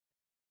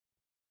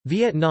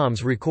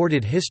Vietnam's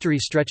recorded history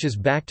stretches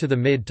back to the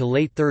mid to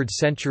late 3rd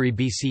century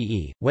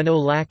BCE, when O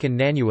Lac and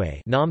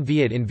Nanuet Nam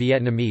Viet in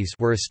Vietnamese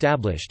were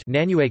established.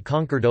 Nanuet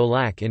conquered O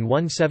Lac in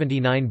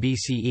 179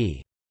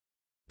 BCE.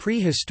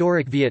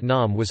 Prehistoric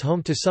Vietnam was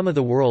home to some of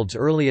the world's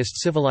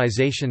earliest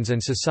civilizations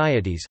and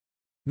societies,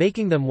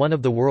 making them one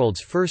of the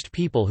world's first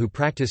people who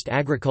practiced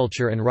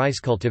agriculture and rice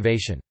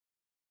cultivation.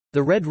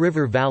 The Red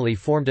River Valley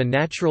formed a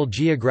natural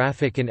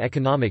geographic and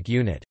economic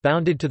unit,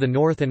 bounded to the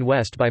north and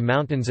west by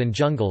mountains and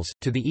jungles,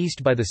 to the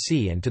east by the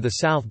sea and to the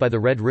south by the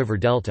Red River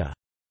Delta.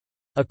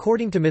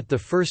 According to myth, the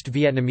first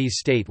Vietnamese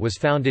state was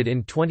founded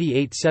in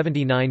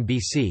 2879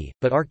 BC,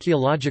 but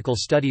archaeological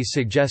studies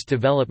suggest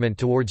development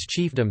towards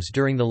chiefdoms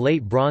during the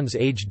Late Bronze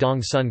Age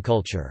Dong Son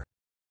culture.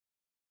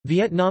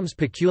 Vietnam's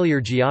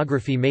peculiar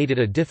geography made it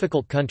a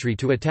difficult country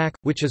to attack,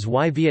 which is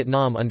why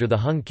Vietnam under the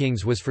Hung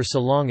kings was for so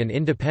long an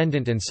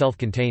independent and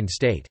self-contained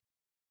state.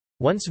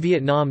 Once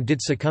Vietnam did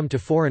succumb to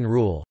foreign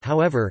rule,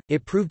 however,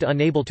 it proved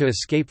unable to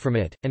escape from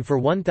it, and for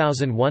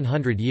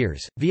 1,100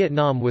 years,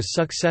 Vietnam was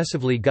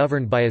successively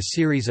governed by a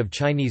series of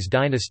Chinese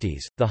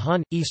dynasties, the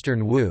Han,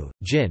 Eastern Wu,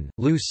 Jin,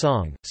 Lu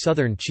Song,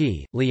 Southern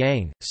Qi,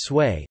 Liang,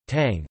 Sui,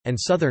 Tang, and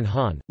Southern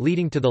Han,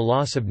 leading to the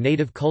loss of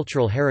native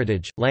cultural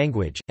heritage,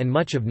 language, and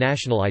much of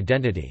national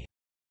identity.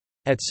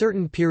 At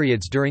certain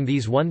periods during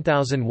these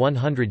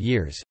 1,100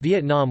 years,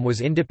 Vietnam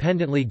was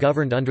independently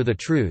governed under the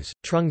Trues,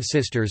 Trung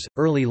sisters,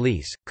 early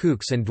Lis,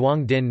 Cucs and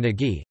Duong Dinh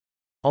Nghi,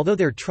 although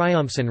their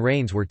triumphs and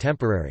reigns were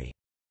temporary.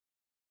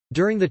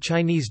 During the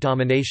Chinese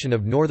domination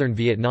of northern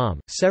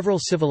Vietnam, several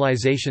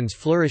civilizations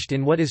flourished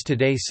in what is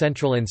today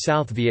Central and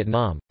South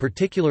Vietnam,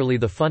 particularly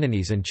the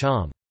Phuonanese and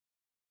Cham.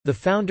 The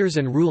founders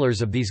and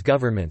rulers of these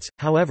governments,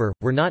 however,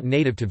 were not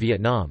native to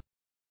Vietnam.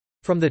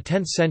 From the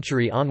 10th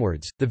century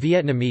onwards, the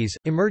Vietnamese,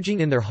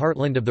 emerging in their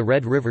heartland of the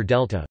Red River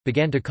Delta,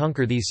 began to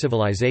conquer these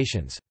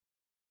civilizations.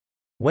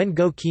 When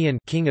Ngo Quyen,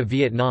 king of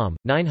Vietnam,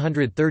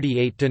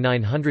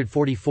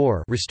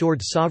 938–944, restored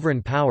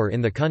sovereign power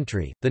in the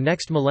country, the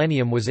next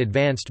millennium was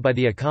advanced by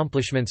the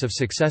accomplishments of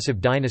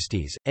successive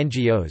dynasties,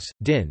 Ngos,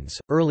 Dins,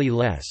 early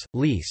Les,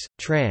 Lis,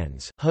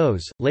 Trans,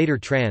 Hos, later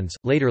Trans,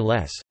 later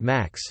Les,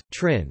 Max,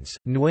 Trins,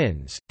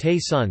 Nguyen's, Tay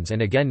Sons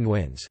and again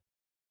Nguyen's.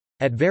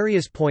 At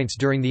various points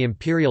during the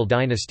imperial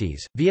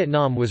dynasties,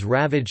 Vietnam was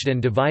ravaged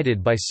and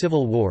divided by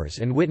civil wars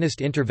and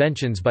witnessed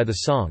interventions by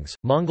the Songs,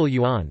 Mongol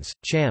Yuans,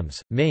 Chams,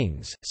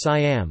 Mings,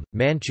 Siam,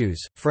 Manchus,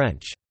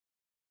 French.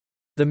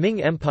 The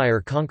Ming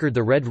Empire conquered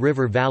the Red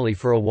River Valley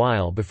for a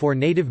while before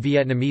native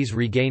Vietnamese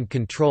regained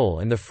control,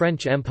 and the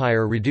French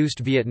Empire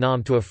reduced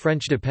Vietnam to a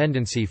French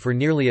dependency for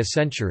nearly a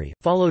century,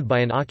 followed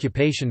by an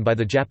occupation by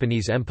the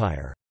Japanese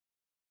Empire.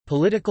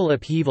 Political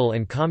upheaval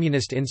and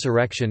communist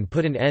insurrection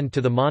put an end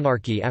to the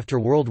monarchy after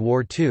World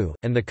War II,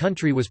 and the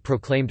country was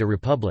proclaimed a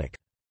republic.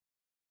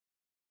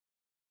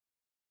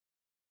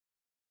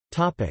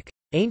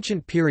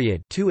 Ancient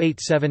period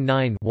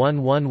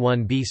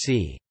 2879–111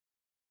 BC.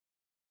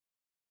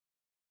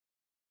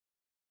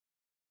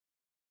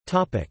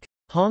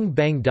 Hong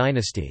Bang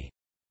dynasty.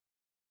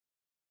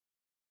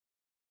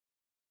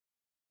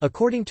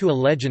 According to a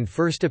legend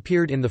first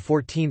appeared in the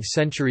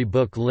 14th-century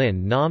book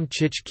Lin Nam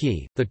Chich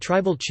Ki, the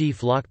tribal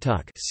chief Lok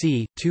Tuk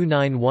c.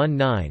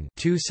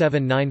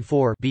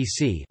 2919–2794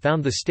 BC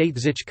found the state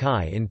Zich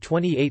Kai in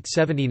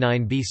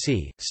 2879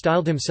 BC,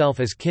 styled himself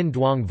as Kin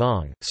Duong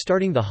Vong,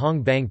 starting the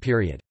Hong Bang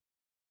period.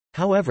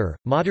 However,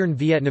 modern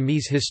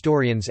Vietnamese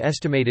historians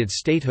estimated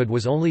statehood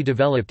was only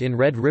developed in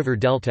Red River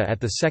Delta at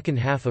the second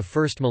half of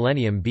 1st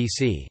millennium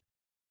BC.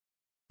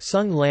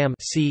 Sung Lam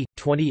c.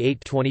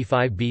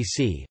 2825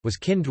 BC, was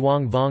Kin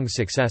Duong Vong's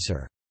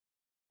successor.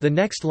 The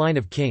next line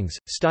of kings,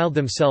 styled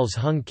themselves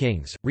Hung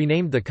kings,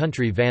 renamed the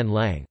country Van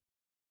Lang.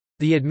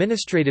 The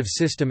administrative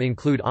system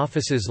include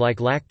offices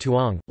like Lac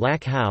Tuong,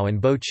 Lac Hao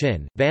and Bo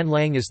Chin. Van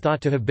Lang is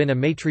thought to have been a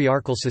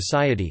matriarchal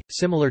society,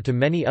 similar to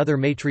many other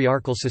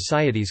matriarchal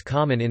societies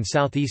common in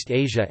Southeast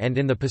Asia and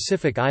in the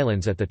Pacific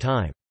Islands at the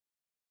time.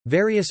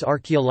 Various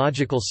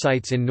archaeological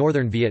sites in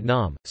northern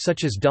Vietnam,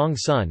 such as Dong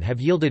Son, have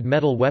yielded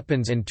metal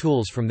weapons and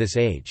tools from this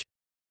age.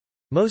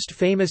 Most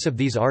famous of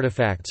these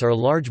artifacts are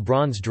large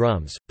bronze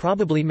drums,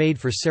 probably made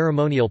for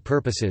ceremonial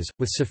purposes,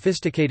 with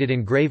sophisticated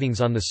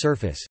engravings on the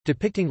surface,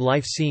 depicting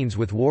life scenes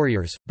with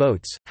warriors,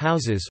 boats,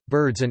 houses,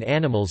 birds and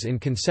animals in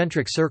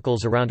concentric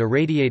circles around a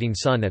radiating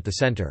sun at the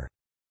center.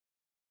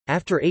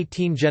 After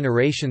 18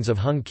 generations of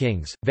Hung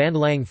kings, Van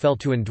Lang fell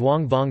to An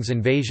Duong Vong's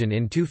invasion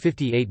in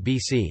 258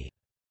 BC.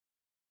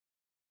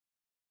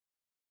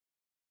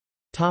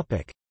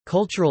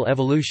 Cultural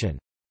evolution.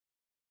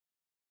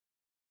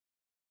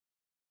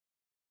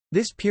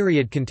 This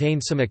period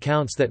contains some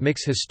accounts that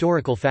mix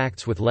historical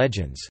facts with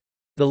legends.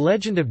 The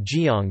legend of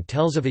Jeong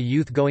tells of a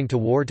youth going to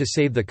war to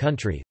save the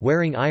country,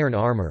 wearing iron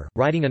armor,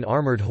 riding an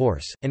armored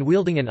horse, and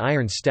wielding an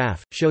iron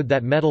staff, showed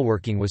that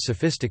metalworking was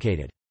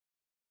sophisticated.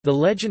 The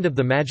legend of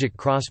the magic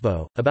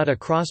crossbow, about a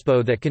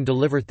crossbow that can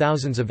deliver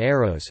thousands of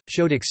arrows,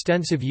 showed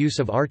extensive use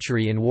of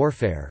archery in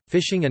warfare.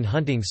 Fishing and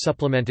hunting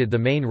supplemented the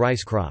main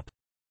rice crop.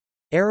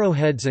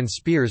 Arrowheads and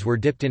spears were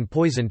dipped in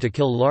poison to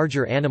kill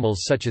larger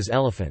animals such as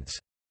elephants.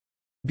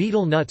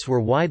 Betel nuts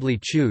were widely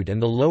chewed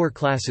and the lower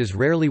classes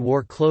rarely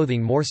wore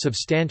clothing more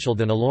substantial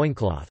than a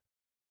loincloth.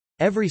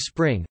 Every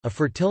spring, a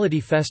fertility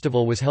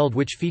festival was held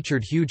which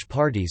featured huge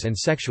parties and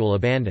sexual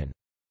abandon.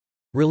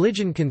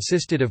 Religion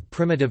consisted of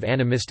primitive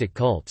animistic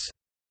cults.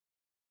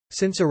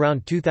 Since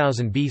around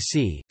 2000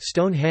 BC,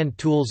 stone hand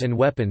tools and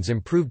weapons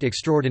improved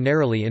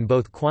extraordinarily in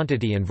both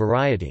quantity and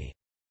variety.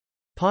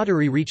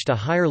 Pottery reached a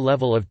higher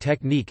level of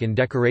technique and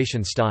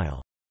decoration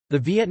style. The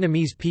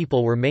Vietnamese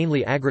people were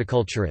mainly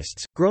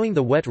agriculturists, growing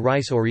the wet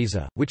rice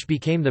oriza, which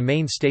became the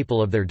main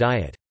staple of their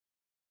diet.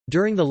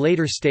 During the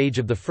later stage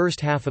of the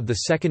first half of the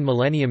second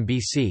millennium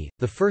BC,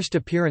 the first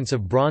appearance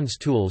of bronze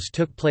tools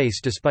took place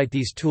despite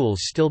these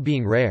tools still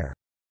being rare.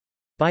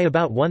 By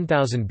about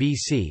 1000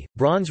 BC,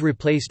 bronze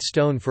replaced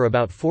stone for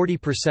about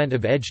 40%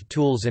 of edged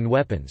tools and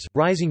weapons,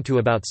 rising to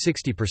about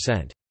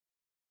 60%.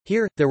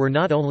 Here, there were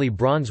not only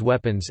bronze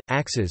weapons,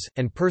 axes,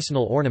 and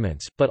personal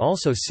ornaments, but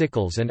also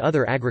sickles and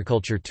other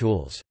agriculture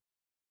tools.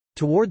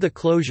 Toward the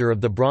closure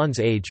of the Bronze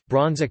Age,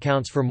 bronze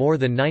accounts for more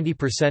than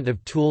 90%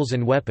 of tools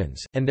and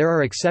weapons, and there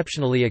are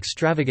exceptionally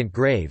extravagant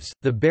graves,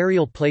 the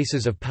burial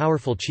places of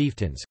powerful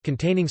chieftains,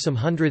 containing some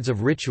hundreds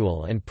of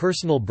ritual and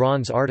personal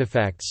bronze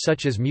artifacts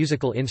such as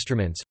musical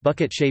instruments,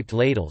 bucket-shaped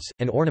ladles,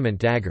 and ornament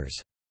daggers.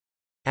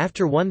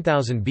 After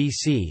 1000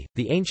 BC,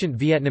 the ancient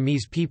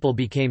Vietnamese people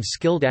became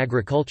skilled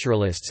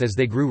agriculturalists as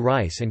they grew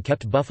rice and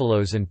kept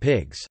buffaloes and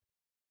pigs.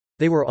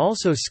 They were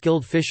also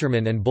skilled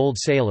fishermen and bold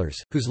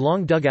sailors, whose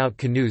long dugout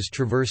canoes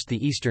traversed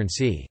the Eastern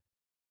Sea.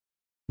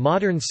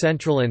 Modern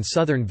central and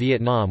southern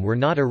Vietnam were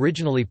not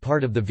originally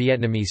part of the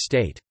Vietnamese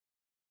state.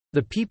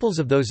 The peoples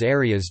of those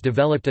areas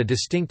developed a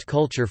distinct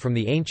culture from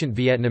the ancient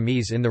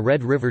Vietnamese in the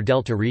Red River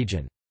Delta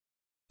region.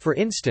 For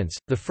instance,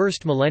 the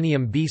first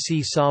millennium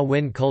BC Sa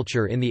Win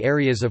culture in the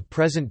areas of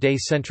present-day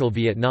central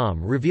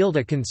Vietnam revealed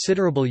a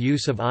considerable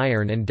use of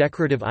iron and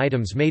decorative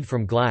items made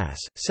from glass,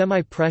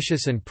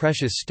 semi-precious and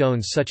precious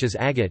stones such as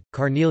agate,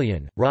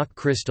 carnelian, rock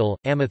crystal,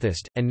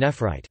 amethyst, and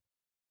nephrite.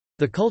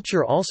 The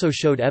culture also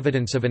showed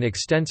evidence of an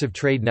extensive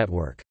trade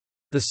network.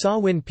 The Sa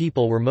Win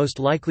people were most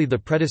likely the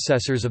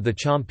predecessors of the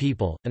Cham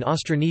people, an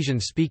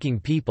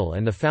Austronesian-speaking people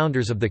and the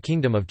founders of the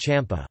Kingdom of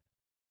Champa.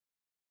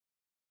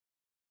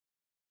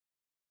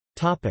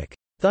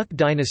 Thuc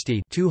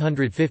dynasty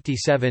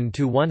 257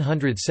 to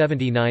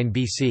 179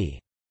 BC.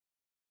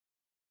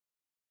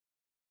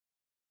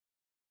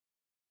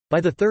 By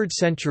the 3rd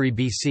century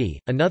BC,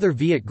 another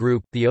Viet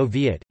group, the O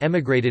Viet,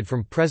 emigrated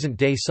from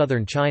present-day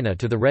southern China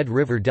to the Red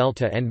River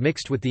Delta and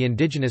mixed with the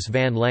indigenous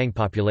Van Lang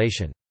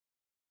population.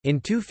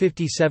 In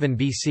 257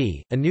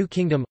 BC, a new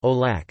kingdom, O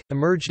Lac,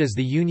 emerged as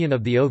the union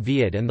of the O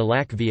Viet and the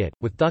Lac Viet,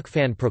 with Thuc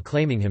Phan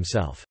proclaiming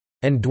himself,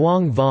 "and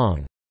Duong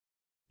Vong,"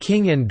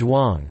 King and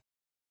Duong.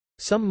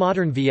 Some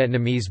modern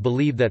Vietnamese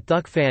believe that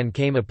Thuc Phan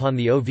came upon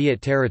the O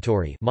Viet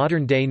territory,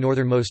 modern-day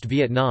northernmost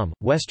Vietnam,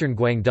 western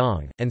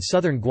Guangdong, and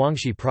southern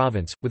Guangxi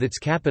province, with its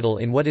capital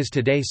in what is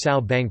today Sao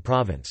Bang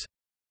province.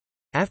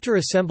 After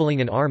assembling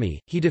an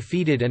army, he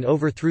defeated and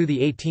overthrew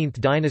the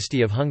 18th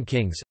dynasty of Hung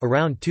kings,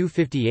 around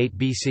 258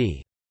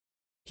 BC.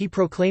 He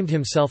proclaimed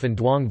himself an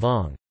Duong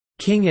Vong,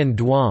 King and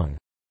Duong.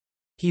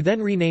 He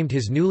then renamed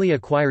his newly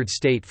acquired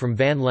state from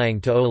Van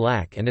Lang to O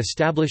Lac and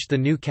established the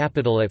new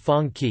capital at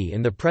Phong Kỳ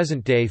in the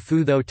present-day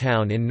Phu Tho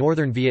town in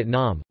northern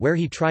Vietnam, where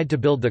he tried to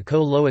build the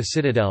Co Loa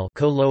Citadel,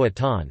 Co Loa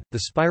Ton,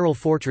 the spiral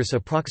fortress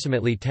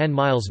approximately 10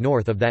 miles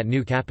north of that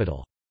new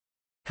capital.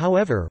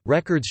 However,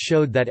 records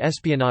showed that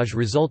espionage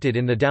resulted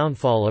in the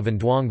downfall of An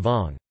Duong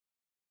Vong.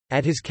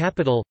 At his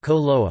capital, Co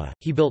Loa,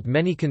 he built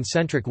many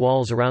concentric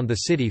walls around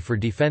the city for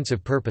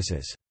defensive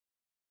purposes.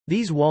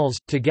 These walls,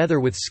 together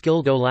with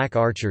skilled O Lac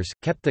archers,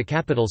 kept the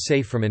capital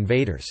safe from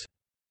invaders.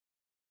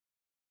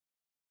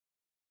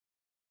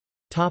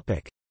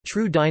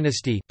 True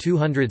Dynasty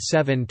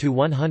 207 to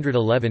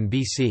 111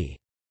 BC.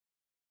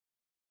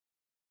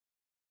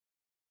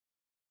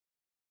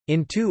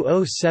 In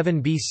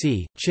 207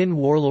 BC, Qin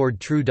warlord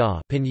Tru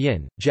Da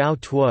Pinyin, Zhao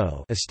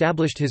Tuo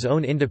established his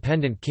own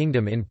independent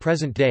kingdom in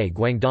present-day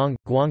Guangdong,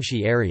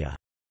 Guangxi area.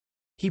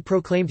 He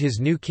proclaimed his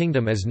new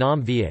kingdom as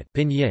Nam Viet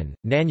Pinyin,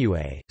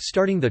 Nanyue,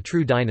 starting the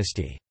True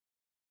Dynasty.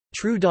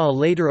 Tru Da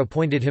later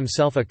appointed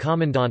himself a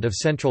commandant of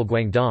central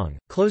Guangdong,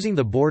 closing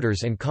the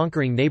borders and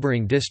conquering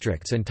neighboring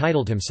districts and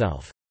titled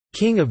himself,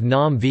 King of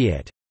Nam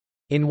Viet.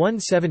 In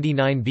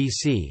 179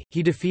 BC,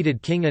 he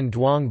defeated King An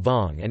Duong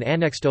Vong and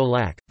annexed O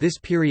Lac. This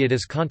period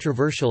is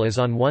controversial as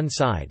on one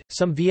side,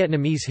 some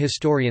Vietnamese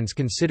historians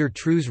consider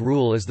Tru's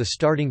rule as the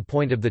starting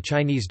point of the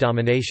Chinese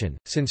domination,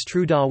 since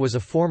Tru Da was a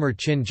former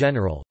Qin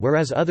general,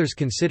 whereas others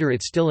consider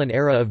it still an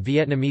era of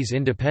Vietnamese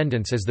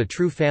independence as the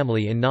Tru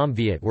family in Nam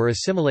Viet were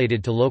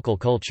assimilated to local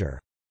culture.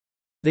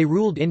 They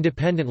ruled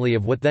independently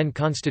of what then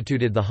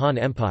constituted the Han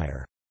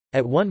Empire.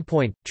 At one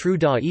point, Tru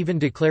Da even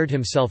declared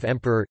himself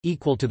emperor,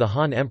 equal to the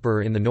Han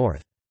Emperor in the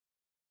north.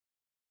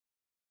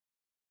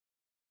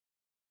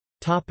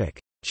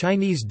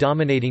 Chinese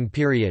dominating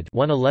period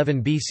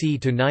 111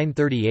 BC to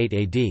 938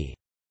 AD.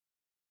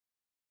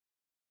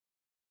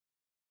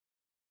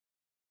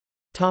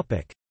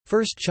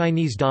 First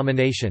Chinese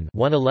domination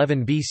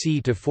 111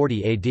 BC to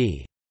 40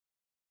 AD.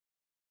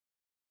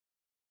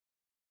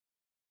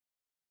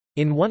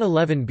 In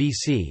 111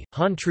 BC,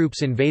 Han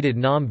troops invaded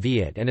Nam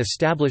Viet and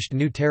established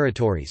new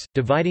territories,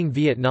 dividing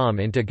Vietnam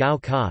into Gao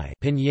Kai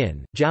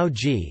Pinyin, Jiao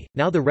Ji,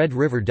 now the Red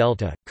River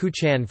Delta,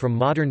 Kuchan from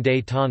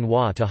modern-day Thanh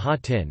Hoa to Ha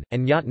Tin,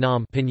 and Nhot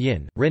Nam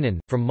Pinyin, Rinan,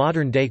 from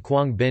modern-day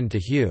Quang Binh to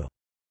Hue.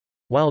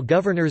 While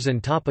governors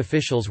and top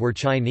officials were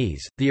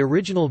Chinese, the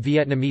original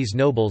Vietnamese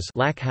nobles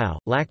Lac Hao,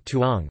 Lac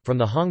Tuong from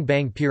the Hong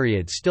Bang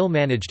period still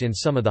managed in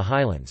some of the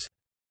highlands.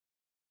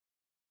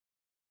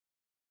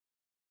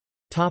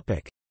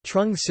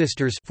 Trung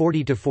sisters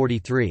 40 to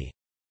 43.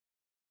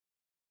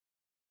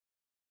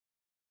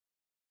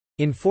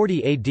 In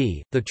 40 AD,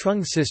 the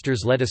Trung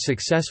sisters led a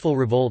successful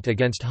revolt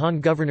against Han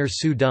governor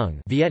Su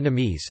Dung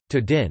Vietnamese,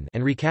 to Dinh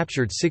and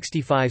recaptured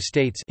 65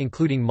 states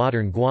including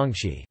modern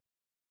Guangxi.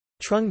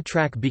 Trung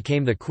Trac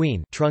became the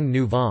queen Trung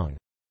Nu Vong.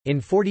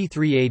 In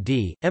 43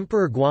 AD,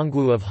 Emperor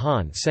Guangwu of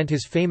Han sent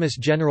his famous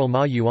general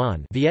Ma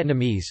Yuan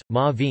Vietnamese,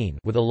 Ma Vien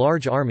with a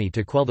large army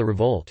to quell the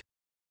revolt.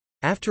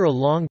 After a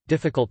long,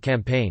 difficult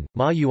campaign,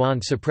 Ma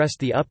Yuan suppressed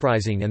the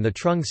uprising and the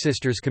Trung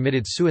sisters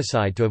committed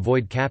suicide to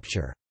avoid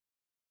capture.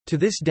 To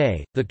this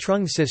day, the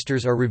Trung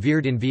sisters are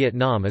revered in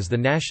Vietnam as the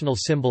national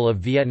symbol of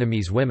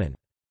Vietnamese women.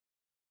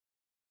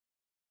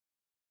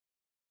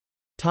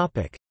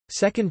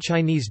 Second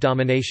Chinese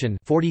domination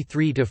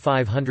 43 to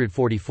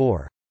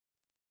 544.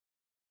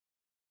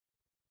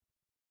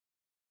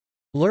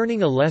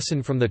 Learning a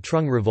lesson from the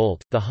Trung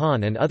Revolt, the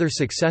Han and other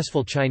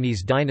successful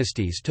Chinese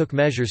dynasties took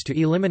measures to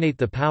eliminate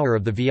the power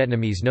of the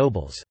Vietnamese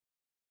nobles.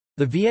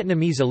 The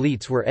Vietnamese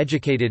elites were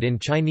educated in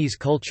Chinese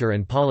culture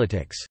and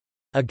politics.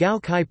 A Gao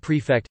Kai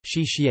prefect,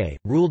 Shi Xie,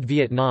 ruled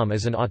Vietnam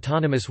as an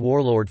autonomous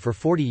warlord for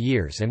 40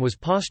 years and was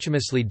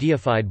posthumously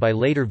deified by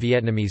later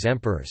Vietnamese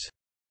emperors.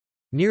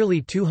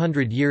 Nearly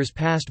 200 years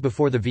passed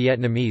before the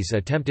Vietnamese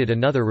attempted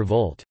another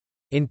revolt.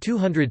 In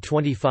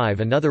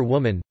 225 another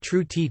woman,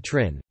 Tru Thi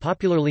Trinh,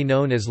 popularly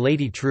known as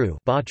Lady Tru,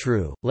 Ba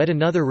Tru, led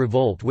another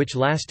revolt which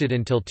lasted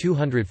until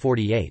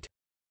 248.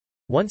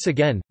 Once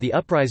again, the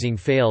uprising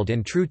failed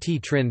and Tru Thi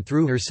Trinh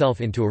threw herself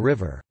into a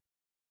river.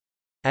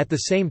 At the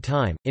same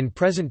time, in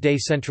present-day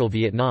central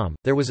Vietnam,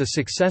 there was a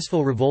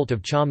successful revolt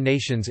of Cham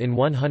nations in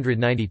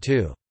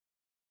 192.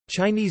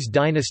 Chinese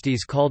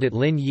dynasties called it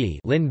Linh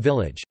Yi Linh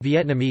village,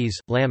 Vietnamese,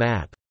 Lam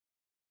Ap.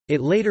 It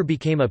later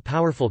became a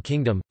powerful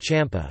kingdom,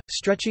 Champa,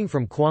 stretching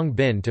from Quang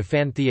Binh to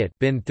Phan Thiet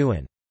Binh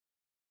Thuan.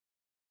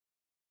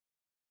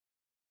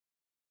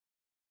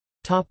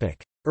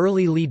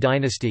 Early Li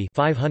dynasty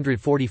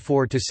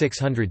 544 to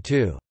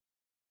 602.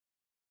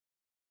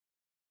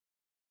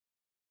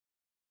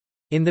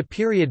 In the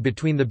period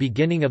between the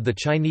beginning of the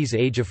Chinese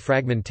Age of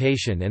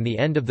Fragmentation and the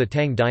end of the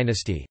Tang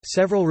dynasty,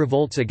 several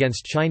revolts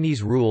against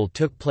Chinese rule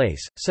took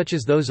place, such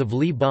as those of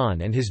Li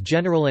Ban and his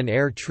general and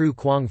heir Tru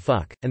Quang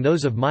Phuc, and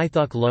those of Mai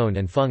Thuc Loan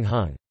and Feng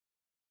Hung.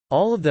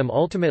 All of them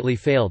ultimately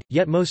failed,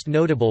 yet most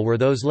notable were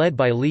those led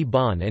by Li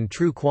Ban and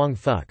Tru Quang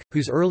Phuc,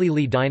 whose early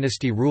Li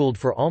dynasty ruled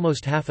for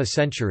almost half a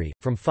century,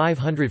 from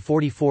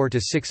 544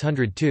 to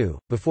 602,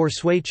 before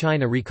Sui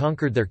China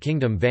reconquered their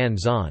kingdom Van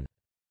Zan.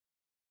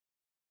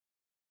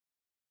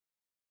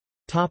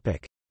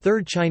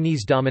 Third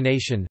Chinese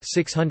domination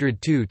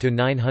 602 to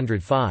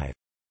 905.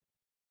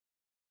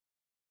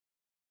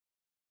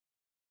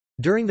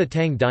 During the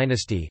Tang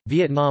dynasty,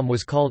 Vietnam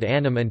was called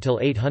Annam until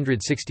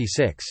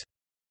 866.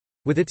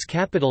 With its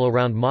capital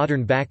around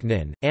modern Bac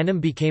Ninh, Annam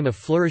became a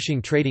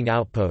flourishing trading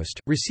outpost,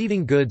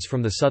 receiving goods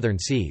from the southern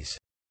seas.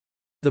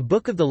 The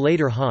Book of the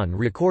Later Han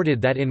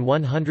recorded that in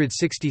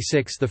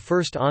 166 the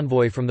first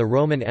envoy from the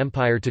Roman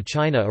Empire to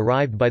China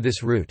arrived by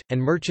this route, and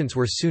merchants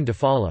were soon to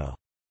follow.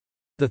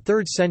 The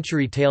 3rd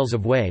century Tales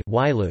of Wei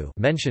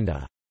mentioned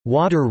a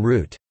water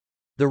route,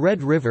 the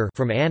Red River,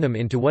 from Annam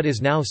into what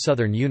is now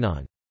southern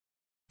Yunnan.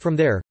 From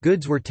there,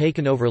 goods were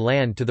taken over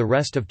land to the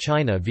rest of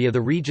China via the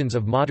regions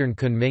of modern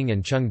Kunming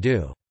and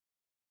Chengdu.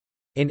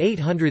 In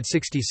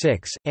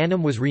 866,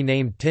 Annam was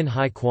renamed Tin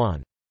Hai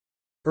Quan.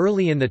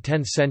 Early in the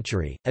 10th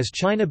century, as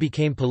China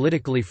became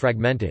politically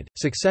fragmented,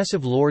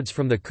 successive lords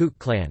from the Kuk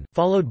clan,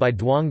 followed by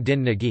Duong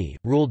Din Nagi,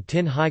 ruled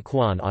Tin Hai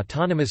Quan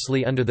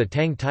autonomously under the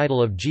Tang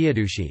title of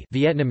Jiadushi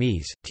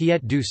Vietnamese,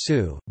 Tiet Du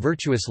Su,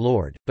 virtuous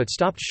lord, but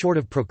stopped short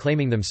of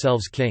proclaiming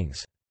themselves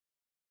kings.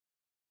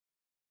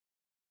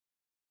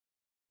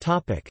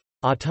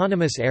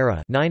 Autonomous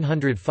era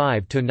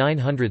 905 to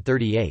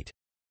 938.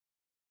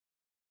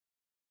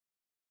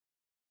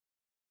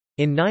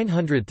 In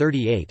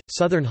 938,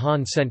 southern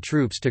Han sent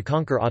troops to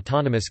conquer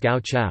autonomous Gao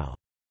Chao.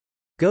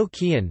 Go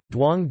Qian,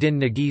 Duong Din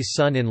Nagi's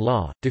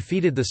son-in-law,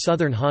 defeated the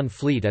southern Han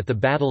fleet at the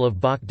Battle of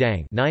Bac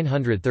Dang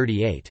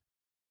 938.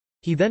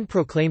 He then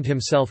proclaimed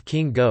himself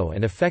King Go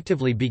and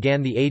effectively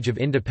began the Age of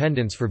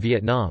Independence for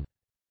Vietnam.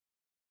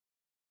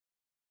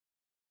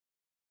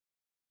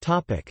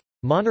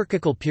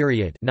 Monarchical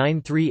period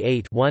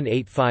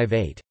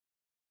 938–1858.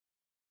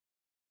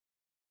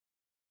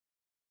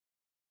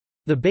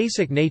 The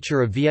basic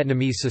nature of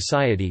Vietnamese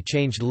society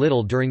changed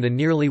little during the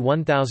nearly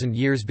 1,000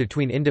 years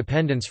between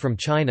independence from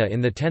China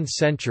in the 10th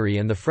century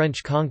and the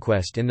French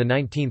conquest in the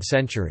 19th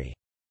century.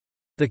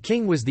 The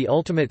king was the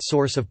ultimate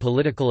source of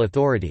political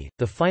authority,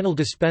 the final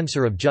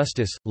dispenser of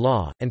justice,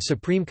 law, and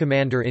supreme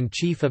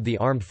commander-in-chief of the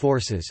armed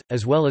forces,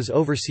 as well as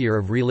overseer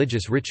of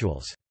religious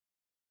rituals.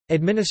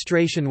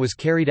 Administration was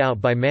carried out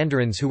by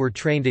mandarins who were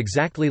trained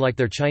exactly like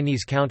their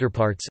Chinese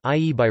counterparts,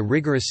 i.e. by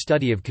rigorous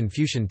study of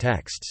Confucian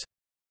texts.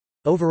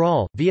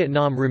 Overall,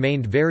 Vietnam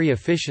remained very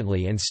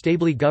efficiently and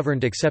stably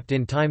governed except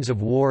in times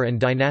of war and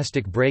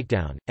dynastic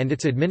breakdown, and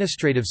its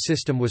administrative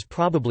system was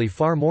probably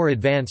far more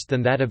advanced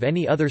than that of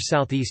any other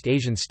Southeast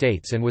Asian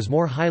states and was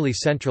more highly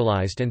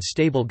centralized and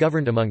stable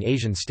governed among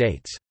Asian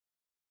states.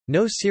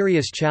 No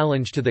serious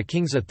challenge to the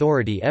king's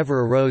authority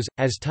ever arose,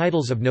 as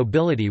titles of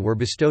nobility were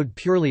bestowed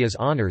purely as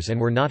honors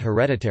and were not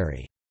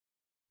hereditary.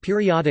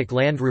 Periodic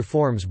land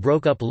reforms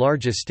broke up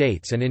large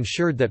estates and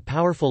ensured that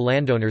powerful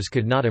landowners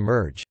could not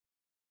emerge.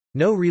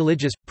 No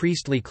religious,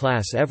 priestly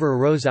class ever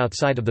arose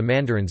outside of the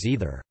mandarins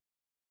either.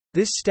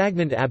 This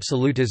stagnant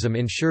absolutism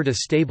ensured a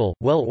stable,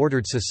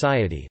 well-ordered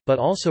society, but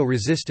also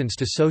resistance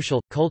to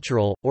social,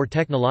 cultural, or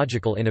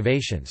technological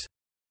innovations.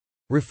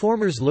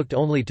 Reformers looked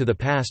only to the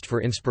past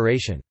for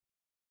inspiration.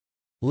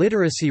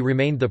 Literacy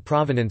remained the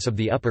provenance of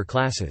the upper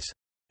classes.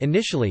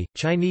 Initially,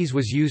 Chinese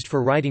was used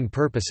for writing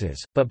purposes,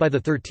 but by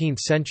the 13th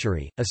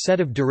century, a set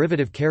of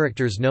derivative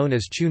characters known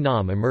as Chu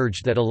Nam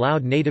emerged that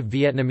allowed native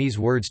Vietnamese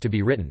words to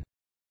be written.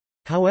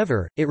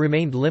 However, it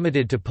remained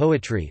limited to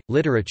poetry,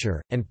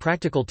 literature, and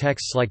practical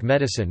texts like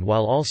medicine,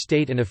 while all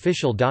state and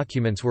official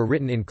documents were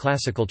written in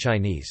classical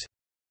Chinese.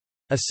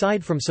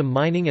 Aside from some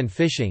mining and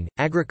fishing,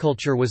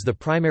 agriculture was the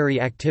primary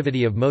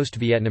activity of most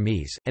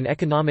Vietnamese, and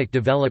economic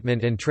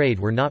development and trade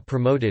were not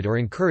promoted or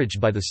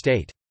encouraged by the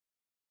state.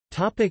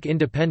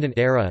 Independent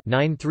era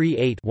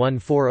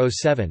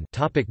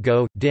 938-1407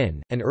 Go,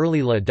 Din, and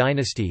early La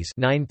dynasties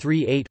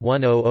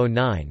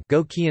 938-1009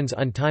 Go Qian's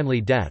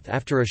untimely death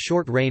after a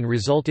short reign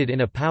resulted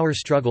in a power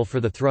struggle for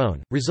the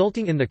throne,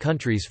 resulting in the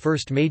country's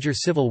first major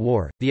civil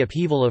war, the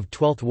upheaval of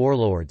 12th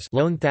warlords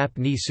Lone Thap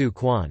Ni Su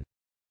Quan.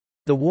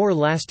 The war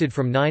lasted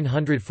from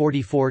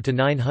 944 to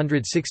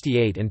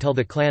 968 until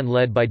the clan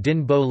led by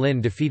Din Bo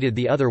Lin defeated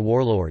the other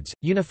warlords,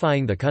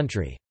 unifying the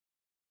country.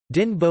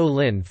 Din Bo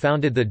Lin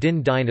founded the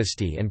Din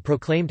dynasty and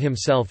proclaimed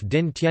himself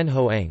Din Tien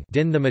Hoang,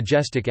 Din the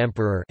Majestic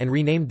Emperor, and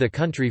renamed the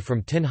country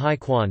from Tin Hai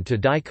Quan to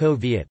Dai Co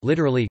Viet,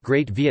 literally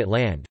Great Viet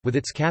Land, with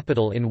its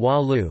capital in Hoa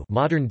Lu,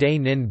 modern-day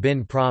Ninh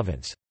Binh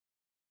province.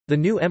 The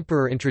new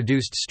emperor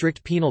introduced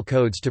strict penal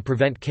codes to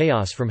prevent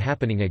chaos from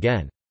happening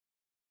again.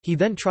 He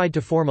then tried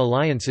to form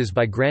alliances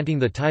by granting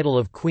the title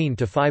of queen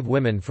to 5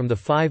 women from the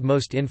 5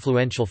 most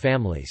influential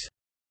families.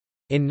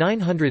 In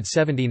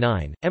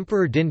 979,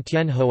 Emperor Din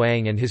Tien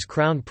Hoang and his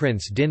crown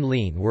prince Din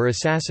Lien were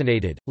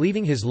assassinated,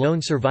 leaving his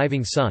lone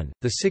surviving son,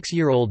 the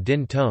 6-year-old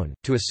Din Tone,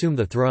 to assume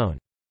the throne.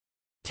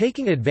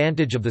 Taking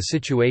advantage of the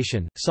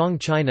situation, Song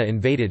China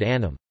invaded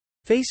Annam.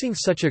 Facing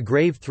such a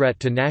grave threat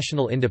to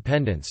national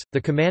independence, the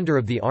commander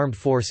of the armed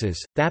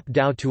forces, Thap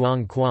Dao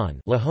Tuong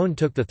Quan La Hone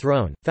took the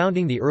throne,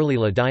 founding the early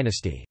La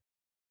dynasty.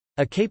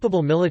 A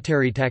capable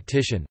military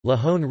tactician, La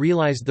Hone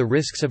realized the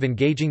risks of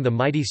engaging the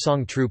mighty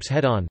Song troops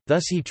head-on,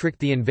 thus he tricked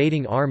the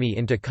invading army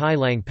into Kai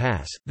Lang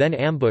Pass, then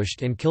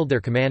ambushed and killed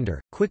their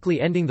commander, quickly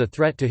ending the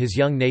threat to his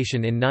young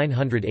nation in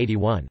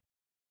 981.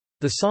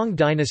 The Song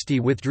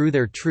dynasty withdrew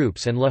their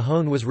troops and La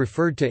Hone was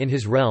referred to in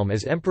his realm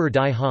as Emperor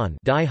Dai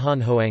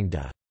Han Hoang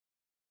Da.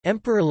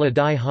 Emperor La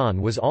Dai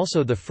Han was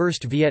also the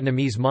first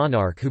Vietnamese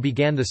monarch who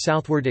began the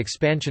southward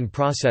expansion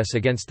process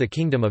against the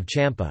Kingdom of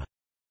Champa.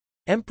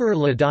 Emperor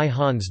La Dai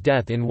Han's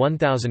death in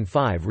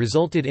 1005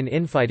 resulted in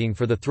infighting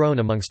for the throne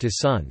amongst his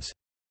sons.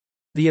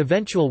 The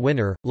eventual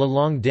winner, La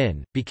Long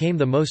Din, became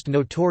the most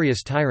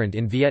notorious tyrant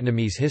in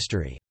Vietnamese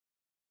history.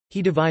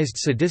 He devised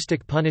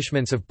sadistic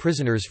punishments of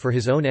prisoners for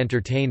his own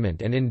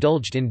entertainment and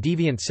indulged in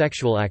deviant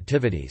sexual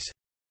activities.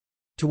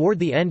 Toward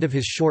the end of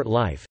his short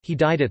life, he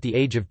died at the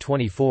age of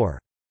 24.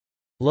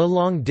 La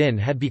Long Din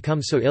had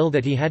become so ill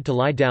that he had to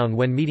lie down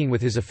when meeting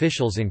with his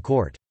officials in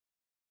court.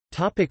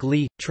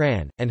 Li,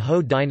 Tran, and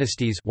Ho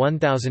dynasties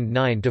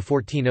 1009 to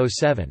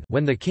 1407.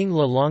 When the king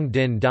La Long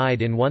Din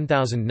died in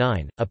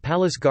 1009, a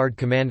palace guard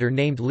commander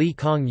named Li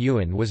Kong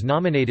Yuan was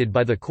nominated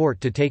by the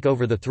court to take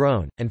over the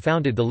throne, and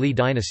founded the Li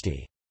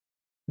dynasty.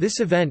 This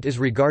event is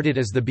regarded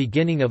as the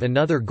beginning of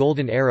another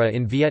golden era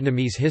in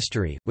Vietnamese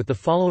history, with the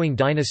following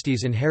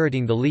dynasties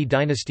inheriting the Li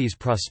dynasty's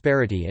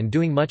prosperity and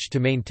doing much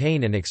to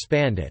maintain and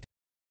expand it.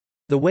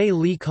 The way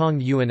Li Kong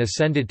Yuan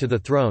ascended to the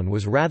throne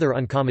was rather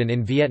uncommon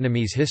in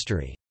Vietnamese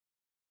history.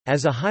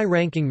 As a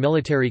high-ranking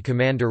military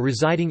commander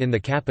residing in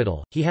the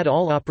capital, he had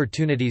all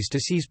opportunities to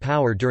seize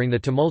power during the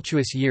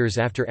tumultuous years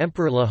after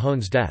Emperor La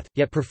Hone's death,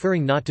 yet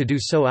preferring not to do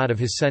so out of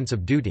his sense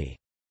of duty.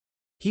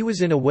 He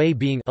was in a way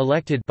being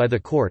elected by the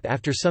court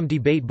after some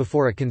debate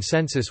before a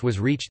consensus was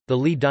reached. The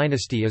Li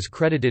dynasty is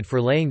credited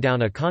for laying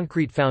down a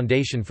concrete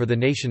foundation for the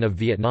nation of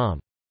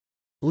Vietnam.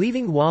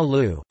 Leaving Hua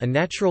Lu, a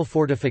natural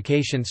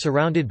fortification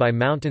surrounded by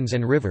mountains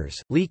and rivers,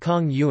 Li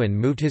Kong Yuan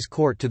moved his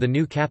court to the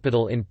new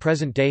capital in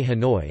present-day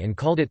Hanoi and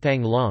called it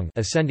Thang Long,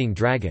 ascending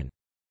dragon.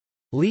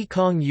 Li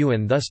Kong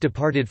Yuan thus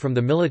departed from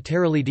the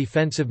militarily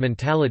defensive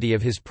mentality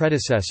of his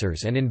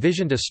predecessors and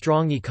envisioned a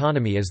strong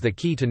economy as the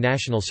key to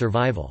national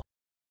survival.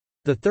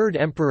 The third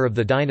emperor of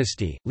the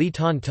dynasty, Li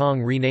Tan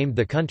Tong, renamed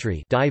the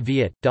country Dai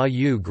Viet, Da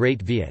Yu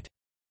Great Viet.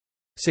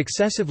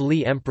 Successive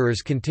Li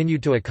emperors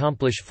continued to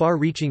accomplish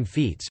far-reaching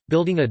feats,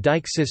 building a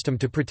dike system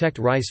to protect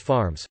rice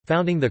farms,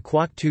 founding the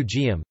Quoc Tu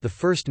Giam, the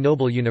first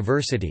noble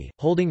university,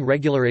 holding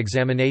regular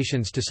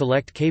examinations to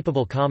select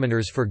capable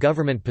commoners for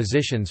government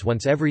positions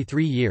once every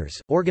 3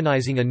 years,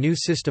 organizing a new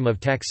system of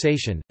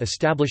taxation,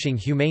 establishing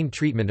humane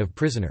treatment of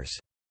prisoners.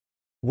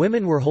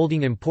 Women were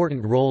holding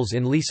important roles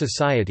in Li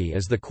society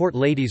as the court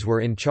ladies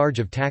were in charge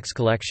of tax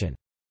collection.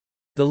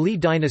 The Li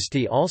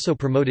dynasty also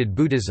promoted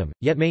Buddhism,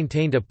 yet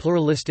maintained a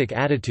pluralistic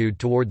attitude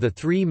toward the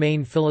three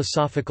main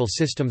philosophical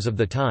systems of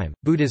the time,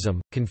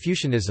 Buddhism,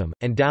 Confucianism,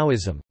 and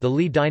Taoism. The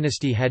Li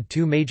dynasty had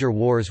 2 major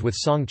wars with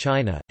Song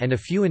China, and a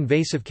few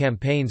invasive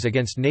campaigns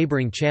against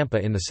neighboring Champa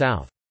in the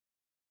south.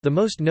 The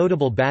most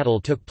notable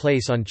battle took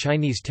place on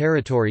Chinese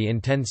territory in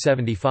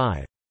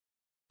 1075.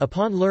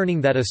 Upon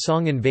learning that a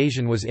Song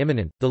invasion was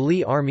imminent, the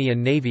Li army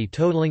and navy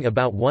totaling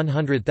about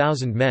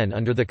 100,000 men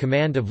under the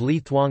command of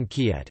Li Thuong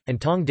Kiet, and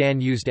Tong Dan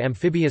used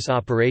amphibious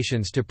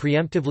operations to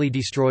preemptively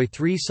destroy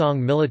 3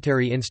 Song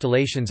military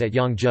installations at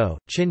Yangzhou,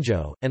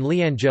 Qinzhou, and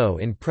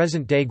Lianzhou in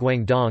present-day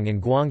Guangdong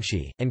and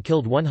Guangxi, and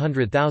killed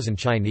 100,000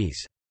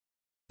 Chinese.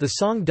 The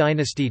Song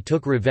dynasty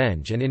took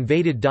revenge and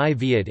invaded Dai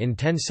Viet in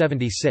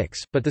 1076,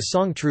 but the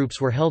Song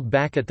troops were held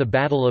back at the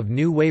Battle of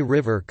New Wei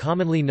River,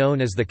 commonly known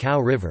as the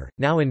Cao River,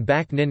 now in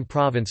Bac Ninh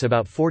province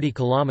about 40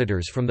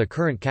 kilometers from the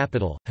current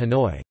capital,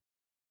 Hanoi.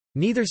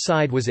 Neither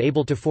side was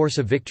able to force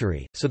a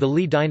victory, so the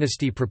Li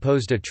dynasty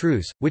proposed a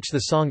truce, which the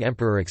Song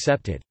emperor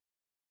accepted.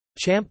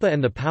 Champa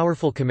and the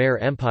powerful Khmer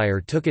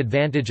Empire took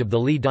advantage of the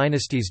Li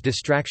dynasty's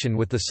distraction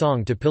with the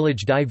Song to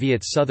pillage Dai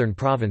Viet's southern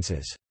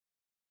provinces.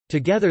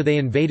 Together they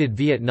invaded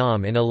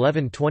Vietnam in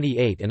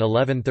 1128 and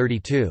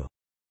 1132.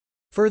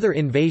 Further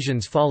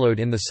invasions followed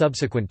in the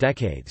subsequent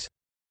decades.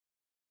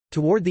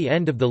 Toward the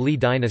end of the Li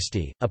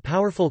dynasty, a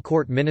powerful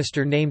court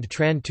minister named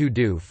Tran Tu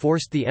Du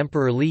forced the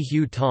Emperor Li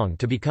Hu Tong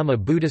to become a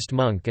Buddhist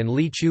monk and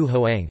Li Chu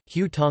Hoang,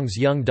 Hu Tong's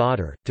young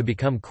daughter, to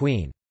become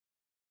queen.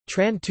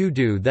 Tran Tu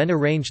Du then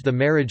arranged the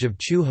marriage of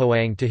Chu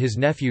Hoang to his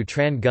nephew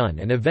Tran Gun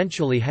and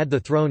eventually had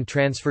the throne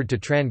transferred to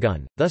Tran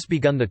Gun, thus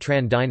begun the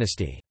Tran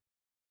dynasty.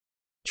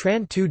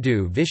 Tran Tu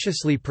Du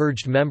viciously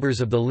purged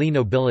members of the Li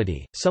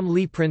nobility. Some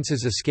Li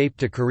princes escaped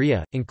to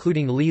Korea,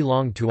 including Li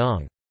Long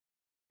Tuong.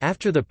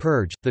 After the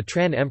purge, the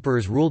Tran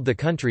emperors ruled the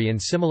country in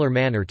similar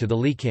manner to the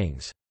Li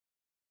kings.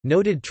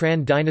 Noted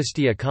Tran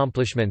dynasty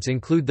accomplishments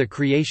include the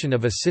creation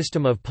of a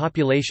system of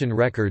population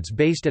records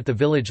based at the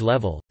village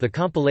level, the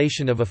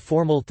compilation of a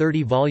formal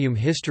 30-volume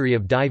history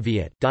of Dai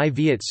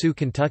Viet Sioux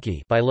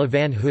Kentucky by Le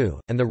Van Hu,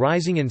 and the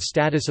rising in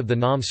status of the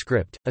Nam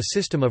script, a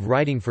system of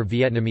writing for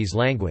Vietnamese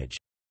language.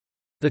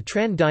 The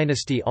Tran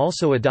dynasty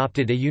also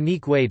adopted a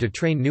unique way to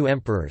train new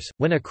emperors.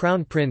 When a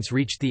crown prince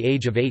reached the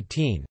age of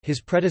 18,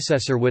 his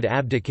predecessor would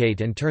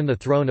abdicate and turn the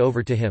throne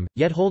over to him,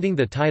 yet holding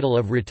the title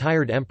of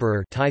retired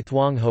emperor Tai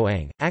Thuong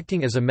Hoang,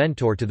 acting as a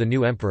mentor to the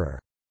new emperor.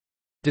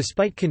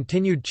 Despite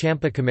continued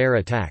Champa Khmer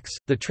attacks,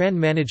 the Tran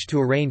managed to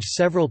arrange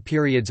several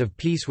periods of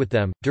peace with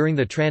them. During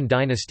the Tran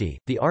dynasty,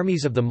 the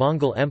armies of the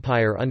Mongol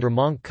Empire under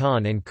Möngke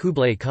Khan and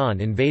Kublai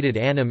Khan invaded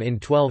Annam in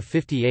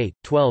 1258,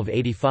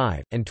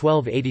 1285, and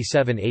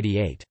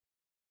 1287–88.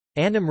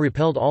 Annam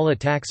repelled all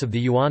attacks of the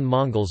Yuan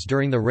Mongols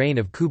during the reign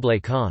of Kublai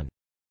Khan.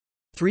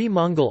 3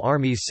 Mongol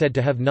armies said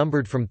to have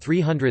numbered from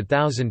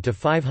 300,000 to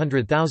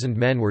 500,000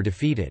 men were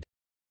defeated.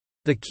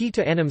 The key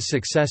to Annam's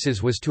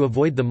successes was to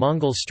avoid the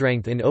Mongol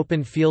strength in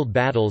open field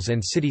battles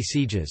and city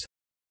sieges.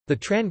 The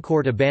Tran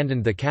court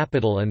abandoned the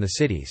capital and the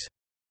cities.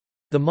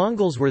 The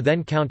Mongols were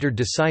then countered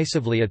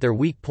decisively at their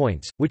weak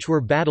points, which were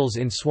battles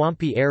in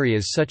swampy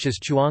areas such as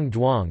Chuang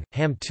Duong,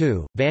 Ham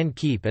Tu, Van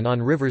Keep, and on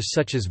rivers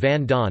such as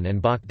Van Don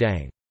and Bok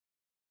Dang.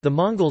 The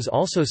Mongols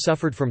also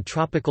suffered from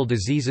tropical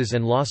diseases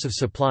and loss of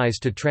supplies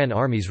to Tran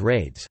armies'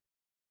 raids.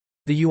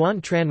 The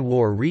Yuan-Tran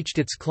War reached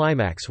its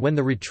climax when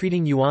the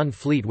retreating Yuan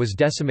fleet was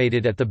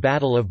decimated at the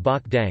Battle of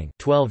Bok Dang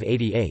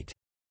 1288.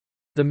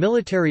 The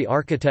military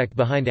architect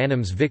behind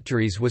Annam's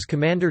victories was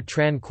Commander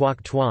Tran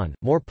Quoc Tuan,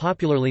 more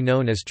popularly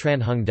known as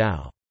Tran Hung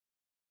Dao.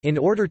 In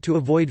order to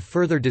avoid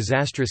further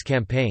disastrous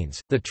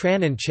campaigns, the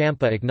Tran and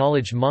Champa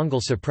acknowledged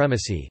Mongol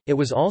supremacy. It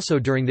was also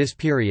during this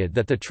period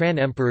that the Tran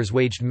emperors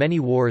waged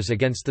many wars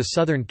against the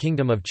southern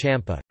kingdom of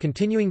Champa,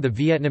 continuing the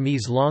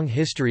Vietnamese long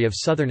history of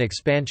southern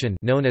expansion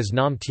known as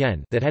Nam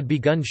Tien that had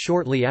begun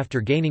shortly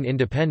after gaining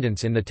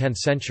independence in the 10th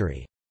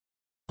century.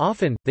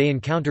 Often, they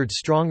encountered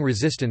strong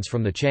resistance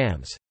from the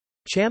Chams.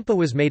 Champa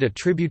was made a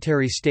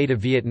tributary state of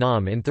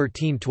Vietnam in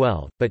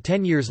 1312, but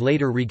 10 years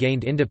later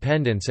regained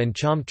independence, and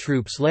Cham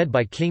troops led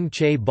by King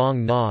Che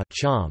Bong Na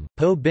Cham,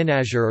 Po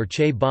Binazir or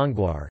Che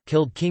Bongguar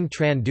killed King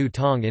Tran Du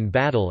Tong in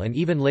battle and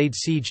even laid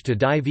siege to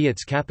Dai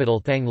Viet's capital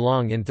Thang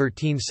Long in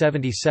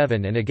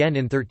 1377 and again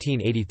in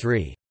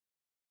 1383.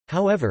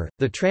 However,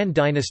 the Tran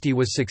dynasty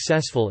was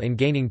successful in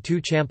gaining two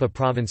Champa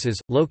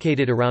provinces,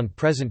 located around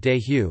present-day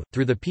Hue,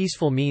 through the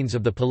peaceful means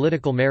of the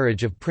political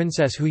marriage of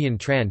Princess Huyen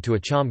Tran to a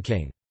Cham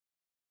king.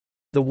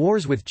 The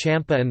wars with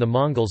Champa and the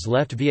Mongols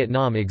left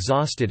Vietnam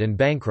exhausted and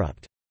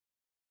bankrupt.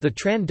 The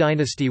Tran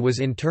dynasty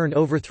was in turn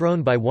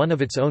overthrown by one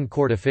of its own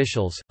court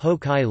officials, Ho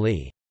Kai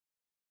Li.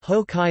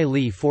 Ho Kai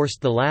Li forced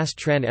the last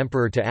Tran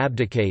emperor to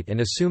abdicate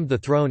and assumed the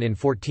throne in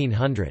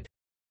 1400.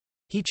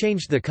 He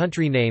changed the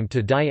country name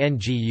to Dai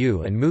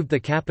Ngu and moved the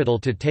capital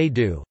to Tay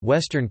Du,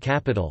 western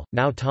capital,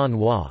 now Thanh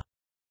Hoa.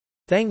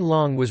 Thang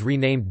Long was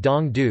renamed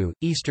Dong Du,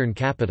 eastern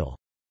capital.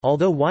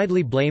 Although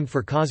widely blamed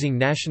for causing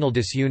national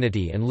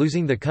disunity and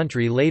losing the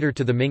country later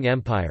to the Ming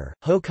Empire,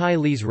 Ho Kai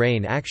Li's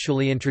reign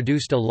actually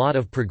introduced a lot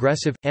of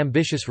progressive,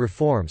 ambitious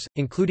reforms,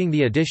 including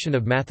the addition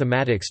of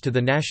mathematics to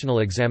the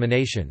national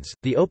examinations,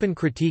 the open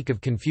critique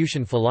of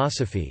Confucian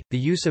philosophy, the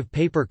use of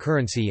paper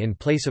currency in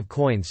place of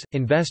coins,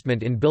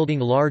 investment in building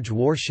large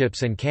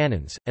warships and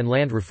cannons, and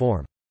land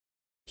reform.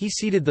 He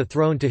ceded the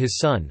throne to his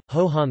son,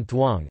 Ho Han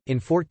Thuong, in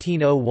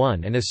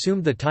 1401 and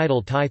assumed the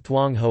title Tai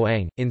Thuong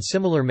Hoang, in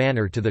similar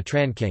manner to the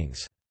Tran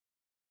kings.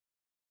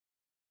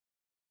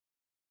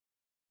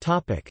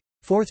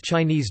 Fourth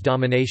Chinese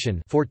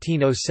domination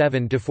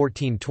 1407 to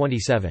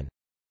 1427.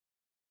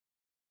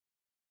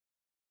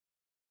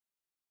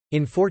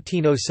 In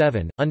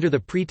 1407, under the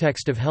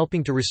pretext of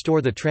helping to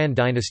restore the Tran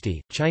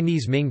dynasty,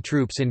 Chinese Ming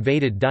troops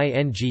invaded Dai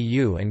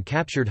Ngu and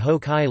captured Ho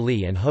Kai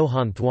Li and Ho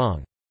Han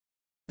Thuong.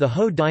 The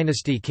Ho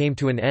dynasty came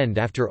to an end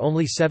after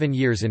only 7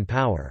 years in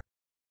power.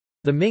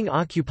 The Ming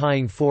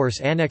occupying force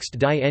annexed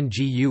Dai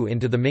Ngu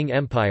into the Ming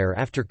Empire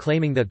after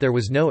claiming that there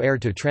was no heir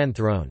to Tran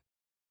throne.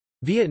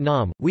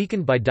 Vietnam,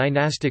 weakened by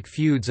dynastic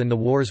feuds and the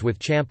wars with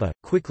Champa,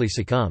 quickly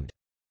succumbed.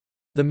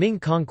 The Ming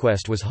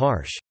conquest was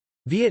harsh.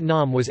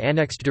 Vietnam was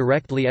annexed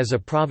directly as a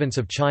province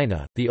of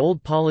China, the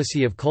old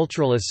policy of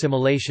cultural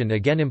assimilation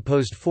again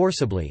imposed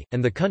forcibly,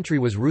 and the country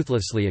was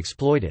ruthlessly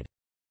exploited.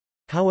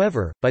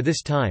 However, by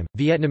this time,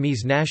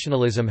 Vietnamese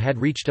nationalism had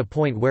reached a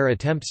point where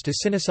attempts to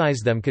Sinicize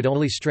them could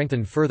only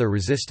strengthen further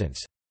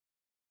resistance.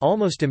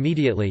 Almost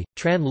immediately,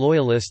 Tran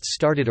loyalists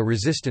started a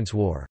resistance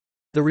war.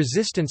 The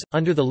resistance,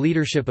 under the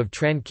leadership of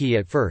Tran Key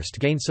at first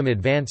gained some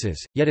advances,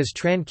 yet as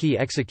Tran Key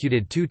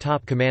executed two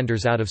top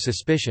commanders out of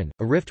suspicion,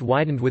 a rift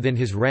widened within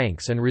his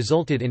ranks and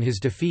resulted in his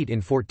defeat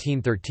in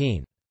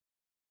 1413.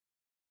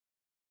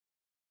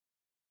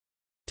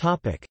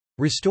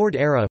 Restored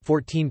era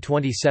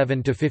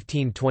 1427 to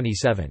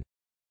 1527.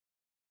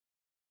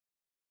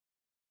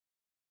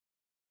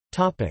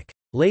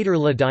 Later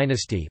La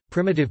dynasty,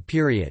 primitive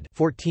period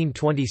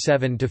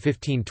 1427 to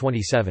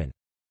 1527.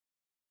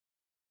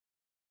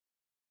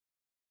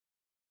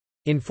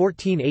 In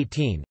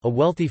 1418, a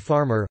wealthy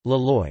farmer, Le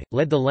Loi,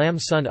 led the Lam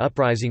Sun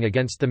uprising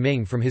against the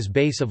Ming from his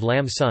base of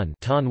Lam Sun,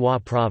 Thanh Hoa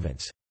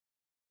province.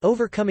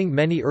 Overcoming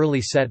many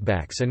early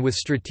setbacks and with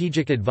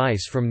strategic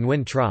advice from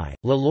Nguyen Tri,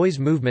 Le Loi's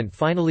movement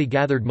finally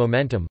gathered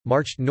momentum,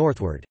 marched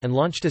northward, and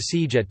launched a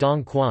siege at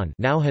Dong Quan,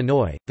 now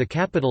Hanoi, the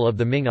capital of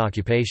the Ming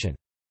occupation.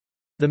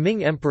 The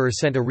Ming emperor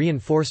sent a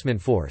reinforcement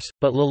force,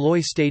 but Le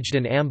Loi staged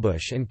an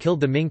ambush and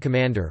killed the Ming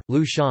commander,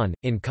 Lu Shan,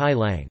 in Kai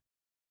Lang.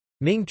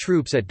 Ming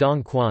troops at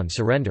Dong Quan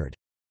surrendered.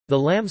 The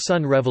Lam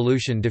Sun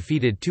Revolution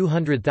defeated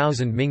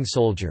 200,000 Ming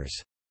soldiers.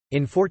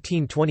 In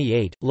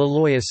 1428, Le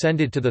Loi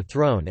ascended to the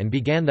throne and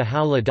began the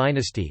Hao La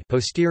dynasty,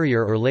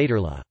 posterior or later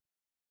La.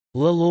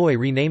 Le Loi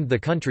renamed the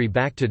country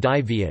back to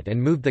Dai Viet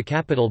and moved the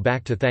capital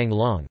back to Thang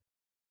Long.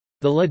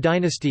 The La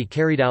dynasty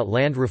carried out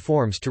land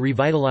reforms to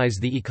revitalize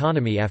the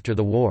economy after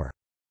the war.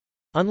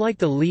 Unlike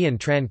the Li and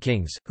Tran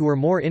kings, who were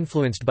more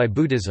influenced by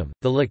Buddhism,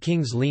 the La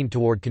kings leaned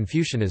toward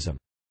Confucianism.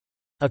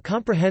 A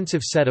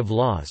comprehensive set of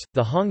laws,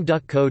 the Hong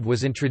Duc Code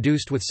was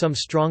introduced with some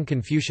strong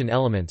Confucian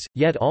elements,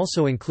 yet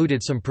also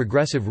included some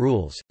progressive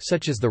rules,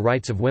 such as the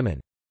rights of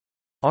women.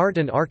 Art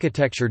and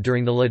architecture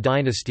during the La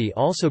dynasty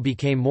also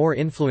became more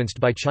influenced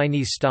by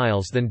Chinese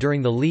styles than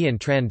during the Li and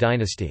Tran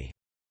dynasty.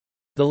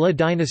 The La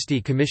dynasty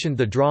commissioned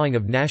the drawing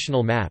of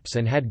national maps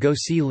and had Go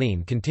Si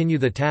Lin continue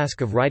the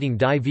task of writing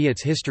Dai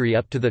Viet's history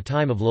up to the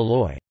time of Le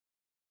Loi.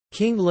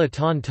 King La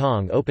Ton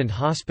Tong opened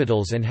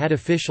hospitals and had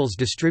officials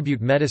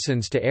distribute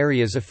medicines to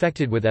areas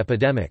affected with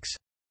epidemics.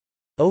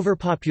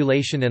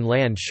 Overpopulation and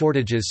land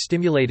shortages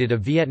stimulated a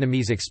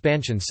Vietnamese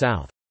expansion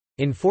south.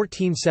 In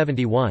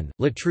 1471,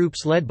 La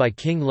troops led by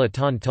King La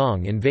Ton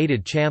Tong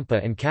invaded Champa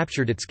and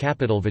captured its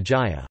capital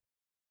Vijaya.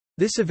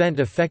 This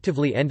event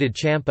effectively ended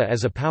Champa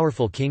as a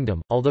powerful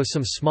kingdom, although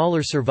some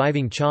smaller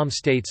surviving Cham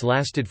states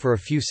lasted for a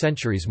few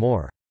centuries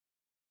more.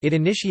 It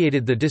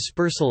initiated the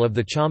dispersal of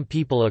the Cham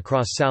people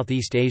across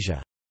Southeast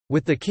Asia.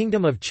 With the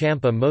Kingdom of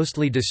Champa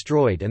mostly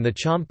destroyed and the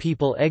Cham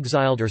people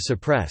exiled or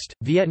suppressed,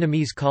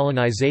 Vietnamese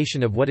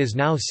colonization of what is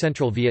now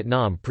central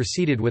Vietnam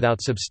proceeded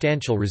without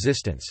substantial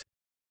resistance.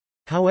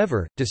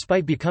 However,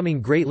 despite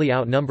becoming greatly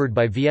outnumbered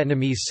by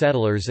Vietnamese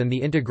settlers and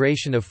the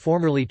integration of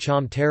formerly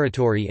Cham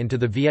territory into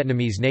the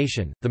Vietnamese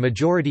nation, the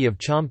majority of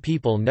Cham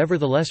people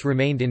nevertheless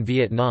remained in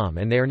Vietnam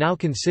and they are now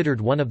considered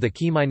one of the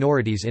key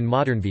minorities in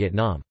modern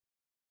Vietnam.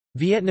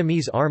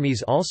 Vietnamese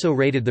armies also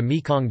raided the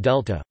Mekong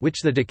Delta,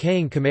 which the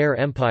decaying Khmer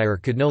Empire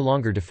could no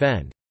longer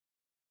defend.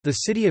 The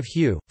city of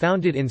Hue,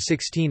 founded in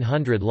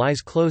 1600,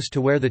 lies close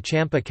to where the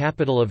Champa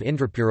capital of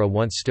Indrapura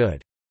once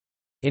stood.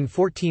 In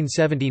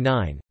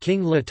 1479,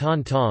 King Le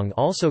Ton Tong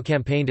also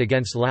campaigned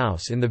against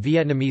Laos in the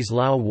Vietnamese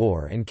Lao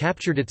War and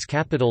captured its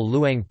capital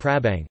Luang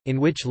Prabang,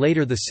 in which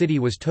later the city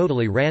was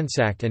totally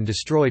ransacked and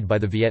destroyed by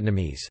the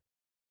Vietnamese.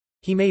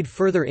 He made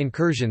further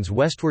incursions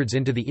westwards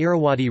into the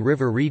Irrawaddy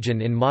River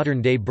region in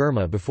modern-day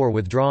Burma before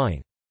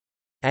withdrawing.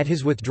 At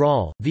his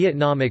withdrawal,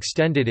 Vietnam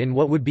extended in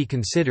what would be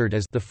considered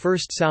as the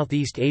first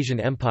Southeast Asian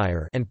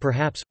empire and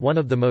perhaps, one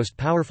of the most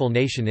powerful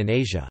nation in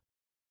Asia.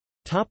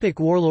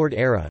 Warlord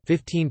era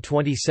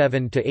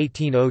 1527 to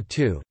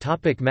 1802.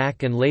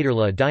 Mac and later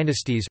La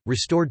dynasties.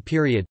 Restored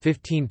period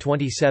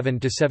 1527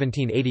 to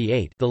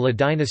 1788. The La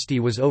dynasty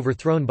was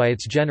overthrown by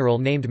its general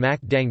named Mac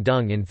Dang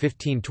Dung in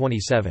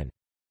 1527.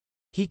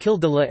 He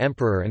killed the La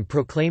emperor and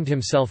proclaimed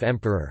himself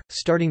emperor,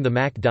 starting the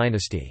Mac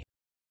dynasty.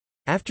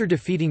 After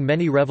defeating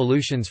many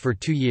revolutions for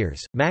 2 years,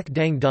 Mac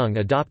Dang Dung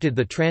adopted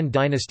the Tran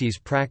dynasty's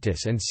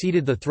practice and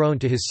ceded the throne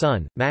to his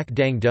son, Mac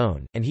Dang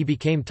Don, and he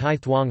became Tai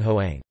Thuong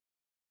Hoang.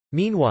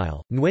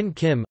 Meanwhile, Nguyen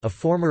Kim, a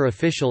former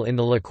official in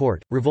the La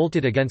court,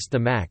 revolted against the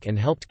Mac and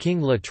helped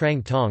King La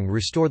Trang Tong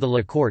restore the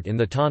La court in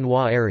the Thanh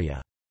Hoa area.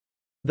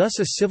 Thus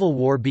a civil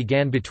war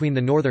began between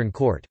the northern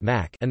court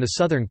Mac and the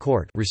southern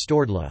court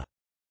restored La.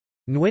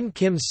 Nguyen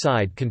Kim's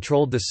side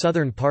controlled the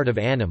southern part of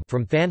Annam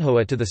from Phan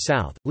Hoa to the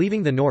south,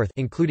 leaving the north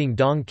including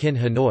Dong Kin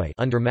Hanoi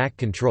under Mac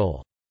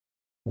control.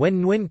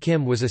 When Nguyen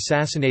Kim was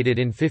assassinated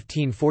in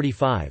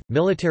 1545,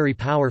 military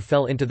power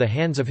fell into the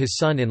hands of his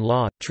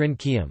son-in-law, Trinh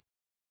Khiem.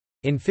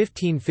 In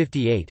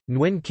 1558,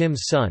 Nguyen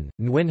Kim's son,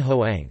 Nguyen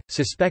Hoang,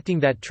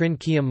 suspecting that Trinh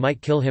Khiem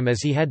might kill him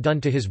as he had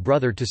done to his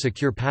brother to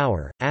secure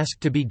power,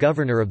 asked to be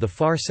governor of the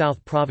far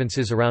south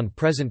provinces around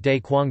present-day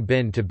Quang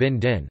Binh to Binh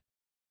Dinh.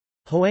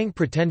 Hoang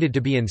pretended to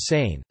be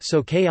insane,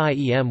 so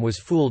Kim was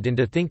fooled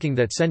into thinking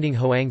that sending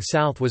Hoang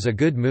south was a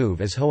good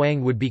move as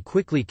Hoang would be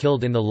quickly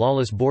killed in the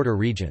lawless border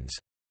regions.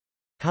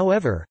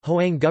 However,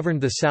 Hoang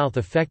governed the south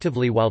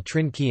effectively while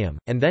Trinh Khiem,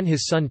 and then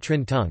his son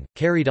Trinh Tung,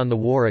 carried on the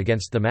war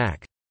against the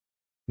Mac.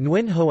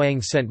 Nguyen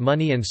Hoang sent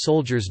money and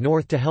soldiers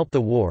north to help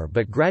the war,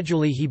 but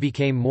gradually he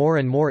became more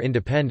and more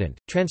independent,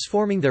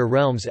 transforming their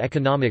realm's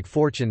economic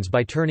fortunes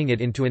by turning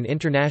it into an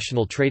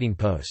international trading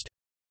post.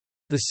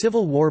 The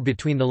civil war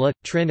between the La,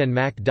 Trinh and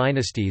Mac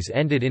dynasties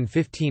ended in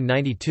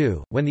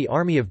 1592, when the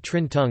army of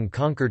Trinh Tung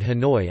conquered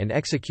Hanoi and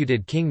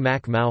executed King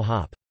Mac Mao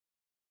Hop.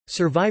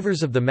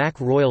 Survivors of the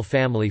Mac royal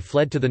family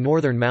fled to the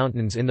northern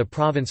mountains in the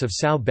province of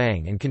Sao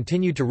Bang and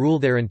continued to rule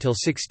there until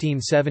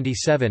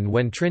 1677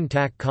 when Trinh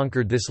Tak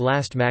conquered this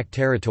last Mac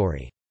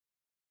territory.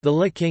 The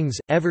La kings,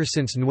 ever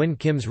since Nguyen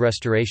Kim's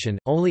restoration,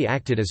 only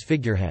acted as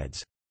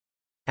figureheads.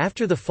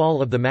 After the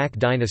fall of the Mac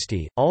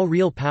dynasty, all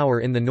real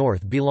power in the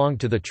north belonged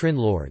to the Trinh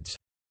lords.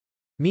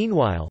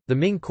 Meanwhile, the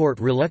Ming court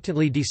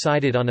reluctantly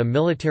decided on a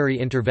military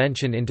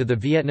intervention into the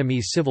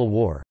Vietnamese Civil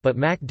War, but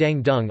Mac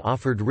Dang Dung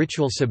offered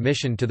ritual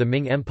submission to the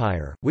Ming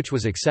Empire, which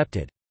was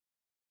accepted.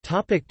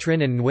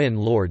 Trinh and Nguyen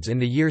lords. In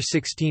the year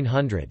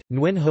 1600,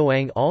 Nguyen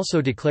Hoang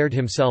also declared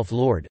himself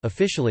lord,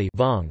 officially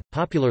Vong,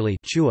 popularly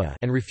Chua,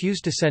 and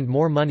refused to send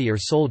more money or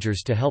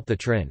soldiers to help the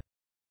Trinh.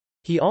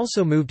 He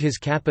also moved his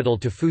capital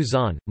to Phu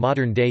Xuan,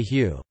 modern-day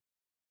Hue.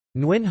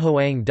 Nguyen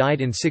Hoang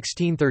died in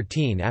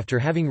 1613 after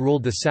having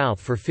ruled the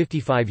south for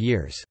 55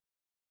 years.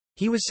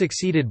 He was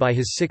succeeded by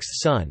his sixth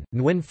son,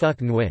 Nguyen Phuc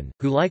Nguyen,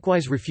 who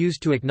likewise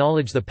refused to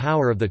acknowledge the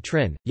power of the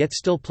Trinh, yet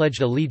still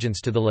pledged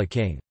allegiance to the La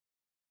king.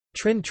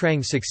 Trinh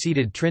Trang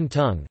succeeded Trinh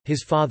Tung,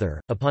 his father,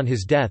 upon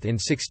his death in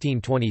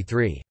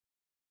 1623.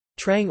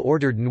 Trang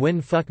ordered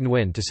Nguyen Phuc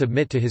Nguyen to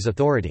submit to his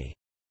authority.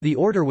 The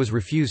order was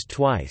refused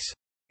twice.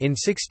 In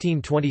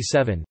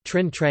 1627,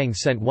 Trinh Trang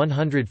sent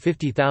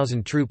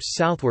 150,000 troops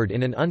southward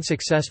in an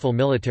unsuccessful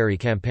military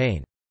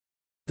campaign.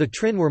 The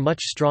Trinh were much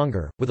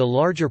stronger, with a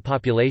larger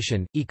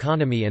population,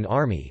 economy and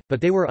army, but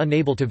they were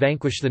unable to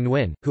vanquish the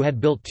Nguyen, who had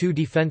built 2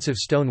 defensive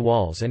stone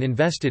walls and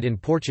invested in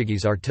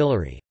Portuguese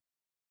artillery.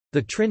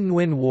 The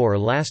Trinh-Nguyen War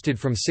lasted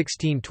from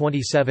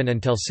 1627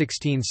 until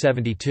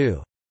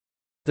 1672.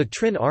 The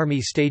Trinh army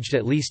staged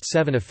at least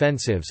 7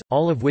 offensives,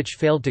 all of which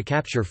failed to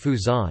capture Phu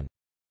Xuan.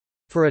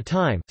 For a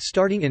time,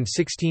 starting in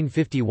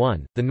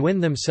 1651, the Nguyen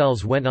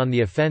themselves went on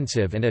the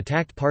offensive and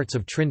attacked parts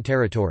of Trinh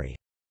territory.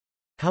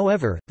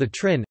 However, the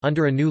Trinh,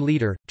 under a new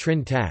leader,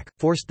 Trinh Tak,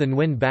 forced the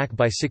Nguyen back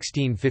by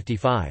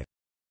 1655.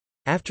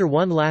 After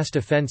one last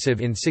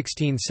offensive in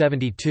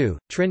 1672,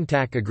 Trinh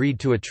Tak agreed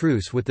to a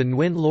truce with the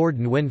Nguyen lord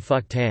Nguyen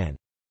Phuc Tan.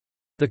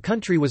 The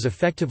country was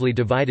effectively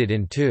divided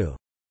in two.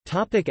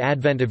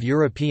 Advent of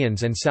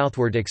Europeans and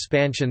southward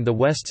expansion. The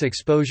West's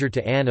exposure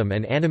to Annam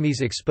and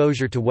Annamese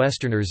exposure to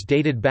Westerners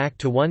dated back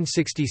to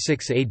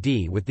 166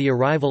 AD with the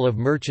arrival of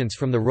merchants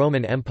from the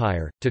Roman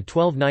Empire, to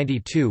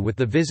 1292 with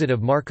the visit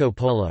of Marco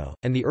Polo,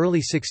 and the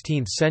early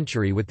 16th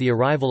century with the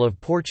arrival of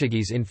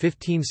Portuguese in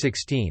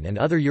 1516 and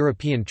other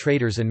European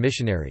traders and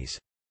missionaries.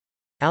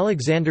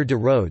 Alexander de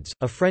Rhodes,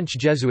 a French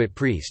Jesuit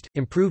priest,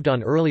 improved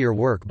on earlier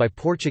work by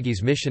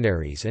Portuguese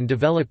missionaries and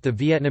developed the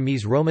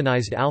Vietnamese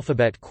Romanized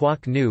alphabet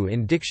Quoc Nu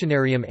in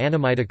Dictionarium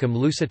Annamiticum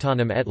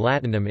Lusitanum et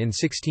Latinum in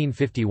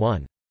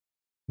 1651.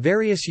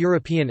 Various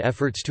European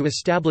efforts to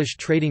establish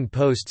trading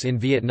posts in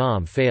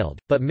Vietnam failed,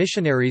 but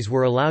missionaries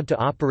were allowed to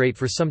operate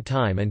for some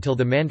time until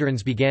the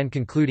Mandarins began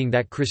concluding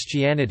that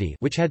Christianity,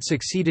 which had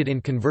succeeded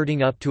in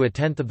converting up to a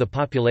tenth of the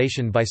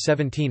population by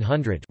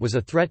 1700, was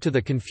a threat to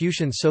the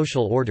Confucian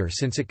social order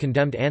since it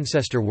condemned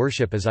ancestor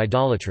worship as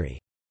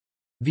idolatry.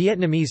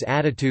 Vietnamese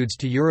attitudes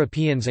to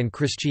Europeans and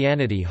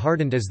Christianity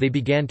hardened as they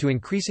began to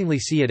increasingly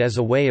see it as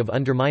a way of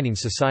undermining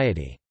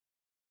society.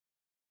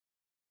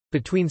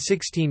 Between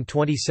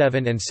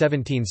 1627 and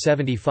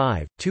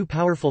 1775, two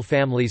powerful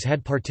families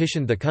had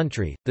partitioned the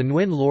country. The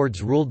Nguyen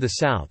lords ruled the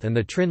south and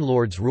the Trinh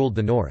lords ruled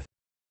the north.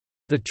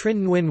 The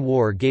Trinh-Nguyen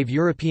War gave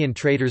European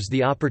traders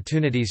the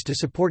opportunities to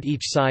support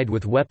each side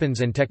with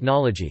weapons and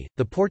technology.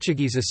 The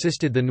Portuguese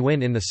assisted the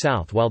Nguyen in the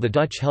south while the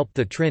Dutch helped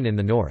the Trinh in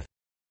the north.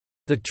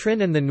 The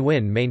Trinh and the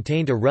Nguyen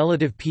maintained a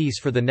relative peace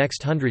for the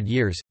next 100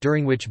 years,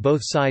 during which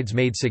both sides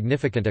made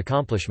significant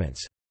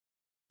accomplishments.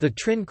 The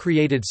Trinh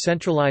created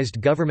centralized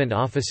government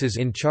offices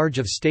in charge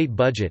of state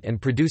budget and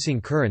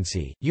producing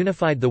currency,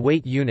 unified the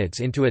weight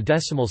units into a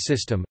decimal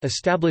system,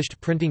 established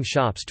printing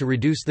shops to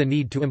reduce the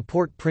need to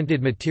import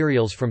printed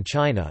materials from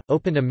China,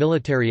 opened a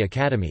military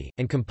academy,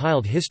 and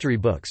compiled history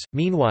books.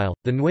 Meanwhile,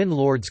 the Nguyen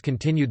lords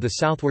continued the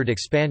southward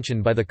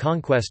expansion by the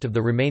conquest of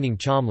the remaining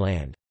Cham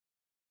land.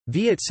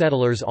 Viet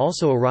settlers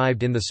also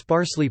arrived in the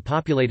sparsely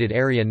populated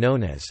area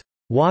known as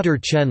Water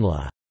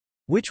Chenla,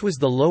 which was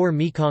the lower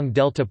Mekong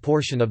Delta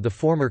portion of the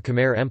former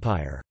Khmer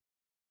Empire.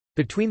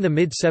 Between the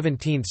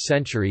mid-17th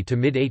century to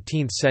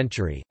mid-18th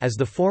century, as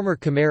the former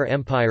Khmer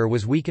Empire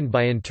was weakened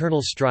by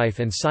internal strife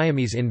and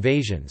Siamese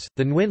invasions,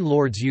 the Nguyen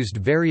lords used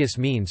various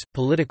means,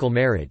 political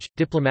marriage,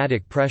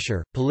 diplomatic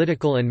pressure,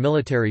 political and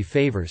military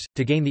favors,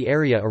 to gain the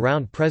area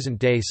around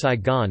present-day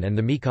Saigon and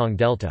the Mekong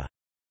Delta.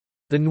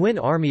 The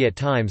Nguyen army at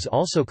times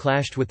also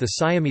clashed with the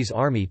Siamese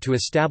army to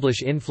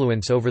establish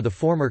influence over the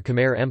former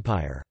Khmer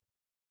Empire.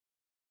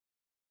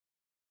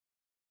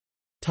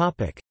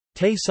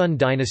 Tay Son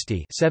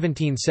dynasty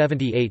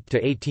 1778 to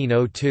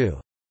 1802.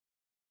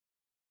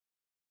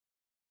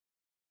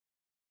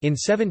 In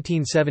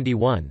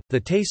 1771, the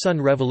Tay Son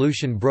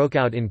Revolution broke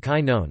out in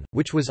Khai Non,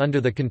 which was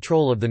under the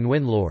control of the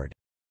Nguyen lord.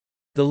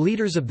 The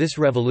leaders of this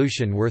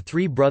revolution were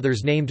three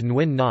brothers named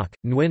Nguyen Ngoc,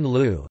 Nguyen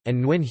Lu,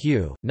 and Nguyen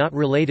Hue, not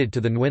related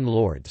to the Nguyen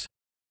lords.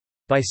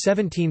 By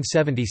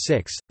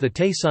 1776, the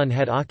Tay Son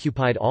had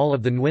occupied all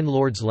of the Nguyen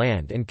lords'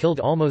 land and killed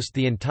almost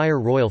the entire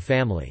royal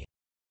family.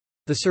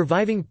 The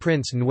surviving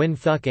prince Nguyen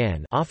Phuc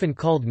An, often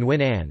called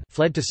Nguyen An,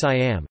 fled to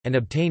Siam, and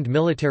obtained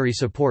military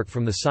support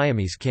from the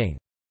Siamese king.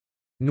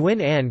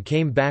 Nguyen An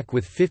came back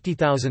with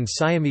 50,000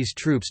 Siamese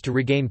troops to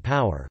regain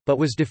power, but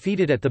was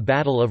defeated at the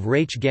Battle of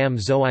Rach Gam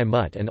Zoi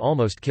Mut and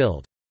almost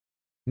killed.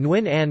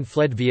 Nguyen An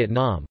fled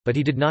Vietnam, but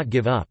he did not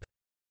give up.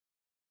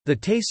 The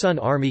Tay Son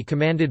army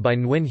commanded by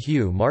Nguyen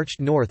Hue marched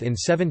north in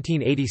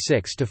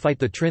 1786 to fight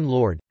the Trinh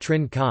lord,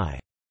 Trinh Khai.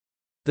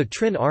 The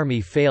Trinh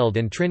army failed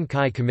and Trinh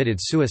Khai committed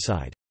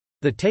suicide.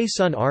 The Tay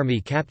Son army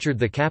captured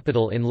the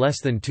capital in less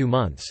than 2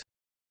 months.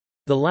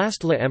 The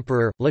last Le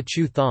emperor, Le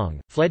Chu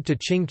Thong, fled to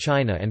Qing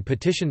China and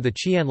petitioned the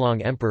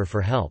Qianlong emperor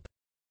for help.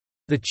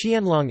 The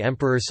Qianlong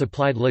emperor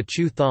supplied Le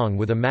Chu Thong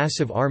with a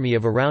massive army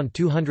of around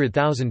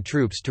 200,000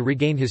 troops to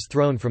regain his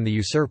throne from the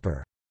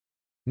usurper.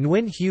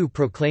 Nguyen Hue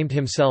proclaimed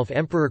himself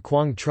Emperor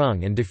Quang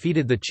Trung and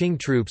defeated the Qing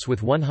troops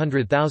with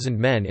 100,000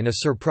 men in a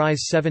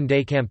surprise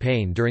 7-day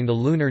campaign during the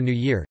Lunar New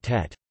Year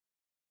Tet.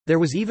 There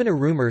was even a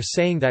rumor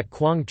saying that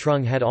Quang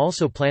Trung had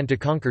also planned to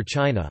conquer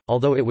China,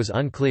 although it was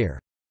unclear.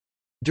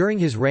 During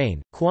his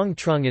reign, Quang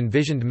Trung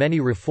envisioned many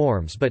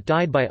reforms but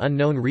died by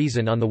unknown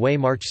reason on the way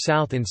march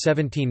south in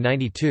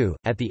 1792,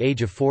 at the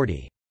age of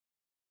 40.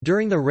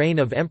 During the reign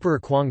of Emperor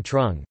Quang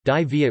Trung,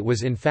 Dai Viet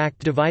was in fact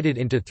divided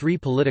into 3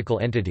 political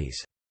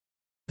entities.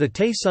 The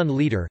Tay Son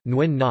leader,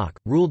 Nguyen Ngoc,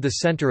 ruled the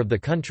center of the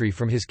country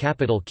from his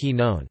capital Khai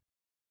Non.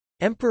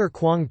 Emperor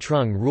Quang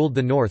Trung ruled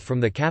the north from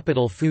the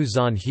capital Phu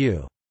Zon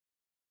Hue.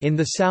 In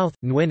the south,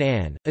 Nguyen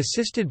An,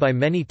 assisted by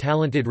many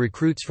talented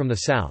recruits from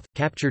the south,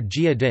 captured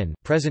Gia Dinh,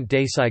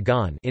 present-day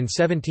Saigon, in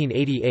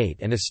 1788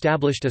 and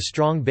established a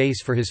strong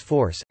base for his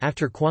force.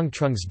 After Quang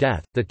Trung's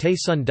death, the Tay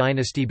Son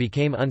dynasty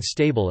became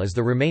unstable as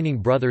the remaining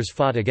brothers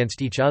fought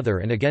against each other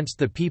and against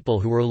the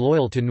people who were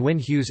loyal to Nguyen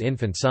Hue's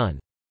infant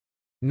son.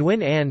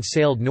 Nguyen An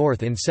sailed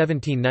north in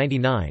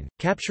 1799,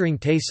 capturing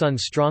Tay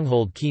Son's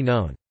stronghold Khai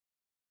Non.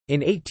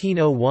 In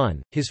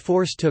 1801, his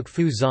force took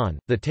Phu Zon,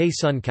 the Tay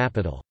Son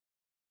capital.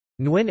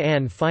 Nguyen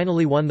An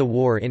finally won the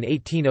war in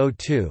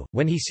 1802,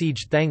 when he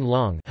sieged Thang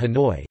Long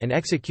Hanoi and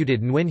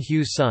executed Nguyen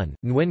Hu's son,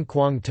 Nguyen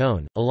Quang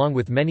Ton, along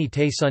with many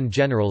Tay Son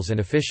generals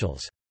and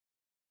officials.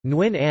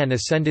 Nguyen An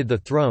ascended the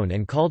throne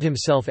and called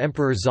himself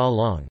Emperor Za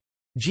Long.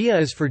 Jia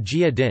is for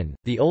Jia Din,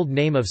 the old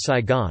name of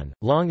Saigon,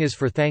 Long is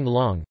for Thang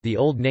Long, the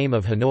old name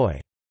of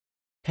Hanoi.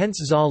 Hence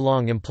Za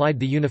Long implied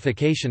the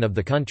unification of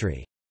the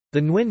country.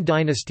 The Nguyen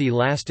dynasty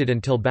lasted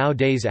until Bao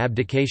Dai's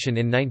abdication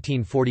in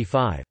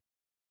 1945.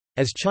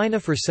 As China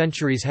for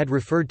centuries had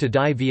referred to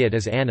Dai Viet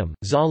as Annam,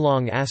 Za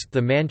Long asked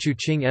the Manchu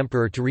Qing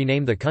emperor to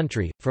rename the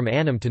country, from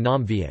Annam to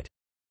Nam Viet.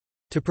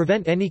 To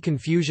prevent any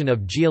confusion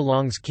of Jia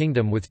Long's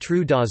kingdom with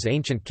Tru Da's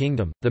ancient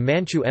kingdom, the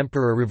Manchu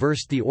emperor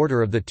reversed the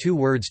order of the two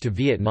words to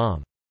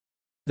Vietnam.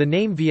 The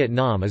name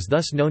Vietnam is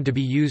thus known to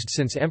be used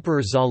since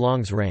Emperor Za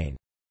Long's reign.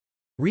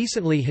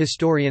 Recently,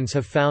 historians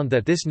have found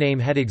that this name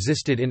had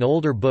existed in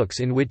older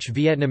books in which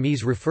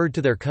Vietnamese referred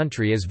to their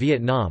country as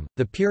Vietnam.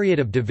 The period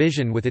of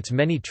division with its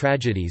many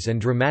tragedies and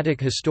dramatic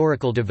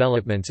historical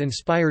developments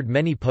inspired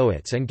many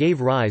poets and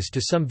gave rise to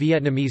some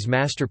Vietnamese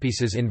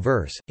masterpieces in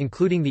verse,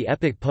 including the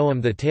epic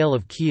poem The Tale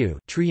of Kieu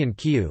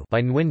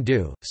by Nguyen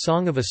Du,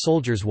 Song of a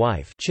Soldier's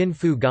Wife Chin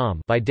Phu Gam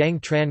by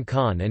Dang Tran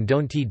Con and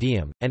Don T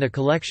Diem, and a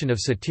collection of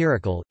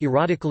satirical,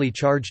 erotically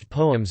charged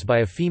poems by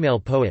a female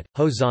poet,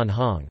 Ho Zan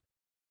Hong.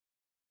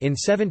 In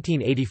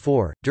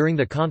 1784, during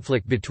the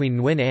conflict between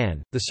Nguyen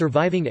An, the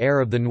surviving heir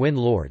of the Nguyen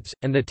lords,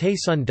 and the Tay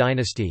Son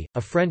dynasty,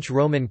 a French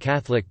Roman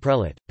Catholic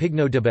prelate,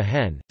 Pignot de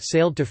Behen,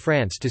 sailed to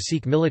France to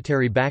seek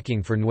military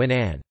backing for Nguyen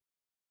An.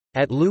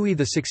 At Louis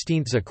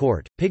XVI's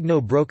court,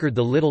 Pignot brokered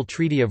the Little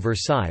Treaty of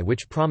Versailles,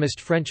 which promised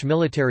French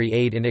military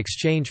aid in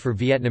exchange for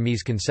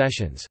Vietnamese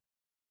concessions.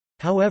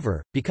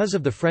 However, because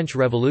of the French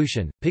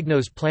Revolution,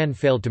 Pignot's plan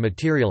failed to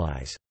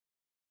materialize.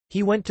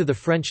 He went to the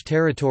French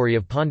territory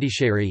of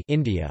Pondicherry,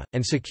 India,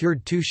 and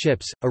secured 2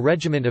 ships, a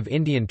regiment of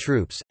Indian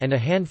troops, and a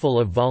handful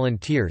of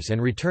volunteers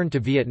and returned to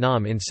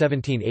Vietnam in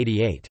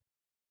 1788.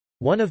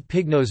 One of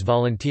Pignot's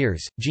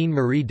volunteers,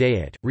 Jean-Marie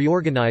Dayat,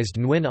 reorganized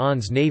Nguyen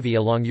An's navy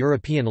along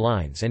European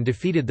lines and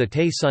defeated the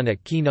Tay Son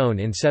at Quy Nhon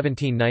in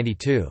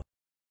 1792.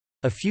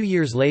 A few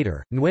years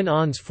later, Nguyen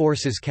An's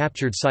forces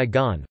captured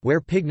Saigon,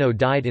 where Pignot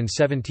died in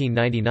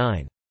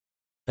 1799.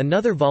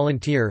 Another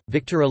volunteer,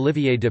 Victor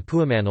Olivier de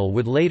Puemanel,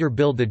 would later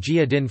build the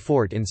Gia Din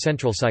Fort in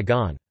central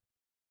Saigon.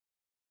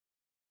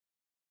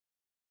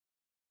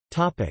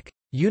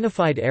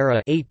 Unified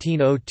era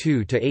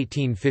 1802 to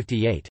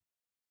 1858.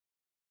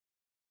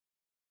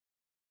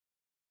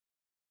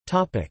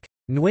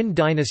 Nguyen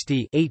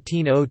dynasty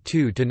 1802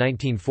 to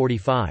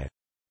 1945.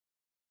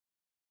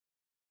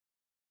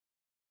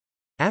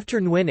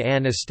 After Nguyen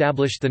An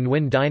established the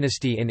Nguyen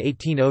dynasty in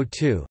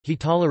 1802, he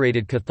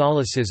tolerated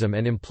Catholicism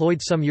and employed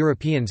some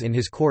Europeans in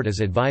his court as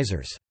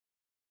advisors.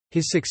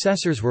 His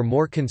successors were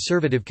more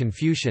conservative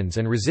Confucians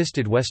and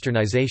resisted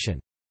westernization.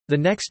 The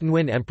next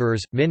Nguyen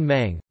emperors, Minh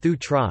Mang, Thu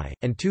Tri,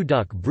 and Tu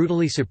Duc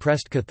brutally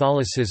suppressed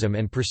Catholicism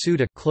and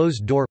pursued a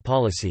closed-door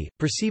policy,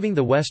 perceiving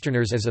the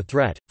Westerners as a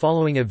threat,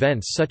 following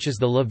events such as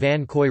the Le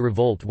Van Khoi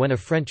revolt when a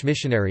French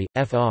missionary,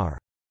 Fr.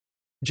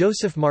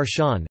 Joseph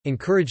Marchand,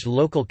 encouraged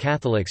local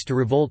Catholics to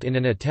revolt in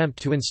an attempt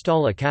to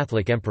install a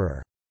Catholic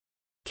emperor.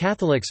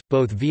 Catholics,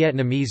 both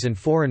Vietnamese and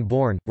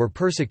foreign-born, were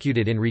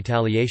persecuted in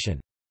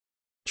retaliation.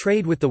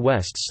 Trade with the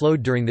West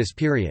slowed during this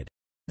period.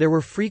 There were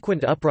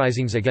frequent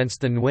uprisings against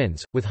the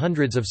Nguyen's, with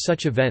hundreds of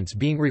such events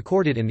being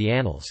recorded in the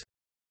annals.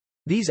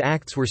 These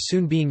acts were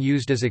soon being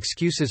used as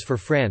excuses for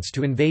France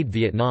to invade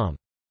Vietnam.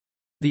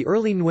 The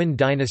early Nguyen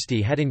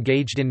dynasty had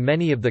engaged in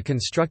many of the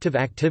constructive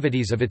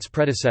activities of its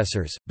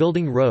predecessors,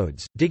 building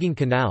roads, digging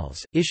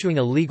canals, issuing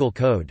a legal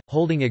code,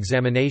 holding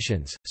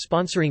examinations,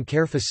 sponsoring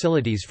care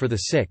facilities for the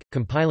sick,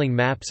 compiling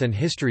maps and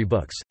history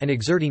books, and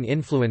exerting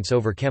influence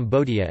over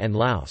Cambodia and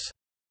Laos.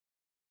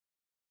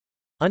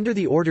 Under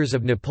the orders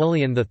of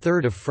Napoleon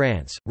III of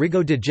France,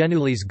 Rigaud de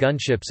Genouilly's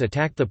gunships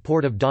attacked the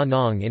port of Da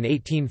Nang in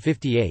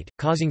 1858,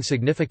 causing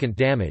significant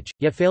damage,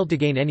 yet failed to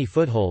gain any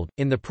foothold,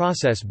 in the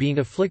process being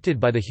afflicted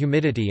by the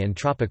humidity and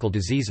tropical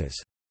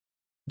diseases.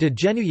 De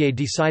Genouilly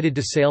decided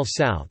to sail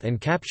south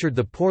and captured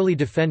the poorly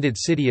defended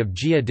city of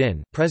Gia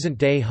Din,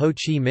 present-day Ho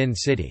Chi Minh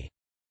City.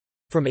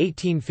 From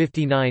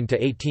 1859 to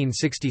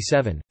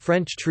 1867,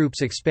 French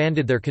troops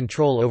expanded their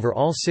control over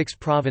all 6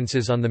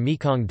 provinces on the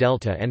Mekong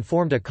Delta and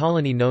formed a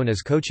colony known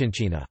as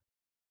Cochinchina.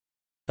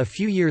 A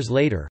few years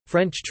later,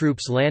 French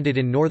troops landed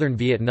in northern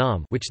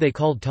Vietnam, which they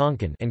called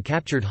Tonkin, and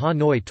captured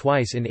Hanoi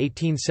twice in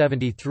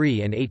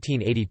 1873 and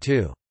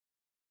 1882.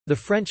 The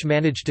French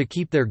managed to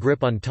keep their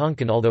grip on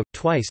Tonkin, although,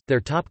 twice,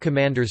 their top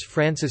commanders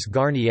Francis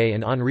Garnier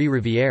and Henri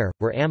Rivière,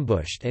 were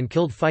ambushed and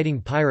killed fighting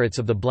pirates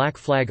of the Black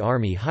Flag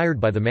Army hired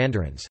by the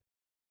Mandarins.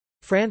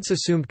 France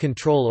assumed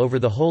control over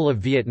the whole of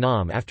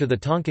Vietnam after the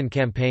Tonkin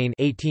Campaign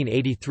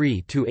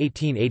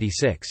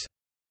 1883–1886.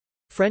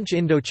 French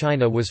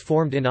Indochina was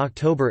formed in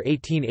October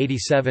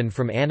 1887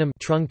 from Annam,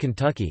 Trung,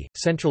 Kentucky,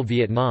 Central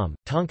Vietnam,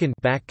 Tonkin,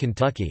 Bac,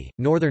 Kentucky,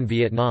 Northern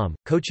Vietnam,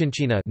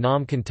 Cochinchina,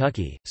 Nam,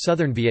 Kentucky,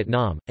 Southern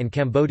Vietnam, and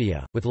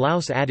Cambodia, with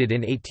Laos added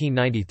in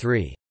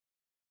 1893.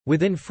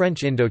 Within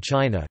French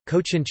Indochina,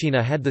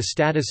 Cochinchina had the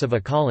status of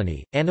a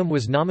colony, Annam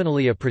was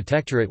nominally a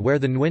protectorate where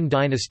the Nguyen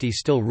dynasty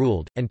still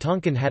ruled, and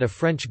Tonkin had a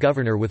French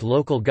governor with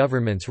local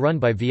governments run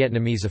by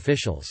Vietnamese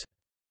officials.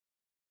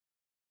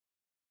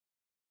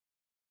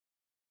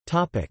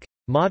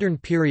 Modern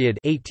period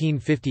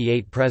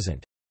 1858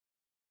 present.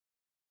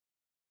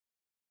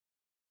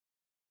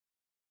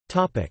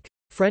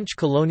 French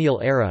colonial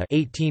era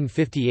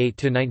 1858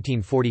 to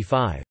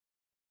 1945.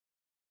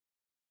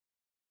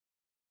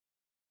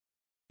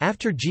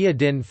 After Gia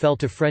Dinh fell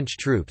to French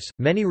troops,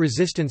 many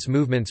resistance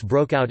movements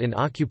broke out in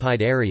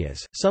occupied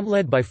areas, some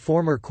led by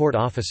former court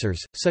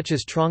officers, such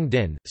as Trong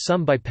Dinh,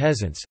 some by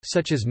peasants,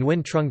 such as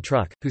Nguyen Trung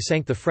Truc, who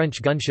sank the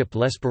French gunship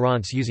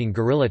L'Espérance using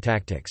guerrilla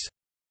tactics.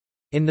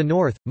 In the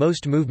north,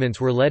 most movements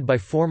were led by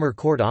former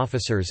court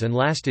officers and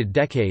lasted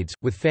decades,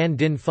 with Phan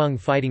Dinh Phung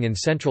fighting in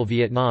central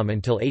Vietnam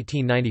until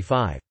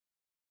 1895.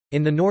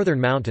 In the northern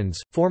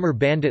mountains, former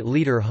bandit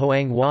leader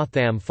Hoang Hoa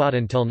Tham fought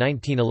until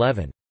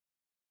 1911.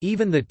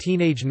 Even the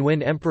teenage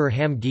Nguyen Emperor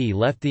Ham Nghi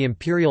left the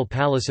imperial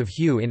palace of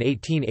Hue in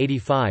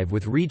 1885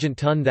 with Regent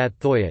Tun That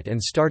Thoyat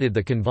and started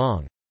the Can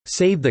Vong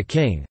Save the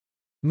King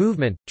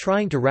movement,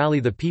 trying to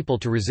rally the people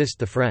to resist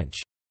the French.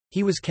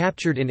 He was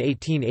captured in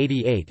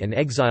 1888 and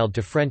exiled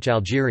to French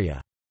Algeria.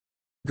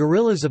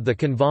 Guerrillas of the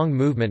Can Vong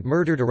movement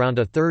murdered around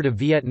a third of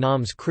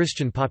Vietnam's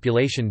Christian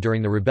population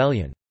during the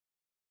rebellion.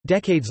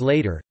 Decades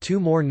later, two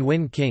more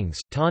Nguyen kings,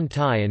 Ton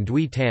Tai and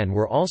Duy Tan,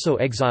 were also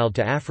exiled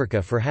to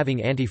Africa for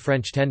having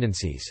anti-French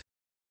tendencies.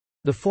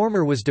 The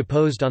former was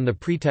deposed on the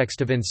pretext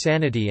of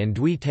insanity and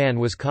Duy Tan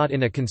was caught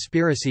in a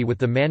conspiracy with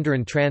the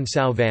Mandarin Tran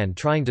Sao Van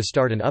trying to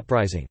start an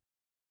uprising.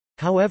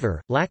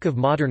 However, lack of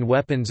modern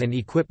weapons and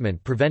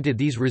equipment prevented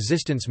these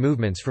resistance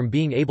movements from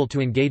being able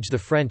to engage the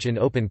French in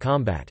open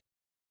combat.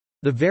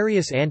 The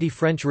various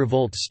anti-French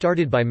revolts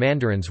started by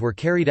Mandarins were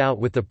carried out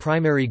with the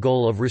primary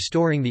goal of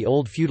restoring the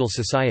old feudal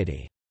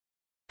society.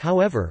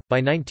 However,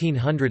 by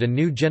 1900 a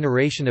new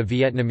generation of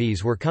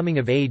Vietnamese were coming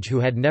of age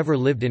who had never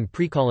lived in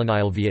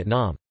pre-colonial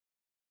Vietnam.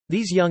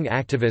 These young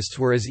activists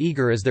were as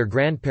eager as their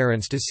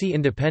grandparents to see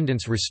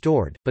independence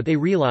restored, but they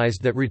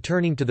realized that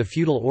returning to the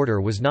feudal order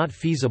was not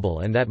feasible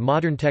and that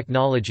modern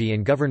technology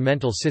and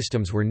governmental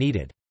systems were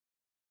needed.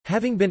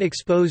 Having been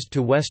exposed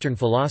to Western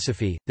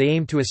philosophy, they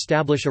aimed to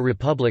establish a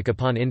republic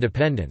upon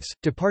independence,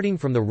 departing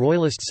from the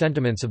royalist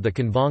sentiments of the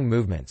Can Vong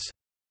movements.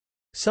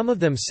 Some of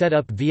them set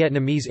up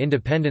Vietnamese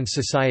independence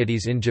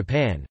societies in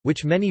Japan,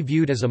 which many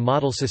viewed as a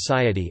model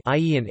society,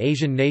 i.e., an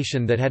Asian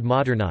nation that had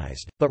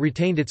modernized, but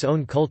retained its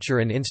own culture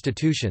and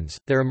institutions.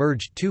 There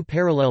emerged two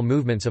parallel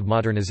movements of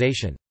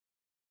modernization.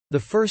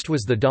 The first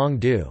was the Dong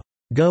Du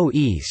Go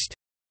East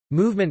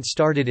movement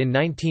started in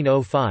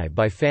 1905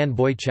 by Phan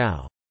Boi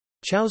Chau.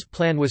 Chau's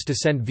plan was to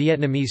send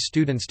Vietnamese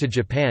students to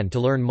Japan to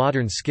learn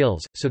modern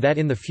skills, so that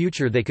in the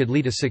future they could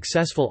lead a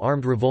successful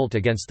armed revolt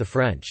against the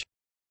French.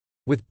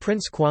 With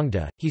Prince Quang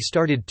De, he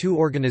started two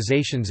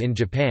organizations in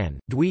Japan,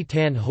 Duy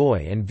Tan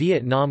Hoi and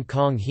Vietnam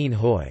Cong Hien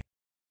Hoi.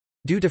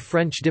 Due to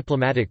French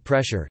diplomatic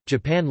pressure,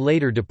 Japan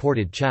later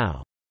deported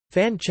Chau.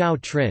 Phan Chau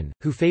Trinh,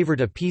 who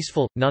favored a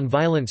peaceful,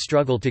 nonviolent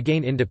struggle to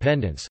gain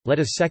independence, led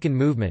a second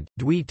movement,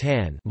 Duy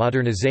Tan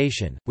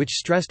modernization, which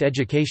stressed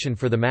education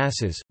for the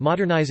masses,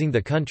 modernizing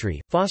the country,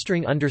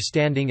 fostering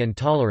understanding and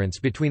tolerance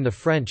between the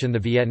French and the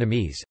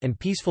Vietnamese, and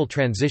peaceful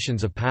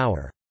transitions of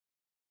power.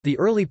 The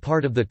early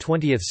part of the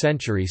 20th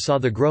century saw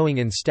the growing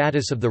in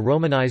status of the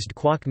Romanized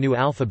Quoc New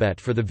alphabet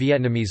for the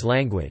Vietnamese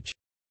language.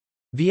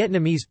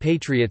 Vietnamese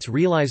patriots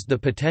realized the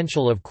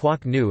potential of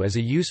Quoc New as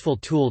a useful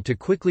tool to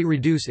quickly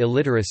reduce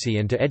illiteracy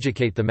and to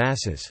educate the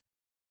masses.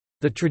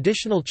 The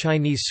traditional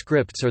Chinese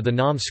scripts or the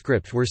Nam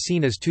script were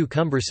seen as too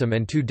cumbersome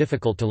and too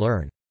difficult to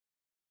learn.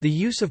 The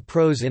use of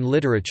prose in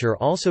literature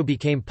also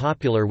became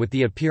popular with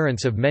the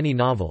appearance of many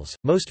novels.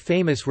 Most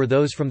famous were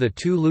those from the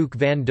Tu Luc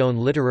Van Doan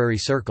literary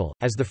circle,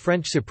 as the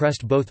French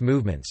suppressed both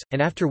movements, and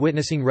after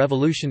witnessing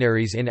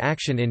revolutionaries in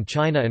action in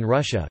China and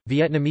Russia,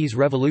 Vietnamese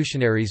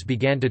revolutionaries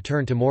began to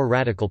turn to more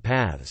radical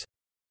paths.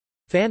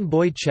 Phan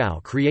Boi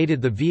Chau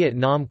created the Viet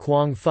Nam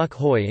Quang Phuc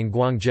Hoi in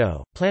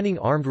Guangzhou, planning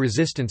armed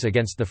resistance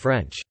against the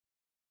French.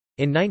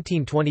 In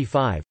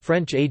 1925,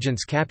 French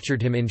agents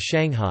captured him in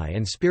Shanghai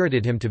and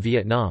spirited him to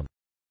Vietnam.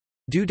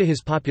 Due to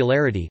his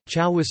popularity,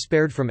 Chau was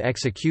spared from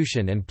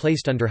execution and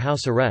placed under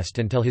house arrest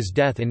until his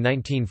death in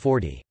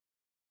 1940.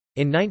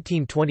 In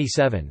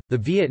 1927, the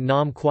Viet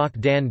Nam Quoc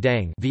Dan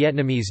Dang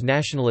Vietnamese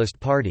Nationalist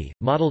Party,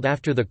 modeled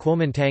after the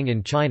Kuomintang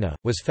in China,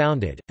 was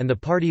founded, and the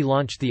party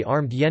launched the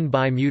armed Yen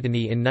Bai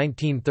Mutiny in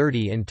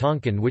 1930 in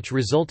Tonkin, which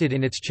resulted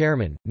in its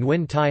chairman,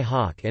 Nguyen Tai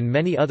Hoc, and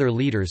many other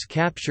leaders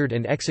captured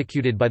and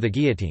executed by the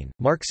guillotine.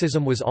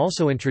 Marxism was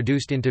also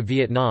introduced into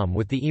Vietnam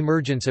with the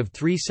emergence of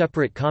three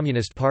separate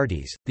communist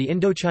parties, the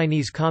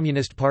Indochinese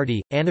Communist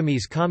Party,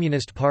 Annamese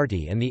Communist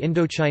Party and the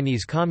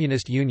Indochinese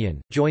Communist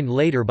Union, joined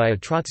later by a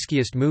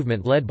Trotskyist movement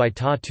led by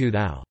Ta Tu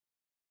Thao.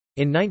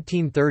 In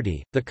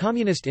 1930, the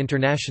Communist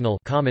International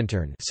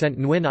Comintern sent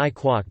Nguyen Ai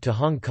Quoc to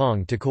Hong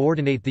Kong to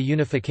coordinate the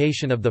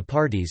unification of the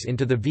parties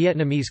into the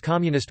Vietnamese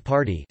Communist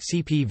Party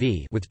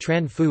 (CPV) with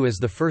Tran Phu as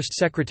the first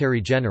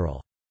Secretary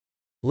General.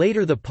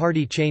 Later the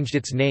party changed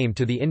its name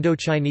to the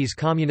Indochinese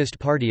Communist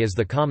Party as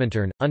the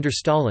Comintern, under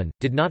Stalin,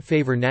 did not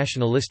favor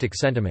nationalistic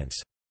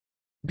sentiments.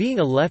 Being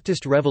a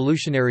leftist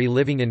revolutionary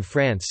living in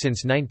France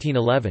since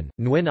 1911,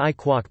 Nguyen I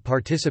Quoc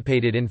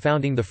participated in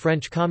founding the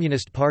French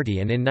Communist Party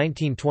and in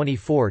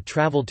 1924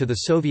 traveled to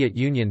the Soviet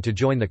Union to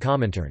join the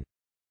Comintern.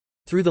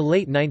 Through the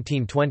late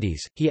 1920s,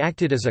 he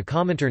acted as a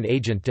Comintern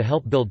agent to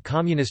help build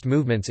communist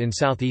movements in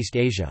Southeast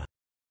Asia.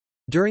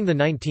 During the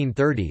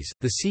 1930s,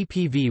 the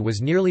CPV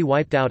was nearly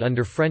wiped out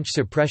under French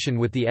suppression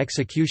with the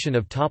execution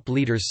of top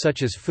leaders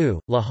such as Phu,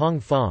 La Hong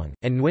Fong,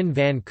 and Nguyen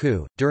Van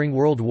Khu. During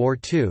World War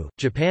II,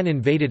 Japan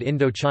invaded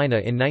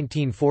Indochina in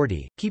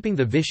 1940, keeping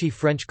the Vichy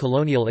French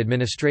colonial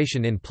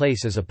administration in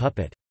place as a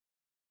puppet.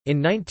 In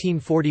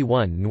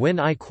 1941 Nguyen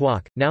I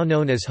Quoc, now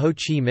known as Ho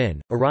Chi Minh,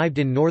 arrived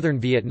in northern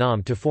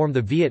Vietnam to form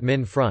the Viet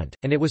Minh Front,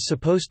 and it was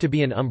supposed to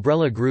be an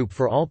umbrella group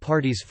for all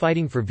parties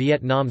fighting for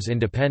Vietnam's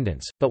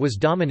independence, but was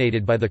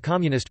dominated by the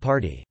Communist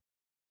Party.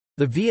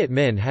 The Viet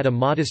Minh had a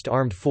modest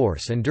armed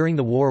force and during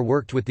the war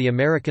worked with the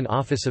American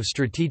Office of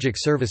Strategic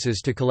Services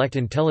to collect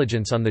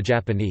intelligence on the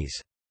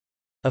Japanese.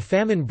 A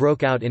famine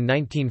broke out in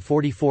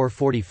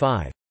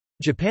 1944–45.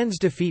 Japan's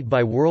defeat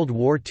by World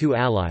War II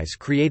allies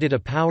created a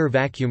power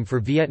vacuum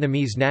for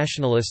Vietnamese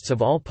nationalists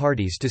of all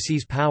parties to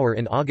seize power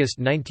in August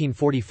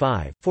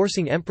 1945,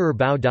 forcing Emperor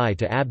Bao Dai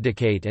to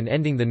abdicate and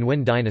ending the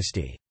Nguyen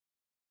dynasty.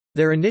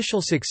 Their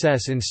initial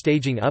success in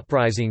staging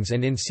uprisings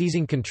and in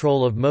seizing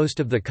control of most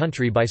of the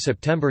country by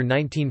September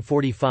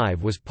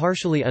 1945 was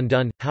partially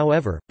undone,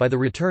 however, by the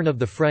return of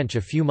the French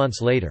a few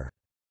months later.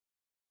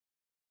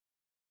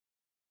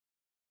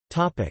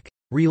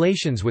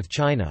 Relations with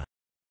China.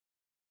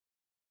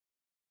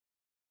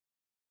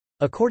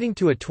 According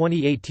to a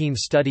 2018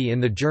 study in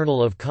the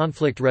Journal of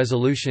Conflict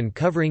Resolution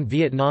covering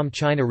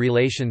Vietnam–China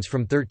relations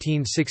from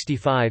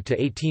 1365 to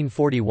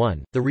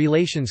 1841, the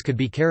relations could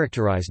be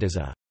characterized as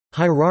a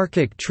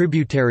hierarchic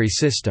tributary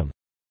system.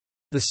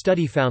 The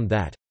study found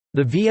that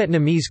the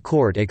Vietnamese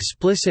court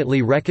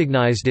explicitly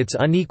recognized its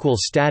unequal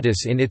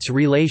status in its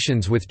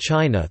relations with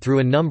China through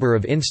a number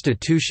of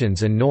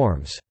institutions and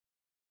norms.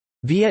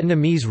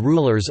 Vietnamese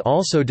rulers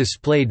also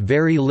displayed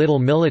very little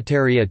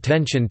military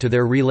attention to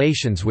their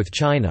relations with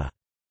China.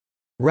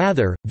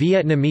 Rather,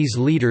 Vietnamese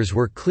leaders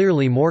were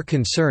clearly more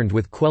concerned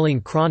with quelling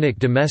chronic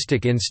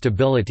domestic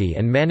instability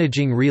and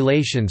managing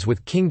relations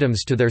with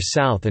kingdoms to their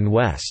south and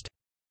west.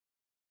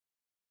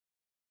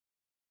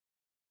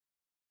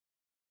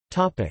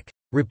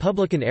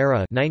 Republican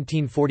era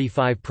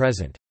 1945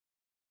 present.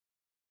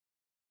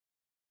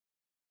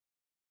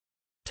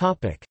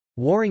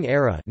 Warring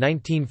era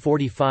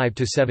 1945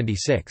 to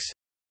 76.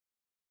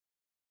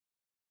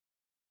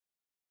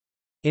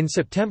 In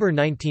September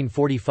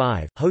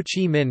 1945, Ho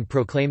Chi Minh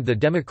proclaimed the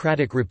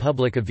Democratic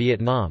Republic of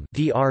Vietnam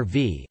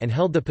 (DRV) and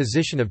held the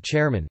position of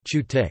chairman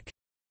Chu Tic.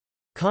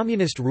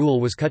 Communist rule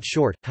was cut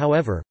short,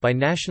 however, by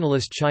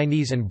nationalist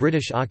Chinese and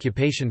British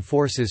occupation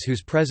forces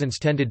whose presence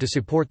tended to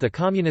support the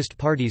Communist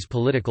Party's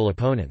political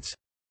opponents.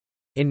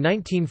 In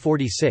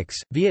 1946,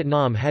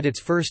 Vietnam had its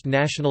first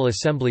National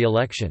Assembly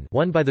election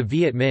won by the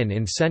Viet Minh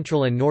in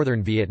central and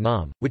northern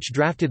Vietnam, which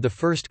drafted the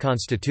first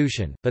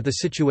constitution, but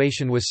the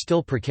situation was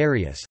still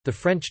precarious. The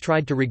French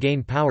tried to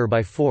regain power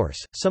by force.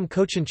 Some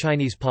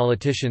Cochin-Chinese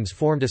politicians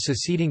formed a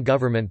seceding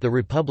government, the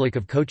Republic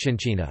of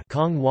Cochinchina,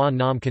 Cong Hoa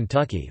Nam,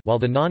 Kentucky, while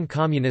the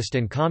non-communist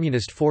and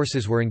communist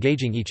forces were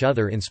engaging each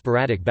other in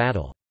sporadic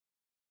battle.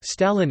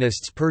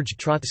 Stalinists purged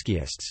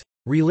Trotskyists.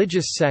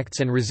 Religious sects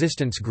and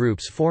resistance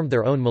groups formed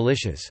their own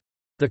militias.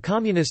 The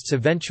Communists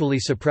eventually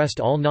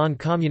suppressed all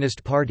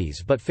non-communist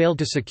parties but failed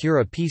to secure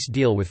a peace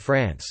deal with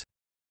France.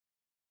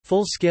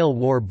 Full-scale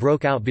war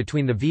broke out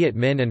between the Viet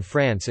Minh and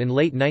France in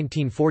late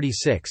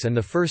 1946 and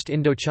the First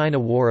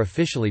Indochina War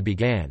officially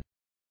began.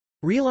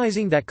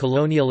 Realizing that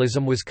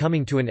colonialism was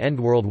coming to an end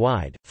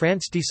worldwide,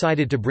 France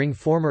decided to bring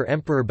former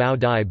Emperor Bao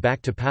Dai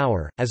back to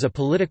power, as a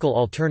political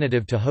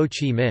alternative to Ho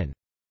Chi Minh.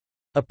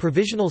 A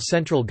provisional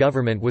central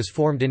government was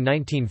formed in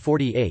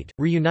 1948,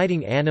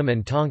 reuniting Annam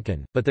and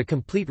Tonkin, but the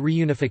complete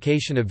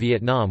reunification of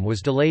Vietnam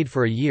was delayed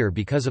for a year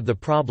because of the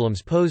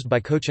problems posed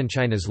by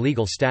Cochinchina's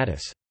legal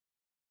status.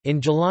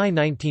 In July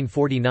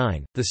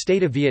 1949, the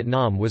state of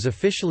Vietnam was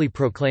officially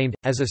proclaimed,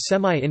 as a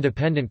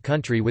semi-independent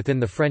country within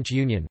the French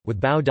Union, with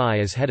Bao Dai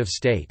as head of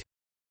state.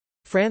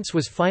 France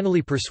was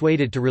finally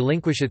persuaded to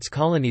relinquish its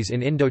colonies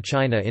in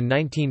Indochina in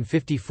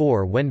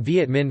 1954 when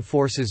Viet Minh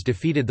forces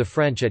defeated the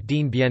French at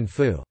Dien Bien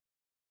Phu.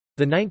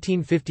 The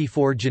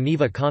 1954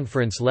 Geneva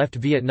Conference left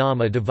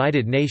Vietnam a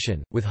divided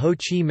nation, with Ho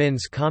Chi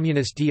Minh's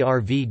Communist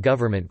DRV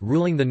government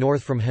ruling the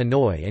north from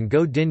Hanoi and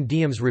Ngo Dinh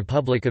Diem's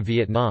Republic of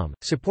Vietnam,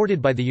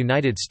 supported by the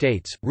United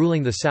States,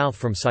 ruling the south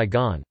from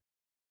Saigon.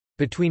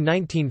 Between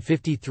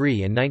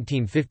 1953 and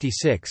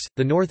 1956,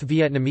 the North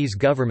Vietnamese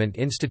government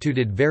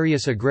instituted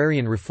various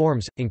agrarian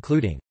reforms,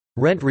 including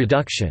rent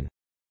reduction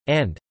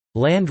and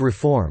land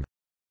reform,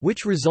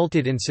 which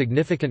resulted in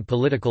significant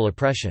political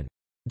oppression.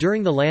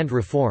 During the land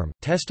reform,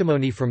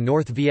 testimony from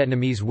North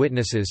Vietnamese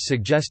witnesses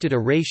suggested a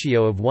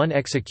ratio of 1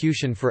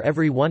 execution for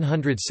every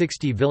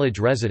 160 village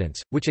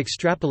residents, which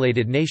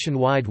extrapolated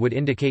nationwide would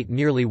indicate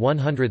nearly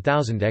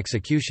 100,000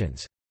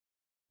 executions.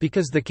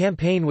 Because the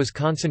campaign was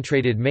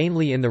concentrated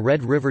mainly in the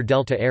Red River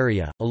Delta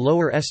area, a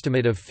lower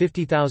estimate of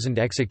 50,000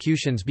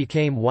 executions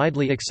became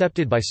widely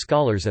accepted by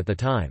scholars at the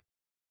time.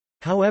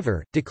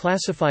 However,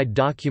 declassified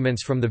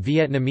documents from the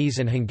Vietnamese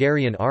and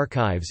Hungarian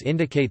archives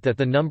indicate that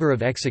the number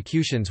of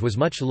executions was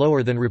much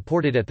lower than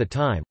reported at the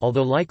time,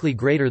 although likely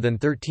greater than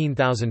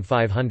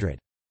 13,500.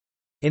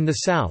 In the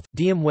South,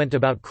 Diem went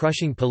about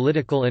crushing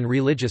political and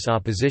religious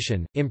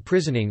opposition,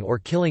 imprisoning or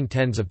killing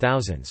tens of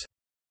thousands.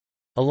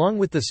 Along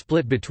with the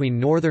split between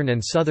northern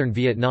and southern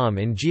Vietnam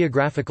in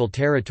geographical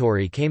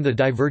territory came the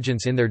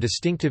divergence in their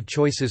distinctive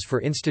choices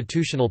for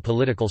institutional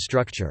political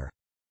structure.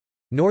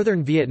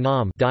 Northern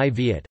Vietnam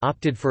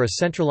opted for a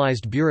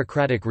centralized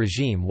bureaucratic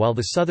regime while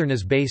the southern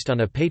is based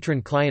on a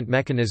patron-client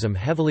mechanism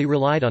heavily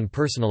relied on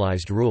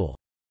personalized rule.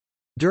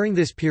 During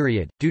this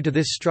period, due to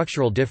this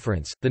structural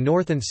difference, the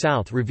North and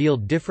South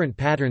revealed different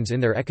patterns in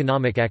their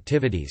economic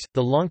activities,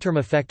 the long-term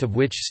effect of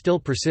which still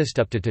persist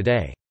up to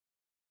today.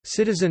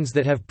 Citizens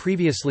that have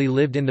previously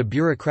lived in the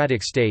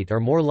bureaucratic state are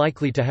more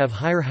likely to have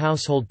higher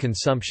household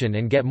consumption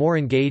and get more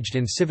engaged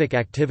in civic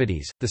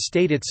activities. The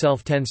state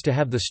itself tends to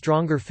have the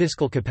stronger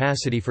fiscal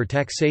capacity for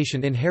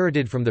taxation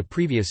inherited from the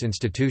previous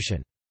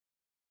institution.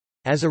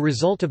 As a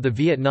result of the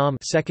Vietnam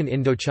Second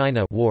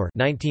Indochina War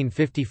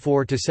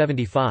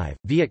 1954–75,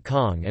 Viet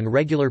Cong and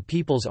Regular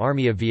People's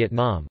Army of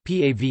Vietnam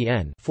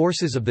 (PAVN)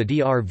 forces of the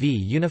DRV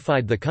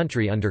unified the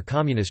country under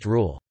communist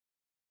rule.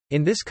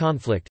 In this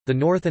conflict, the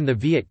North and the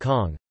Viet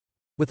Cong,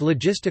 with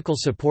logistical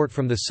support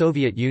from the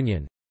Soviet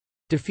Union,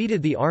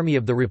 defeated the Army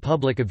of the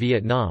Republic of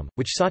Vietnam,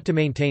 which sought to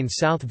maintain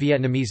South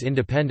Vietnamese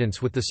independence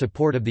with the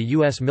support of the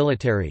U.S.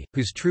 military,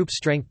 whose troop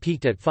strength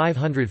peaked at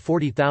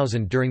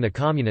 540,000 during the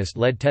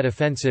Communist-led Tet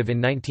Offensive in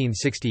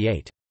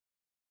 1968.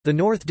 The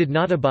North did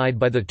not abide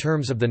by the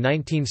terms of the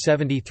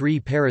 1973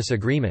 Paris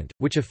Agreement,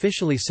 which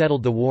officially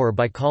settled the war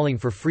by calling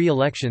for free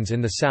elections in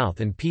the South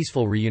and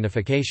peaceful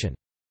reunification.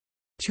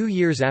 2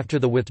 years after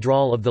the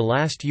withdrawal of the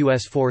last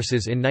U.S.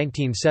 forces in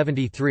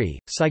 1973,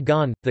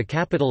 Saigon, the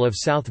capital of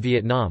South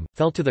Vietnam,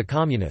 fell to the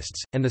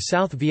Communists, and the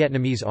South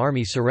Vietnamese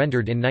Army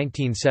surrendered in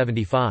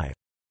 1975.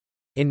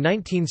 In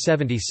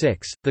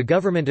 1976, the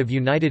government of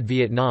United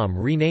Vietnam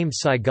renamed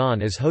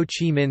Saigon as Ho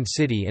Chi Minh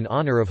City in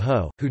honor of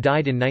Ho, who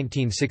died in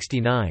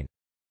 1969.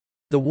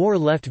 The war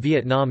left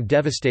Vietnam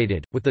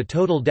devastated, with the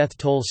total death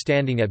toll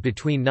standing at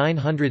between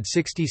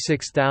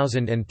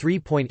 966,000 and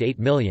 3.8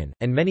 million,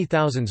 and many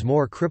thousands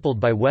more crippled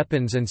by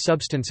weapons and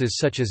substances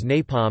such as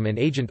napalm and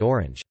Agent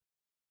Orange.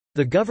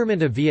 The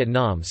government of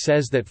Vietnam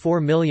says that 4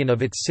 million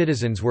of its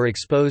citizens were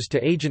exposed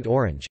to Agent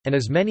Orange, and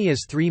as many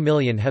as 3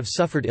 million have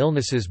suffered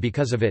illnesses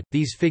because of it.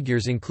 These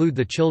figures include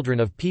the children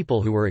of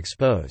people who were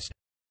exposed.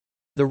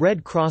 The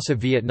Red Cross of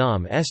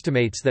Vietnam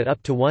estimates that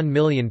up to 1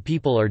 million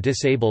people are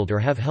disabled or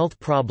have health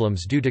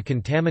problems due to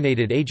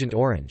contaminated Agent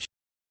Orange.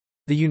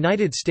 The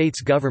United States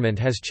government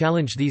has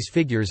challenged these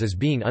figures as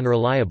being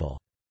unreliable.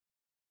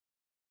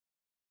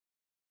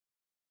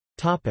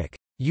 Topic: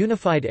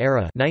 Unified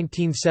Era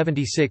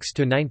 1976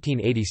 to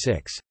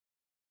 1986.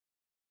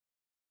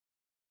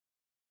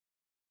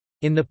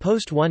 In the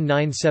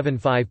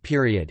post-1975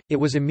 period, it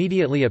was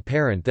immediately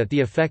apparent that the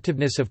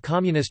effectiveness of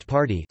Communist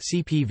Party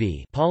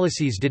 (CPV)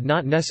 policies did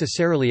not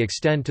necessarily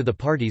extend to the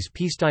party's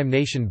peacetime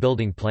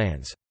nation-building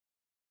plans.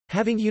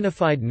 Having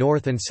unified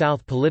North and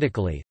South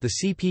politically, the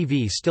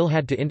CPV still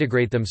had to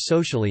integrate them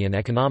socially and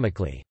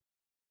economically.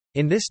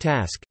 In this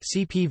task,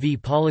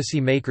 CPV policy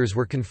makers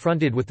were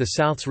confronted with the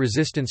South's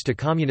resistance to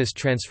communist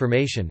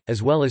transformation,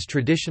 as well as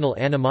traditional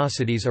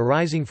animosities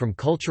arising from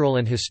cultural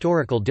and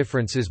historical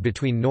differences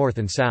between North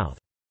and South.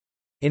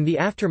 In the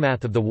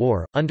aftermath of the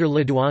war, under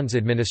Le Duan's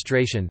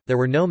administration, there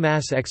were no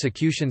mass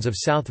executions of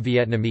South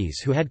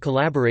Vietnamese who had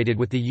collaborated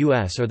with the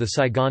U.S. or the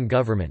Saigon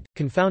government,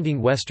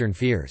 confounding Western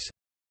fears.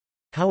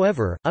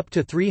 However, up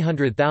to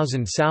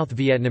 300,000 South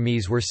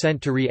Vietnamese were sent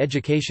to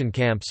re-education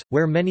camps,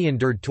 where many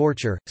endured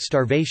torture,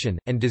 starvation,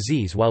 and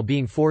disease while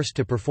being forced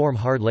to perform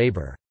hard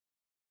labor.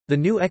 The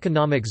new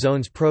Economic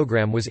Zones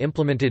program was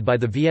implemented by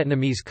the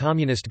Vietnamese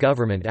Communist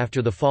government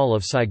after the fall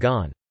of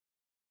Saigon.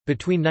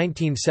 Between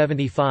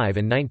 1975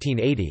 and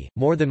 1980,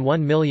 more than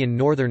 1 million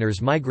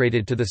Northerners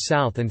migrated to the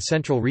South and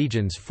Central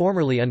regions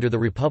formerly under the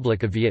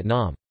Republic of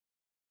Vietnam.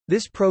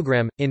 This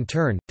program, in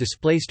turn,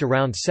 displaced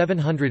around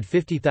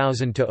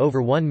 750,000 to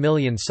over 1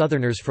 million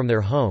Southerners from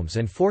their homes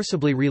and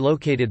forcibly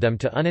relocated them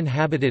to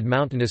uninhabited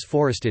mountainous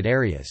forested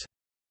areas.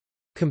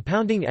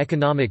 Compounding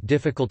economic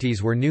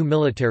difficulties were new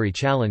military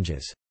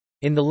challenges.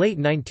 In the late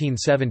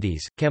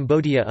 1970s,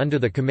 Cambodia under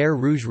the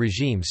Khmer Rouge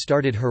regime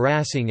started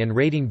harassing and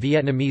raiding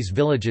Vietnamese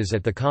villages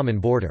at the common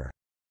border.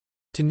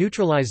 To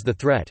neutralize the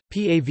threat,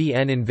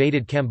 PAVN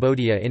invaded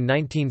Cambodia in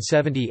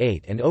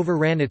 1978 and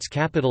overran its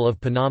capital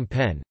of Phnom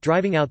Penh,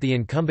 driving out the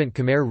incumbent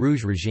Khmer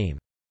Rouge regime.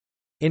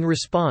 In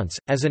response,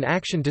 as an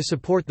action to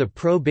support the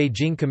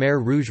pro-Beijing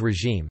Khmer Rouge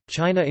regime,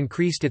 China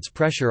increased its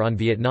pressure on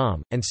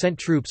Vietnam, and sent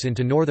troops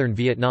into northern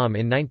Vietnam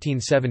in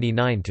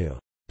 1979 to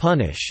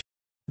 «punish»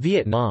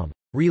 Vietnam.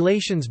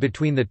 Relations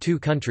between the two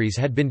countries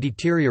had been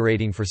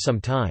deteriorating for some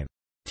time.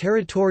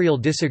 Territorial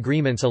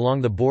disagreements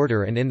along the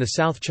border and in the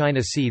South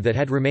China Sea that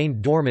had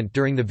remained dormant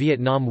during the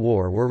Vietnam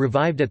War were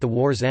revived at the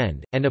war's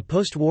end, and a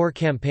post-war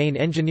campaign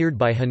engineered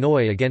by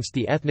Hanoi against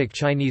the ethnic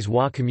Chinese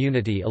Hua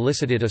community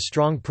elicited a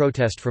strong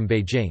protest from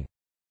Beijing.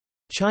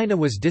 China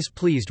was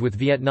displeased with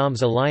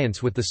Vietnam's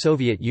alliance with the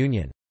Soviet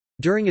Union.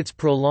 During its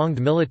prolonged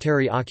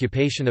military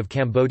occupation of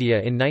Cambodia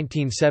in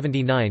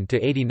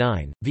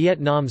 1979–89,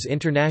 Vietnam's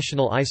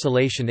international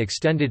isolation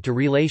extended to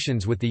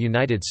relations with the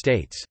United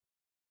States.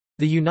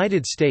 The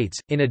United States,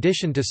 in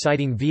addition to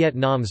citing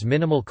Vietnam's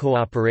minimal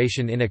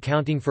cooperation in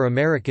accounting for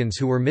Americans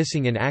who were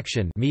missing in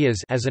action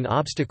as an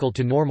obstacle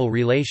to normal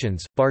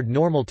relations, barred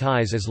normal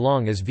ties as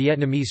long as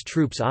Vietnamese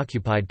troops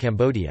occupied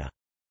Cambodia.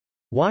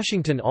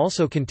 Washington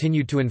also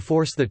continued to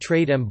enforce the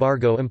trade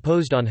embargo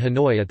imposed on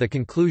Hanoi at the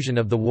conclusion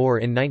of the war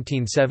in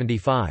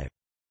 1975.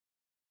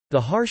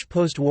 The harsh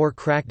post-war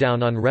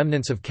crackdown on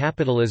remnants of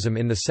capitalism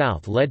in the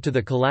South led to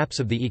the collapse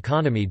of the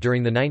economy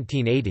during the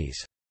 1980s.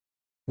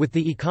 With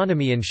the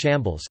economy in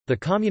shambles, the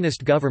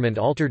communist government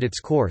altered its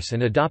course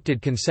and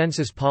adopted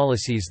consensus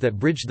policies that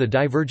bridged the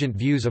divergent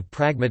views of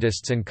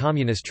pragmatists and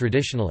communist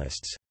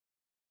traditionalists.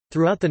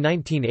 Throughout the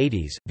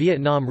 1980s,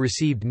 Vietnam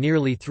received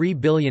nearly $3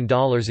 billion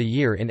a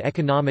year in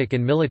economic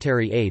and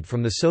military aid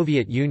from the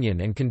Soviet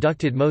Union and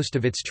conducted most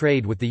of its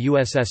trade with the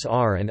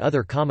USSR and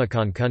other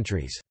Comecon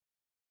countries.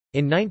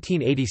 In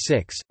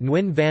 1986,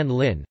 Nguyen Van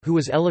Linh, who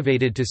was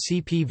elevated to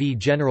CPV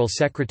General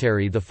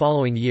Secretary the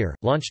following year,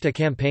 launched a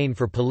campaign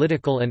for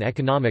political and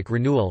economic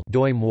renewal.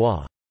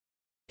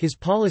 His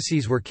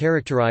policies were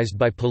characterized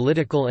by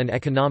political and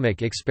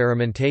economic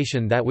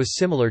experimentation that was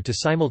similar to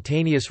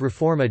simultaneous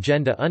reform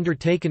agenda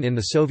undertaken in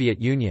the Soviet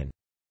Union.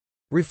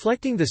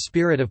 Reflecting the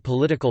spirit of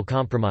political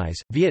compromise,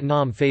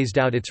 Vietnam phased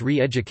out its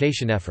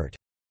re-education effort.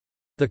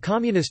 The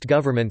communist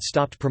government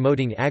stopped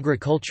promoting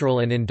agricultural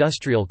and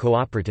industrial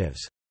cooperatives.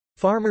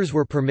 Farmers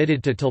were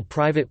permitted to till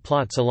private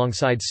plots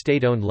alongside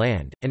state-owned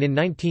land, and in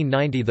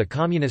 1990 the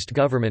communist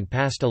government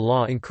passed a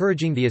law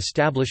encouraging the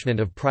establishment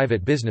of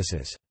private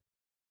businesses.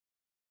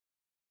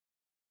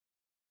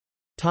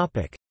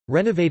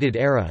 Renovated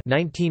era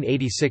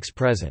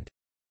 1986–present.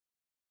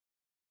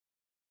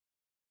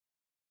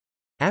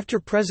 After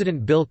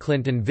President Bill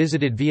Clinton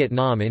visited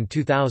Vietnam in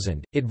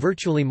 2000, it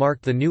virtually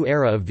marked the new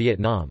era of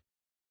Vietnam.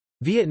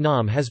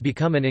 Vietnam has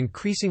become an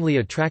increasingly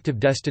attractive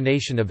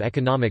destination of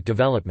economic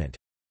development.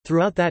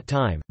 Throughout that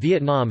time,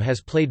 Vietnam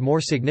has played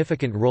more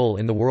significant role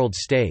in the world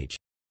stage.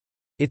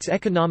 Its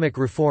economic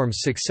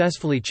reforms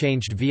successfully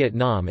changed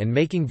Vietnam and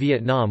making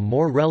Vietnam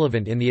more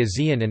relevant in the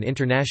ASEAN and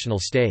international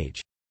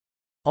stage.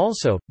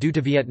 Also, due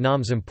to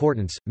Vietnam's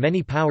importance,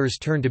 many powers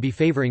turned to be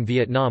favoring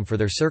Vietnam for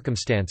their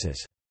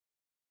circumstances.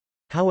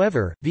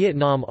 However,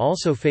 Vietnam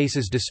also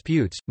faces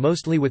disputes,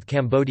 mostly with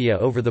Cambodia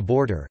over the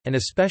border, and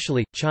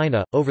especially,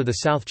 China, over the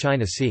South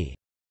China Sea.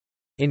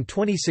 In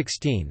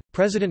 2016,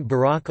 President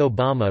Barack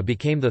Obama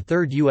became the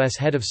third U.S.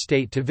 head of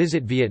state to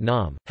visit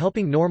Vietnam,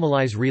 helping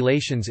normalize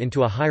relations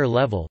into a higher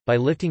level, by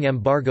lifting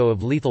embargo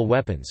of lethal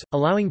weapons,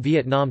 allowing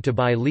Vietnam to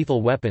buy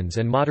lethal weapons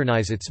and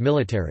modernize its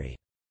military.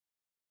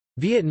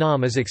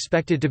 Vietnam is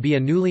expected to be a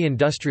newly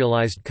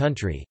industrialized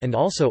country, and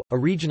also, a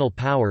regional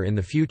power in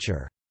the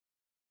future.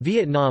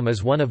 Vietnam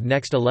is one of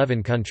next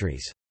 11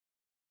 countries.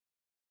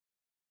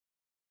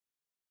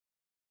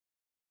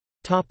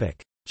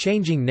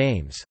 Changing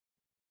names.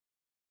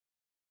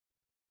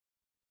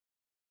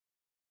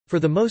 For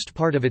the most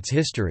part of its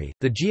history,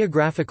 the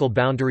geographical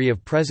boundary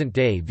of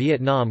present-day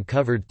Vietnam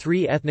covered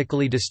three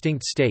ethnically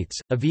distinct states,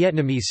 a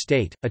Vietnamese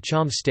state, a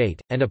Cham state,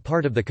 and a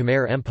part of the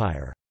Khmer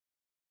Empire.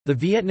 The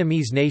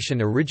Vietnamese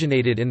nation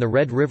originated in the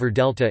Red River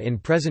Delta in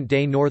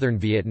present-day northern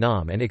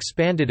Vietnam and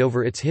expanded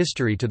over its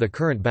history to the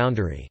current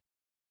boundary.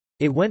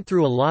 It went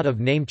through a lot of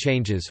name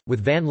changes,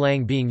 with Van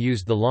Lang being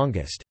used the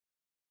longest.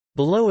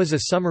 Below is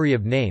a summary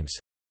of names.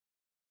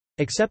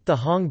 Except the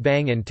Hong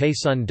Bang and Tay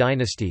Son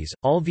dynasties,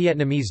 all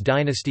Vietnamese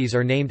dynasties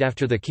are named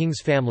after the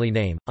king's family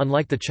name,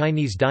 unlike the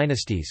Chinese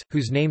dynasties,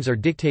 whose names are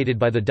dictated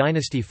by the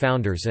dynasty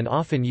founders and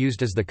often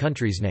used as the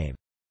country's name.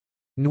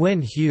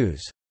 Nguyen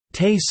Hu's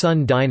Tay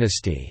Son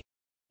dynasty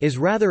is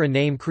rather a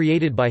name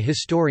created by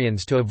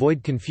historians to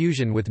avoid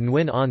confusion with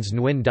Nguyen On's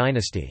Nguyen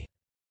dynasty.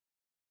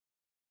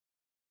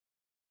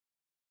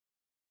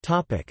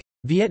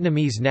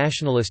 Vietnamese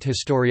nationalist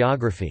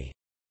historiography.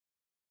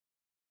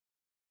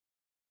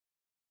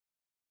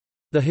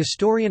 The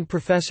historian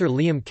Professor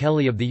Liam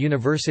Kelly of the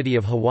University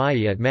of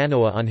Hawaii at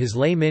Manoa on his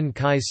Lay Min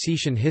Kai's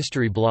Sishan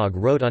history blog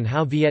wrote on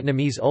how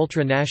Vietnamese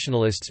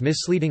ultra-nationalists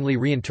misleadingly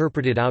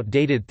reinterpreted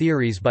outdated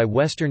theories by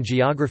Western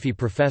geography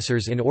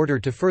professors in order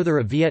to further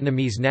a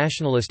Vietnamese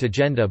nationalist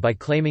agenda by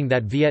claiming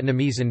that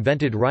Vietnamese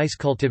invented rice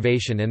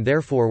cultivation and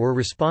therefore were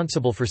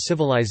responsible for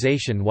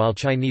civilization while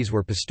Chinese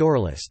were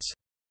pastoralists.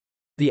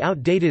 The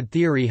outdated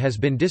theory has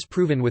been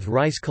disproven with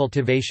rice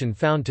cultivation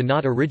found to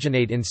not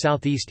originate in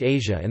Southeast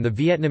Asia, and the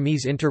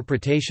Vietnamese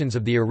interpretations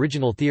of the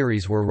original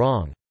theories were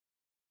wrong.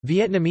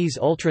 Vietnamese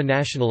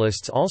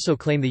ultra-nationalists also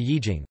claim the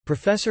Yijing.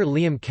 Professor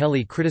Liam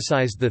Kelly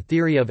criticized the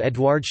theory of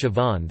Édouard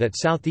Chavon that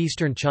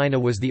southeastern China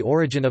was the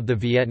origin of the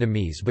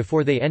Vietnamese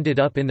before they ended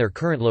up in their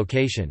current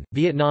location.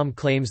 Vietnam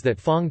claims that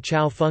Phong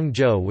Chau Phung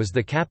Châu was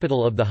the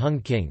capital of the Hung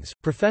kings.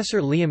 Professor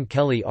Liam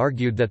Kelly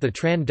argued that the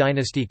Tran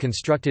dynasty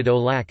constructed O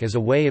Lac as a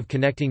way of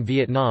connecting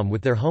Vietnam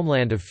with their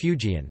homeland of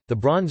Fujian. The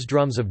bronze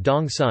drums of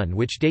Dong Son,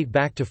 which date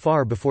back to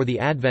far before the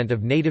advent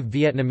of native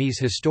Vietnamese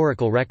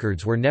historical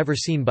records, were never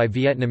seen by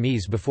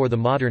Vietnamese before the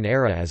modern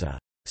era as a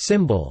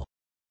symbol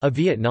of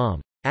Vietnam.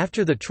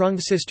 After the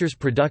Trung sisters'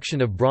 production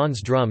of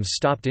bronze drums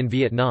stopped in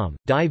Vietnam,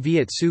 Dai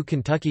Viet Su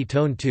Kentucky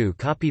Tone II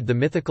copied the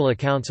mythical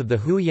accounts of the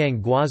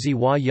Huyang Guazi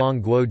Hua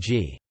Yang Guo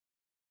Ji.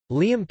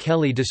 Liam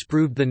Kelly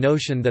disproved the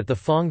notion that the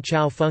Phong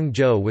Chau Phung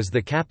Châu was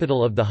the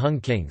capital of the Hung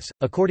kings.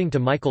 According to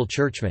Michael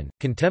Churchman,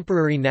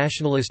 contemporary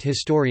nationalist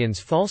historians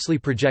falsely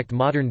project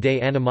modern-day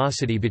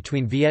animosity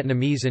between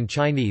Vietnamese and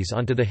Chinese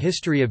onto the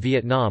history of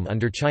Vietnam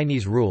under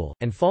Chinese rule,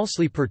 and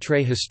falsely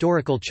portray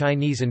historical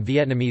Chinese and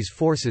Vietnamese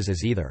forces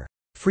as either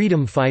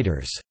freedom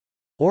fighters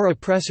or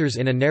oppressors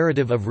in a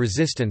narrative of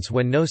resistance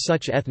when no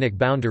such ethnic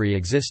boundary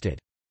existed.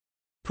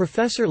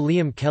 Professor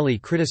Liam Kelly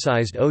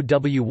criticized O.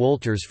 W.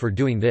 Wolters for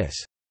doing this.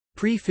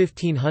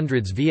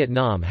 Pre-1500s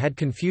Vietnam had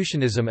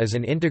Confucianism as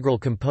an integral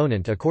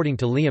component according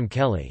to Liam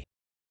Kelly.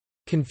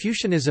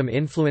 Confucianism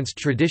influenced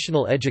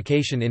traditional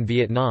education in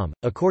Vietnam.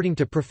 According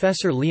to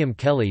Professor Liam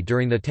Kelly,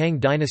 during the Tang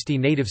dynasty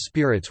native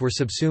spirits were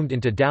subsumed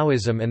into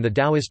Taoism, and the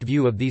Taoist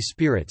view of these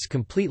spirits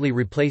completely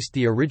replaced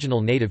the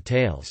original native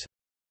tales.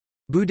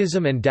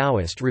 Buddhism and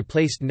Taoist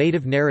replaced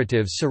native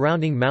narratives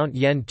surrounding Mount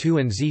Yen Tu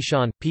and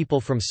Zishan. People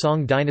from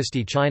Song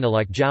dynasty China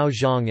like Zhao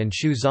Zhang and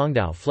Xu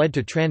Zongdao fled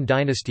to Tran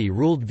dynasty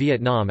ruled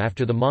Vietnam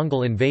after the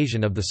Mongol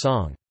invasion of the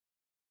Song.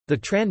 The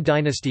Tran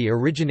dynasty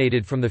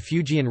originated from the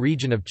Fujian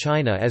region of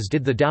China, as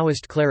did the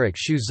Taoist cleric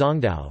Xu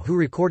Zongdao, who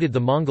recorded the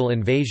Mongol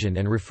invasion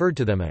and referred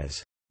to them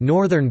as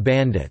northern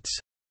bandits.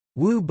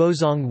 Wu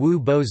Bozong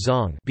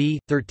b.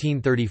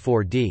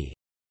 1334 d.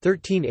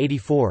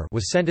 1384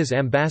 was sent as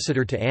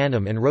ambassador to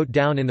Annam and wrote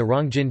down in the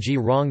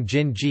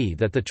Rongjinji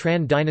that the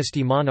Tran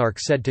dynasty monarch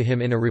said to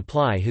him in a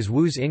reply his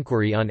Wu's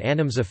inquiry on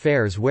Annam's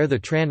affairs, where the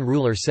Tran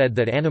ruler said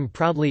that Annam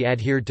proudly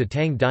adhered to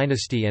Tang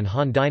dynasty and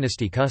Han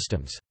dynasty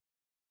customs.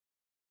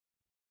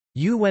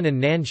 Yu Wen and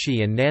Nan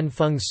Shi and Nan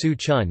Feng Su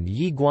Chun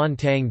Yi Guan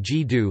Tang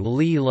Ji Du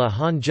Li La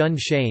Han Jun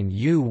Shane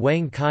Yu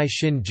Wang Kai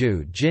Xin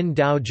Ju Jin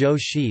Dao Zhou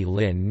Shi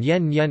Lin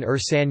Yen Yen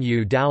San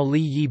Yu Dao Li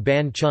Yi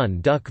Ban Chun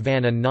Duk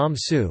Van and Nam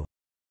Su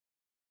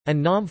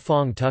and Nam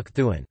Fong Tuk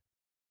Thuan.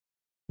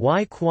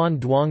 Y Quan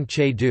Duong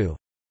Che Du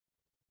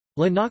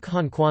La Nok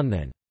Han Quan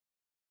Then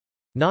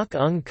Nok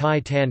Ung Kai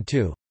Tan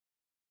Tu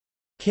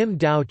Kim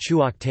Dao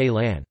Chuok Te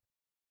Lan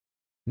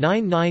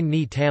 99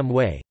 Ni Tam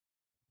Wei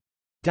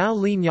Dao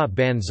Li Nyat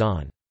Ban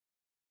Zan.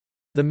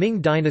 The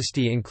Ming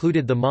dynasty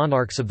included the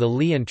monarchs of the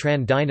Li and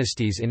Tran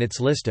dynasties in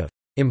its list of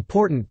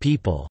important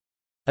people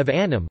of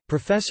Annam.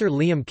 Professor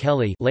Liam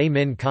Kelly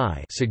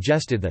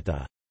suggested that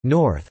the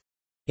north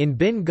in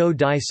Bin Go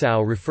Dai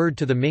Sao referred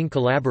to the Ming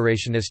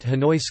collaborationist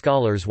Hanoi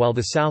scholars, while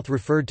the south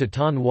referred to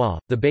Tan Hoa,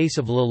 the base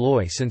of Le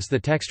Loi, since the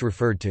text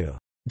referred to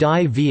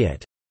Dai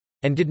Viet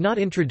and did not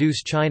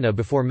introduce China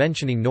before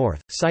mentioning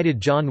north,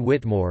 cited John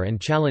Whitmore and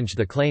challenged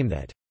the claim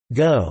that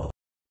Go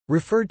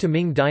referred to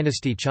Ming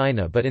dynasty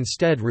China but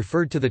instead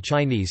referred to the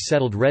Chinese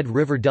settled Red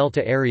River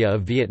Delta area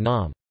of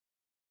Vietnam.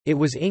 It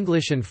was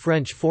English and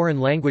French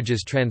foreign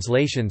languages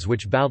translations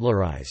which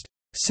bowdlerized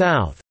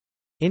south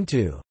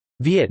into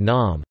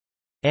Vietnam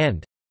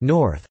and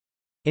north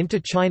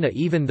into China,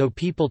 even though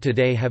people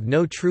today have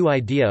no true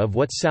idea of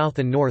what south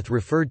and north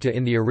referred to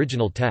in the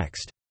original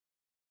text.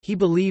 He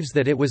believes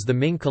that it was the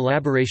Ming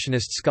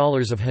collaborationist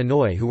scholars of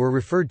Hanoi who were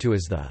referred to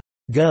as the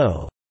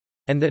Go,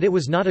 and that it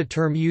was not a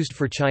term used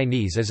for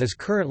Chinese as is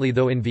currently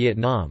though in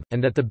Vietnam,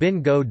 and that the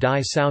Bin Go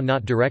Dai Sao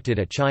not directed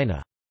at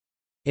China.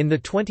 In the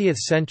 20th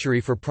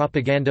century, for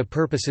propaganda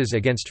purposes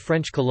against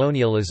French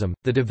colonialism,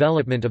 the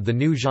development of the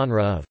new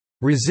genre of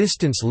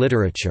resistance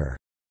literature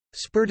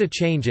spurred a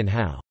change in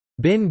how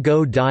Bin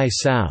Go Dai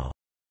Sao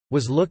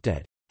was looked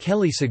at.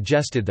 Kelly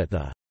suggested that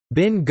the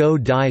Bin Go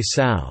Dai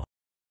Sao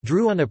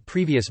drew on a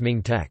previous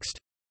Ming text.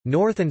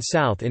 North and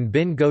South in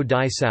Bin Go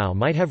Dai Sao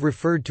might have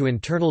referred to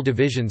internal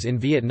divisions in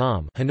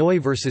Vietnam,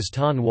 Hanoi versus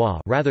Tan Hoa,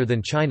 rather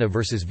than China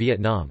versus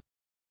Vietnam.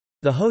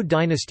 The Ho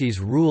dynasty's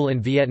rule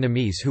and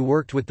Vietnamese who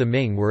worked with the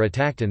Ming were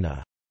attacked in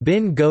the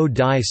Bin Go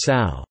Dai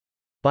Sao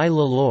by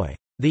Le Loi.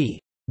 The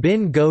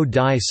Bin Go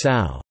Dai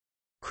Sao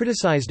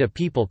criticized a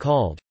people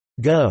called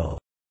Go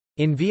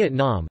in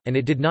Vietnam, and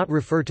it did not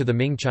refer to the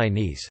Ming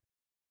Chinese.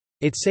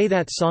 It say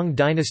that Song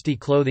dynasty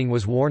clothing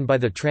was worn by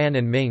the Tran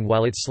and Ming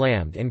while it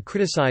slammed and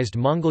criticized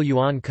Mongol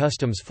Yuan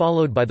customs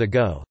followed by the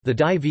Go. The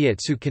Dai Viet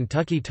Su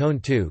Kentucky Tone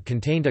II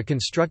contained a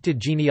constructed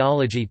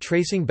genealogy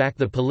tracing back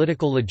the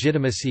political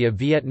legitimacy of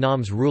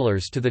Vietnam's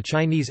rulers to the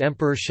Chinese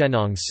Emperor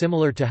Shennong,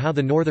 similar to how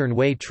the Northern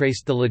Wei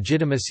traced the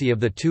legitimacy of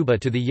the Tuba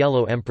to the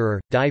Yellow Emperor.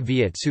 Dai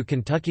Viet Su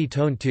Kentucky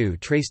Tone II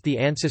traced the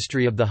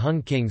ancestry of the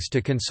Hung kings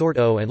to Consort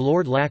O and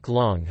Lord Lac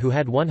Long, who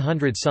had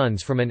 100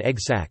 sons from an egg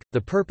sac. The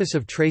purpose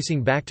of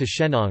tracing back to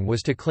Shennong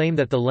was to claim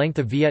that the length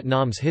of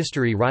Vietnam's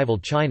history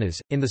rivaled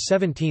China's. In the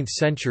 17th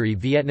century,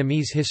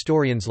 Vietnamese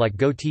historians like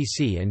Go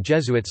Tc and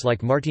Jesuits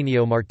like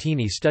Martinio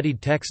Martini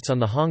studied texts on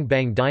the Hong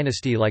Bang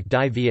dynasty like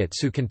Dai Viet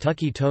Su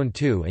Kentucky Tone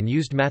II and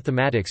used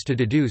mathematics to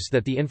deduce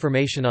that the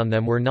information on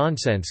them were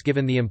nonsense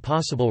given the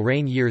impossible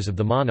reign years of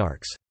the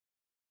monarchs.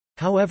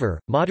 However,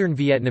 modern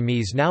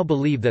Vietnamese now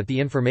believe that the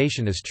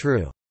information is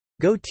true.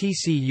 Go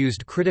Tc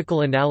used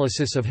critical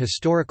analysis of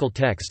historical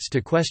texts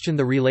to question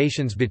the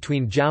relations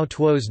between Zhao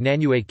Tuo's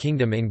Nanyue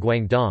Kingdom in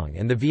Guangdong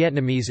and the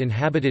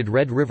Vietnamese-inhabited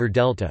Red River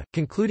Delta,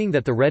 concluding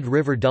that the Red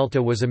River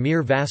Delta was a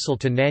mere vassal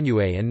to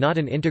Nanyue and not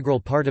an integral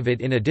part of it.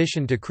 In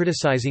addition to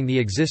criticizing the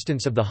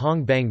existence of the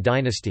Hong Bang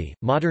dynasty,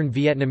 modern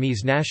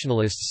Vietnamese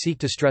nationalists seek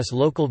to stress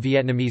local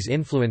Vietnamese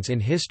influence in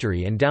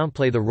history and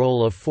downplay the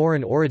role of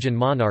foreign origin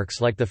monarchs,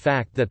 like the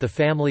fact that the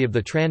family of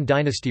the Tran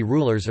dynasty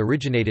rulers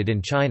originated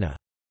in China.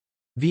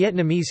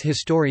 Vietnamese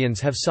historians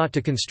have sought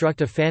to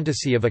construct a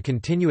fantasy of a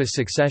continuous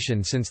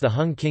succession since the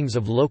Hung kings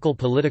of local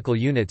political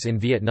units in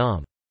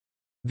Vietnam.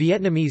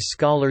 Vietnamese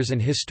scholars and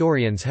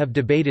historians have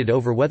debated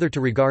over whether to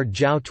regard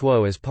Zhao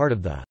Tuo as part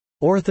of the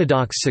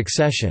orthodox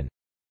succession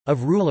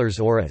of rulers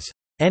or as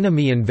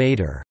enemy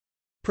invader.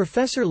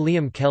 Professor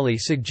Liam Kelly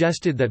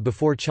suggested that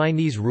before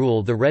Chinese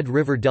rule the Red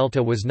River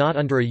Delta was not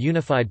under a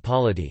unified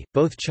polity.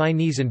 Both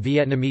Chinese and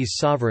Vietnamese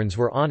sovereigns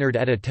were honored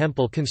at a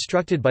temple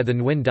constructed by the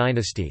Nguyen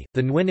dynasty.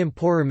 The Nguyen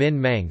Emperor Minh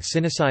Mang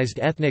Sinicized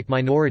ethnic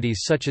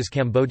minorities such as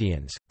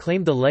Cambodians,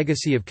 claimed the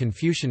legacy of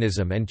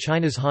Confucianism and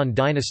China's Han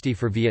dynasty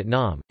for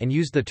Vietnam, and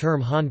used the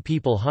term Han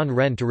people Han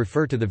Ren to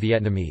refer to the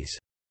Vietnamese.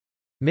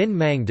 Minh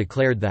Mang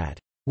declared that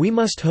we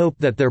must hope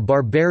that their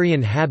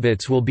barbarian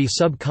habits will be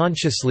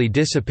subconsciously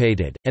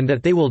dissipated, and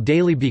that they will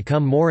daily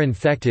become more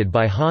infected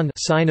by Han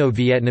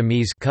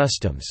Sino-Vietnamese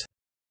customs.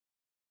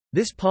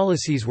 These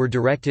policies were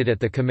directed at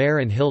the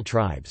Khmer and Hill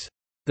tribes.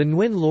 The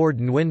Nguyen Lord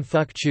Nguyen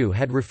Phuc Chu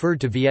had referred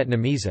to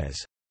Vietnamese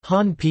as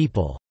Han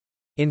people.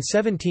 In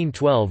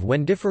 1712,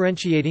 when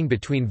differentiating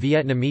between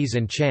Vietnamese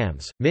and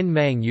Chams, Minh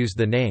Mang used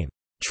the name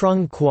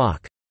Trung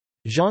Quoc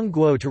Giang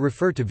Guo to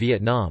refer to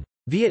Vietnam.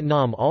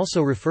 Vietnam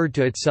also referred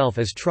to itself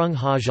as Trung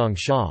Ha Giang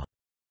Sha.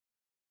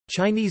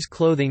 Chinese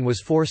clothing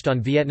was forced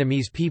on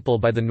Vietnamese people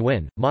by the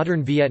Nguyen.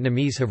 Modern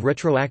Vietnamese have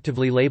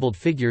retroactively labeled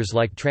figures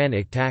like Tran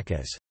Ik Tak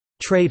as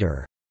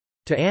traitor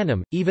to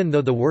Annam, even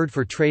though the word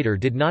for traitor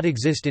did not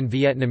exist in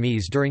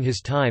Vietnamese during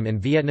his time,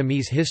 and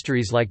Vietnamese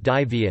histories like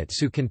Dai Viet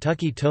Su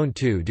Kentucky Tone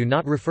II do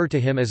not refer to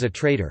him as a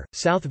traitor.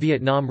 South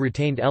Vietnam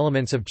retained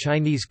elements of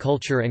Chinese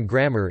culture and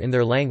grammar in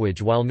their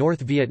language, while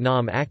North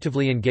Vietnam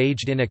actively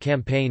engaged in a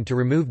campaign to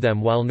remove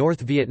them. While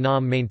North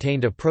Vietnam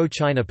maintained a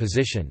pro-China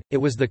position, it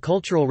was the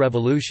Cultural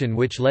Revolution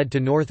which led to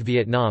North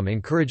Vietnam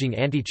encouraging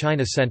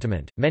anti-China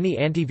sentiment. Many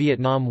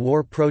anti-Vietnam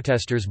War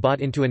protesters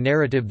bought into a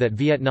narrative that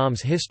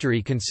Vietnam's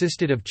history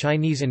consisted of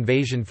Chinese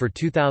invasion for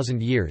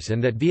 2,000 years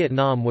and that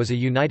Vietnam was a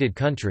united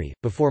country.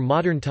 Before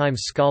modern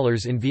times,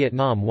 scholars in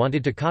Vietnam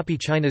wanted to copy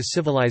China's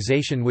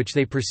civilization, which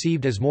they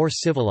perceived as more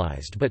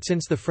civilized, but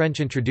since the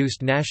French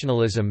introduced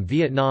nationalism,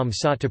 Vietnam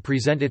sought to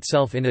present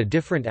itself in a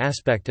different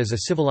aspect as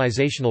a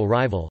civilizational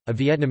rival. A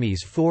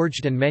Vietnamese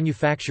forged and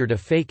manufactured a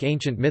fake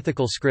ancient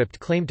mythical script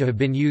claimed to have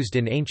been used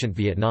in ancient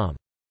Vietnam.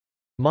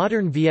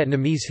 Modern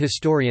Vietnamese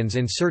historians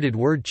inserted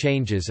word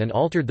changes and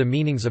altered the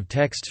meanings of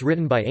texts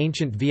written by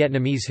ancient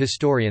Vietnamese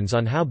historians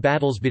on how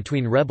battles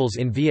between rebels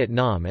in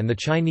Vietnam and the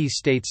Chinese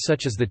states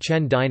such as the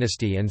Chen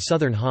dynasty and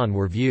Southern Han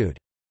were viewed.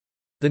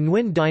 The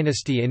Nguyen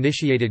dynasty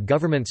initiated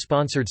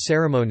government-sponsored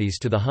ceremonies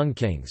to the Hung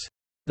kings.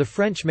 The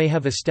French may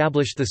have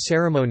established the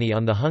ceremony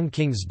on the Hung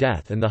king's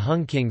death, and the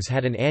Hung kings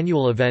had an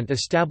annual event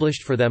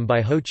established for them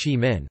by Ho Chi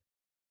Minh.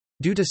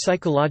 Due to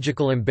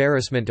psychological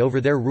embarrassment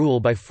over their rule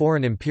by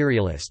foreign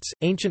imperialists,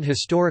 ancient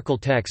historical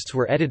texts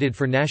were edited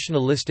for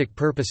nationalistic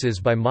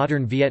purposes by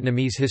modern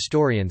Vietnamese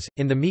historians.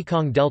 In the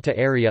Mekong Delta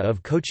area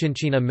of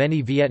Cochinchina,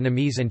 many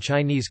Vietnamese and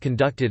Chinese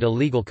conducted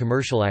illegal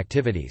commercial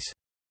activities.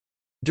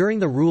 During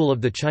the rule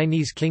of the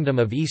Chinese Kingdom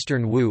of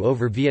Eastern Wu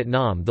over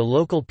Vietnam, the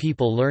local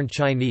people learned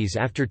Chinese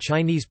after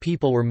Chinese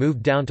people were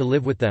moved down to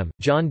live with them.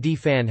 John D.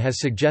 Phan has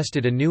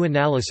suggested a new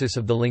analysis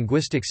of the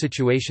linguistic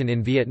situation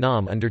in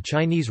Vietnam under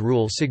Chinese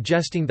rule,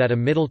 suggesting that a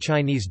Middle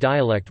Chinese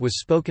dialect was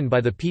spoken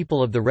by the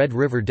people of the Red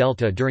River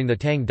Delta during the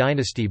Tang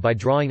dynasty by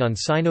drawing on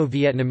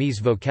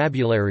Sino-Vietnamese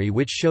vocabulary,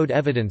 which showed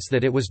evidence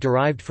that it was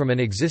derived from an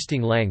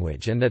existing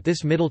language, and that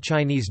this Middle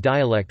Chinese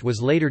dialect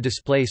was later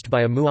displaced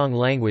by a Muong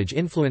language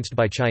influenced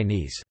by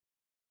Chinese.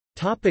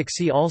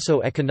 See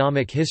also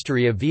Economic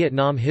history of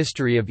Vietnam,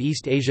 History of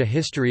East Asia,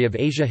 History of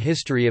Asia,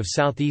 History of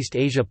Southeast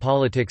Asia,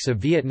 Politics of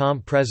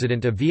Vietnam,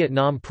 President of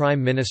Vietnam,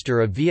 Prime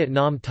Minister of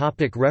Vietnam.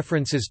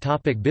 References.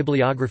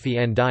 Bibliography.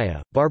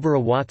 Andaya, Barbara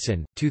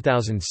Watson,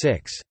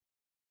 2006.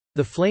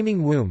 The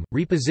Flaming Womb,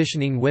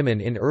 Repositioning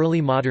Women in Early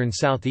Modern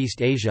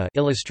Southeast Asia,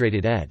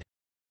 Illustrated ed.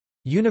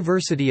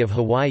 University of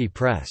Hawaii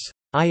Press.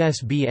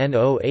 ISBN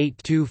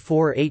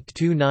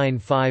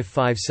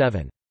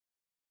 0824829557.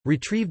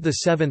 Retrieved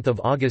 7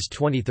 August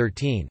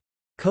 2013.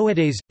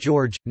 Coedes,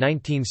 George,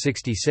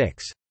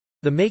 1966.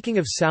 The Making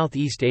of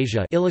Southeast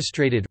Asia,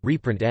 Illustrated,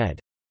 reprint ed.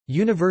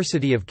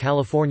 University of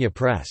California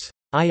Press.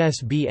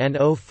 ISBN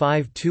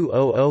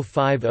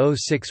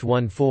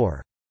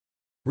 0520050614.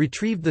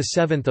 Retrieved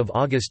 7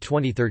 August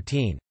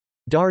 2013.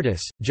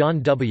 Dardis,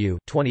 John W.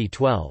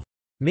 2012.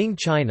 Ming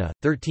China,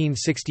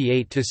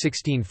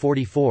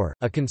 1368–1644,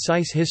 A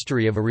Concise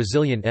History of a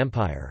Resilient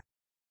Empire.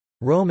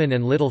 Rowman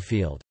and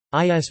Littlefield.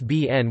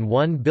 ISBN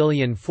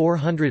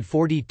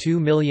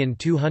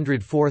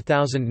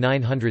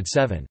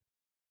 1422204907.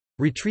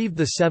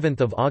 Retrieved 7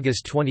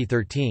 August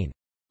 2013.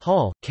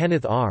 Hall,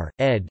 Kenneth R.,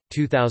 ed.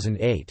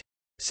 2008.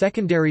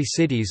 Secondary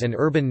Cities and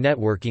Urban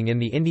Networking in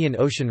the Indian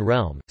Ocean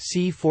Realm,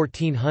 c.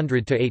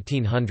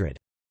 1400–1800.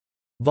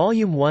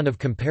 Volume 1 of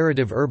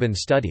Comparative Urban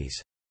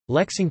Studies.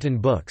 Lexington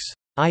Books.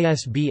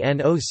 ISBN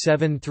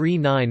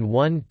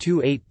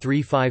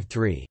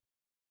 0739128353.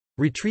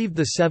 Retrieved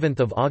 7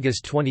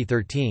 August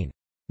 2013.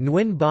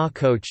 Nguyen Ba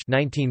Coach,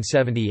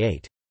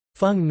 1978.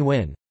 Phung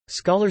Nguyen.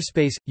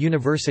 Scholarspace,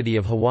 University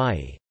of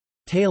Hawaii.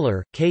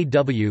 Taylor, K.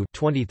 W.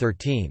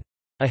 2013.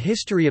 A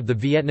History of the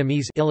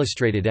Vietnamese,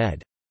 Illustrated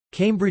ed.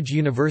 Cambridge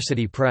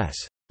University Press.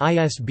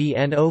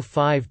 ISBN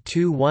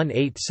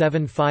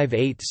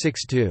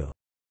 0521875862.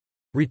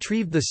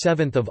 Retrieved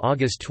 7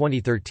 August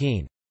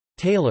 2013.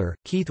 Taylor,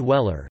 Keith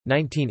Weller,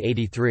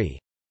 1983.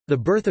 The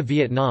Birth of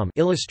Vietnam,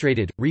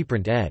 Illustrated,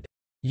 reprint ed.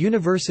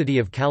 University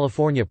of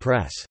California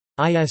Press.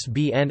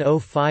 ISBN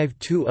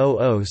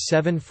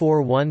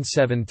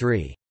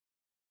 0520074173.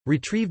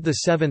 Retrieved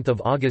 7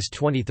 August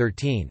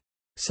 2013.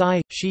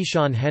 Tsai,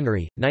 Shishan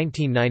Henry,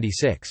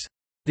 1996.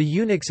 The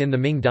Eunuchs in the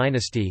Ming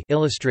Dynasty,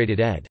 Illustrated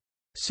ed.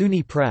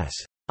 SUNY Press.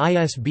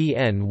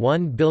 ISBN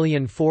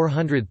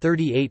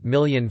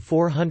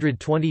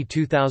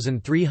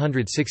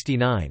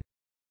 1438422369.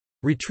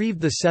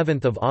 Retrieved 7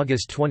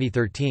 August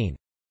 2013.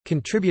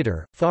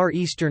 Contributor, Far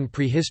Eastern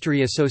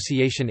Prehistory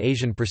Association,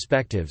 Asian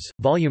Perspectives,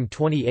 Volume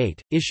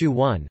 28, Issue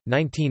 1,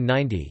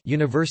 1990,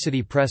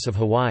 University Press of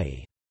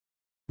Hawaii.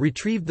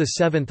 Retrieved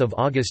 7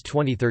 August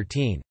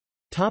 2013.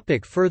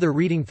 Further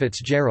reading.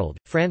 Fitzgerald,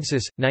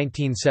 Francis,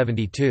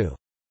 1972.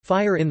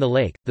 Fire in the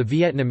Lake, The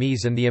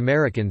Vietnamese and the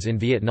Americans in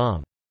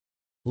Vietnam.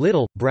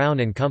 Little, Brown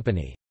and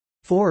Company.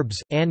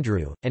 Forbes,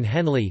 Andrew, and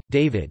Henley,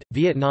 David,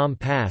 Vietnam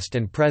Past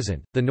and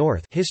Present, The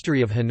North,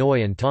 History of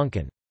Hanoi and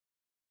Tonkin.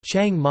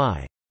 Chiang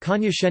Mai.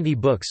 Cognoscenti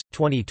Books,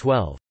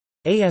 2012.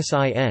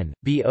 ASIN,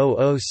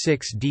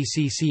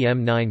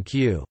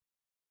 B006DCCM9Q.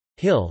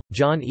 Hill,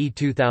 John E.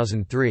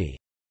 2003.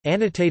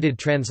 Annotated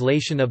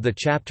translation of the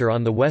chapter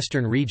on the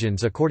Western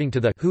regions according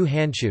to the Hu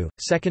Hanchu,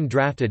 2nd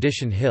draft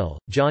edition. Hill,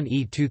 John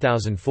E.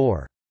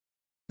 2004.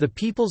 The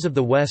Peoples of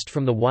the West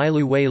from the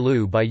Wailu Wei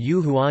Lu by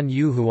Yu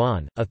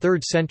Huan, a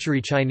 3rd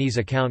century Chinese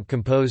account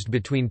composed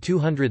between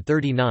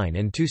 239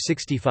 and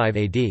 265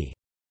 AD.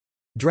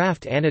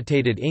 Draft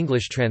annotated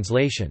English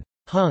translation.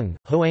 Hung,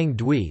 Hoang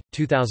Dui,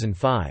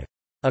 2005.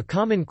 A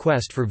Common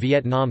Quest for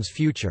Vietnam's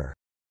Future.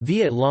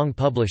 Viet Long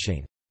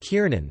Publishing.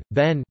 Kiernan,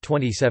 Ben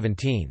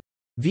 2017.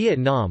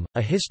 Vietnam,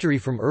 A History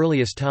from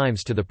Earliest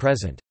Times to the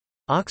Present.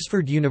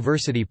 Oxford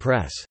University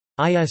Press.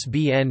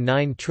 ISBN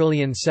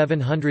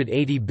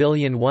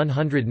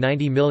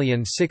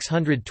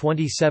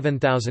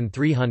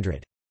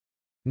 9780190627300.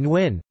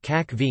 Nguyen,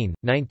 Cac Vien,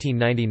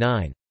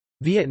 1999.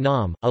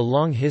 Vietnam, A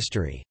Long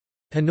History.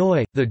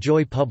 Hanoi, The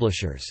Joy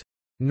Publishers.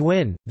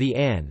 Nguyen, The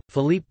An,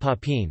 Philippe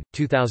Papin,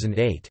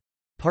 2008.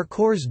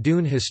 Parcours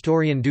d'une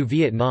historien du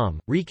Vietnam,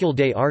 Recueil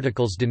des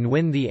articles de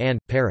Nguyen The An,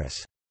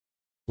 Paris.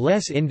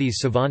 Les Indes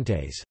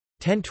Savantes.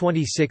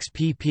 1026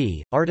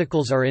 pp.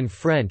 Articles are in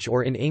French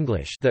or in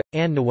English. The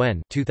An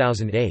Nguyen,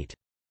 2008.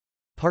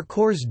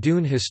 Parcours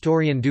d'une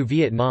historien du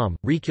Vietnam,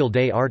 Recueil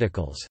des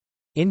articles.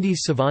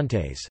 Indes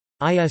Savantes.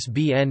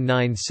 ISBN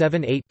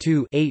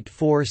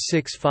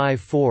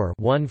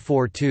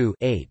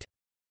 978-2-84654-142-8.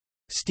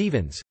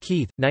 Stevens,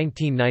 Keith,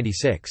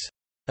 1996.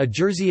 A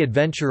Jersey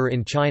Adventurer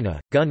in China,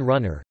 Gun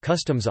Runner,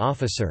 Customs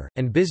Officer,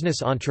 and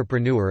Business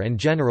Entrepreneur and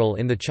General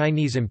in the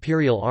Chinese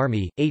Imperial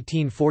Army,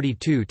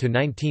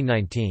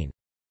 1842–1919.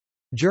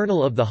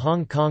 Journal of the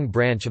Hong Kong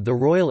Branch of the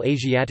Royal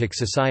Asiatic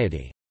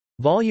Society.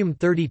 Volume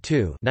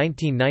 32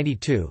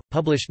 1992,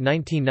 published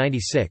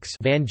 1996.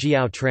 Van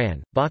Jiao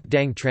Tran, Bok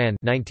Dang Tran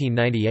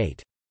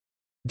 1998.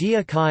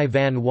 Dia Kai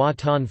Van Hoa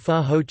Ton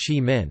Pha Ho Chi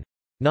Minh.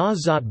 Na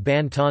Zot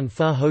Ban Ton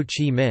Pha Ho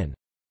Chi Minh.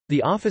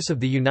 The Office of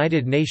the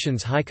United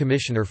Nations High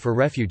Commissioner for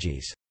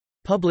Refugees.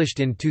 Published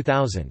in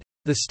 2000.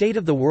 The State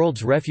of the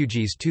World's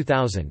Refugees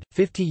 2000,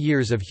 50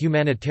 Years of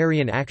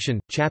Humanitarian Action,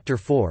 Chapter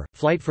 4,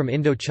 Flight from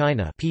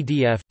Indochina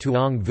PDF,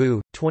 Tuong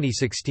Vu,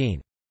 2016.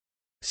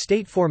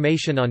 State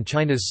Formation on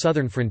China's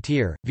Southern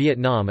Frontier,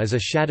 Vietnam as a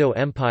Shadow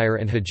Empire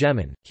and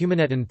Hegemon,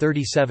 Humanetton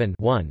 37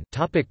 1.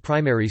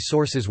 Primary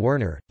sources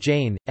Werner,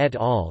 Jane, et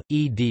al.,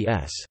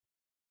 eds.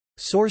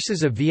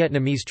 Sources of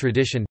Vietnamese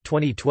Tradition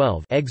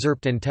 2012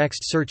 excerpt and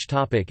text search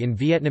topic in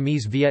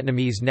Vietnamese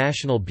Vietnamese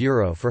National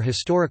Bureau for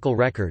Historical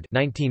Record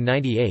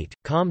 1998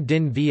 Com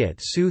Dinh Viet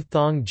Su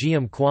Thong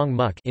Giam Quang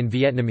Muk in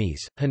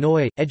Vietnamese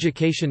Hanoi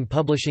Education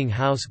Publishing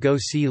House Go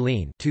Si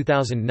Lien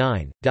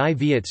 2009 Dai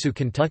Viet Su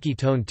Kentucky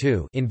Tone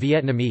 2 in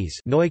Vietnamese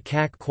Noi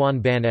Kak Quan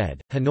Ban Ed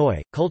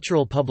Hanoi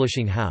Cultural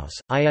Publishing House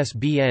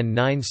ISBN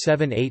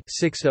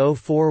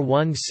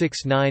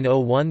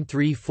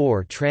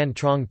 978-6041690134 Tran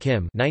Trong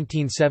Kim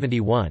 1971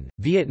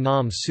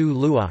 Vietnam Su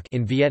Luoc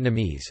in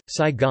Vietnamese,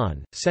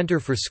 Saigon, Center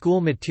for School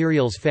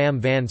Materials Pham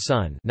Van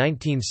Son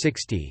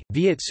 1960,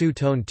 Viet Su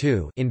Tone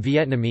 2 in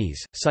Vietnamese,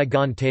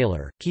 Saigon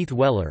Taylor, Keith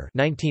Weller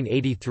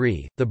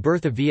 1983, The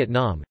Birth of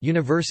Vietnam,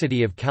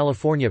 University of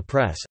California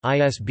Press,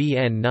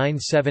 ISBN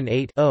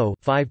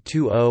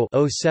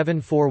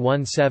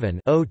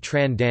 978-0-520-07417-0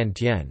 Tran Dan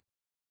Tien.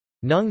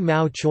 Nung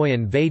Mao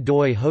Choyan Ve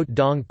Doi Hot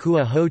Dong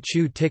Kua Ho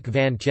Chu Tik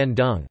Van Tien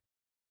Dung.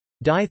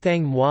 Dai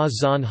Thang Moi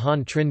Zon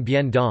Han Trin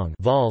Bien Dong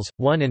Vols.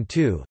 1 and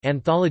 2,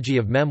 Anthology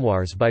of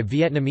Memoirs by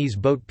Vietnamese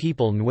Boat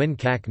People Nguyen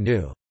Kak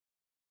Nu.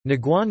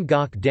 Nguyen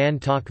Gok Dan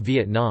Tok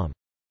Vietnam.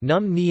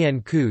 Num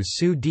Nien Ku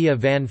Su Dia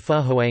Van Pha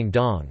Hoang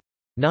Dong.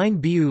 9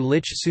 Biu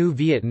Lich Su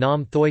Viet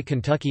Nam Thoi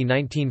Kentucky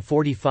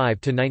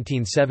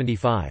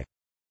 1945–1975.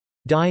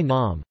 Dai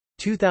Nam.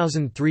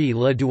 2003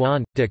 Le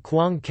Duan, de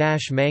Quang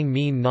Cash Mang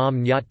Mien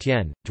Nam Nyat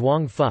Tien,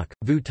 Duong Phuc,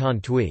 Vu Ton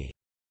Tui.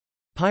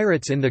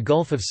 Pirates in the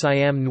Gulf of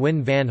Siam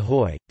Nguyen Van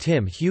Hoi,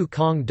 Tim Hue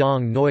Cong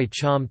Dong Noi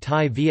Cham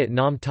Thai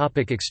Vietnam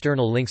topic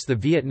External links The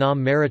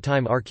Vietnam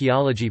Maritime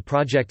Archaeology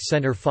Project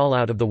Center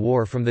Fallout of the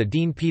War from the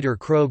Dean Peter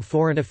Krogh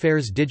Foreign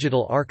Affairs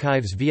Digital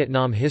Archives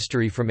Vietnam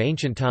History from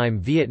Ancient Time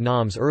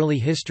Vietnam's Early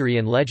History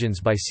and Legends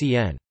by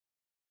C.N.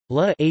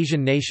 La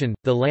Asian Nation,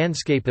 The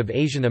Landscape of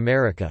Asian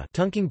America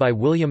Tonking by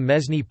William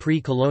Mesny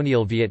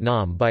Pre-Colonial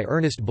Vietnam by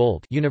Ernest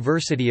Bolt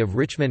University of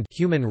Richmond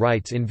Human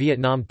Rights in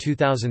Vietnam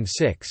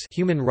 2006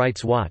 Human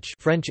Rights Watch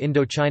French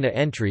Indochina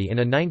entry in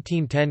a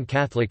 1910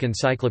 Catholic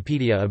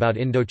Encyclopedia about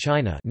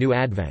Indochina New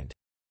Advent.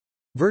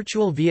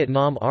 Virtual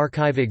Vietnam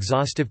Archive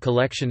Exhaustive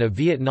collection of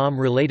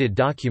Vietnam-related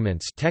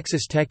documents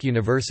Texas Tech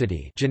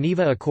University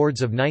Geneva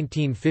Accords of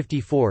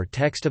 1954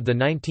 Text of the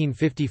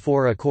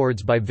 1954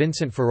 Accords by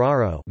Vincent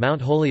Ferraro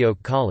Mount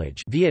Holyoke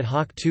College Viet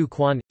Hoc Tu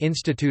Quan,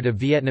 Institute of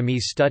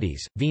Vietnamese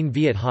Studies, Vien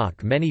Viet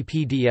Hoc Many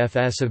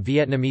PDFs of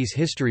Vietnamese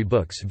history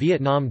books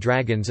Vietnam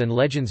Dragons and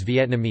Legends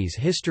Vietnamese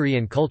History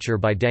and Culture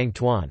by Dang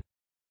Tuan.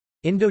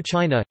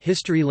 Indochina –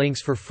 History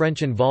links for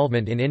French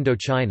involvement in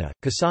Indochina,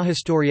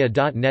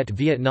 Casahistoria.net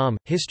Vietnam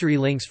 – History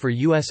links for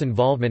U.S.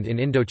 involvement in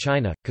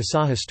Indochina,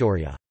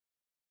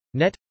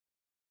 Casahistoria.net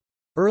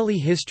Early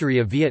history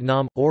of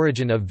Vietnam –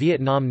 Origin of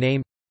Vietnam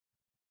name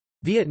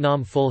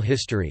Vietnam Full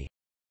history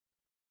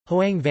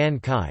Hoang Van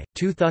Khai,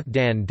 Tu Thuc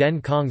Dan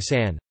Den Kong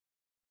San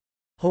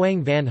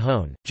Hoang Van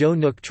Hone, Jo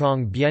Nuk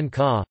Trong Bien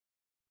Ka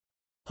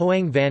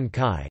Hoang Van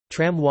Khai,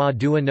 Tram Hoa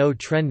Dua No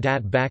Tren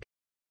Dat Bac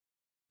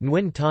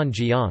Nguyen Tan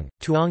Giang,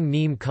 Tuong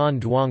Nim Con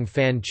Duong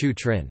Phan Chu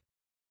Trin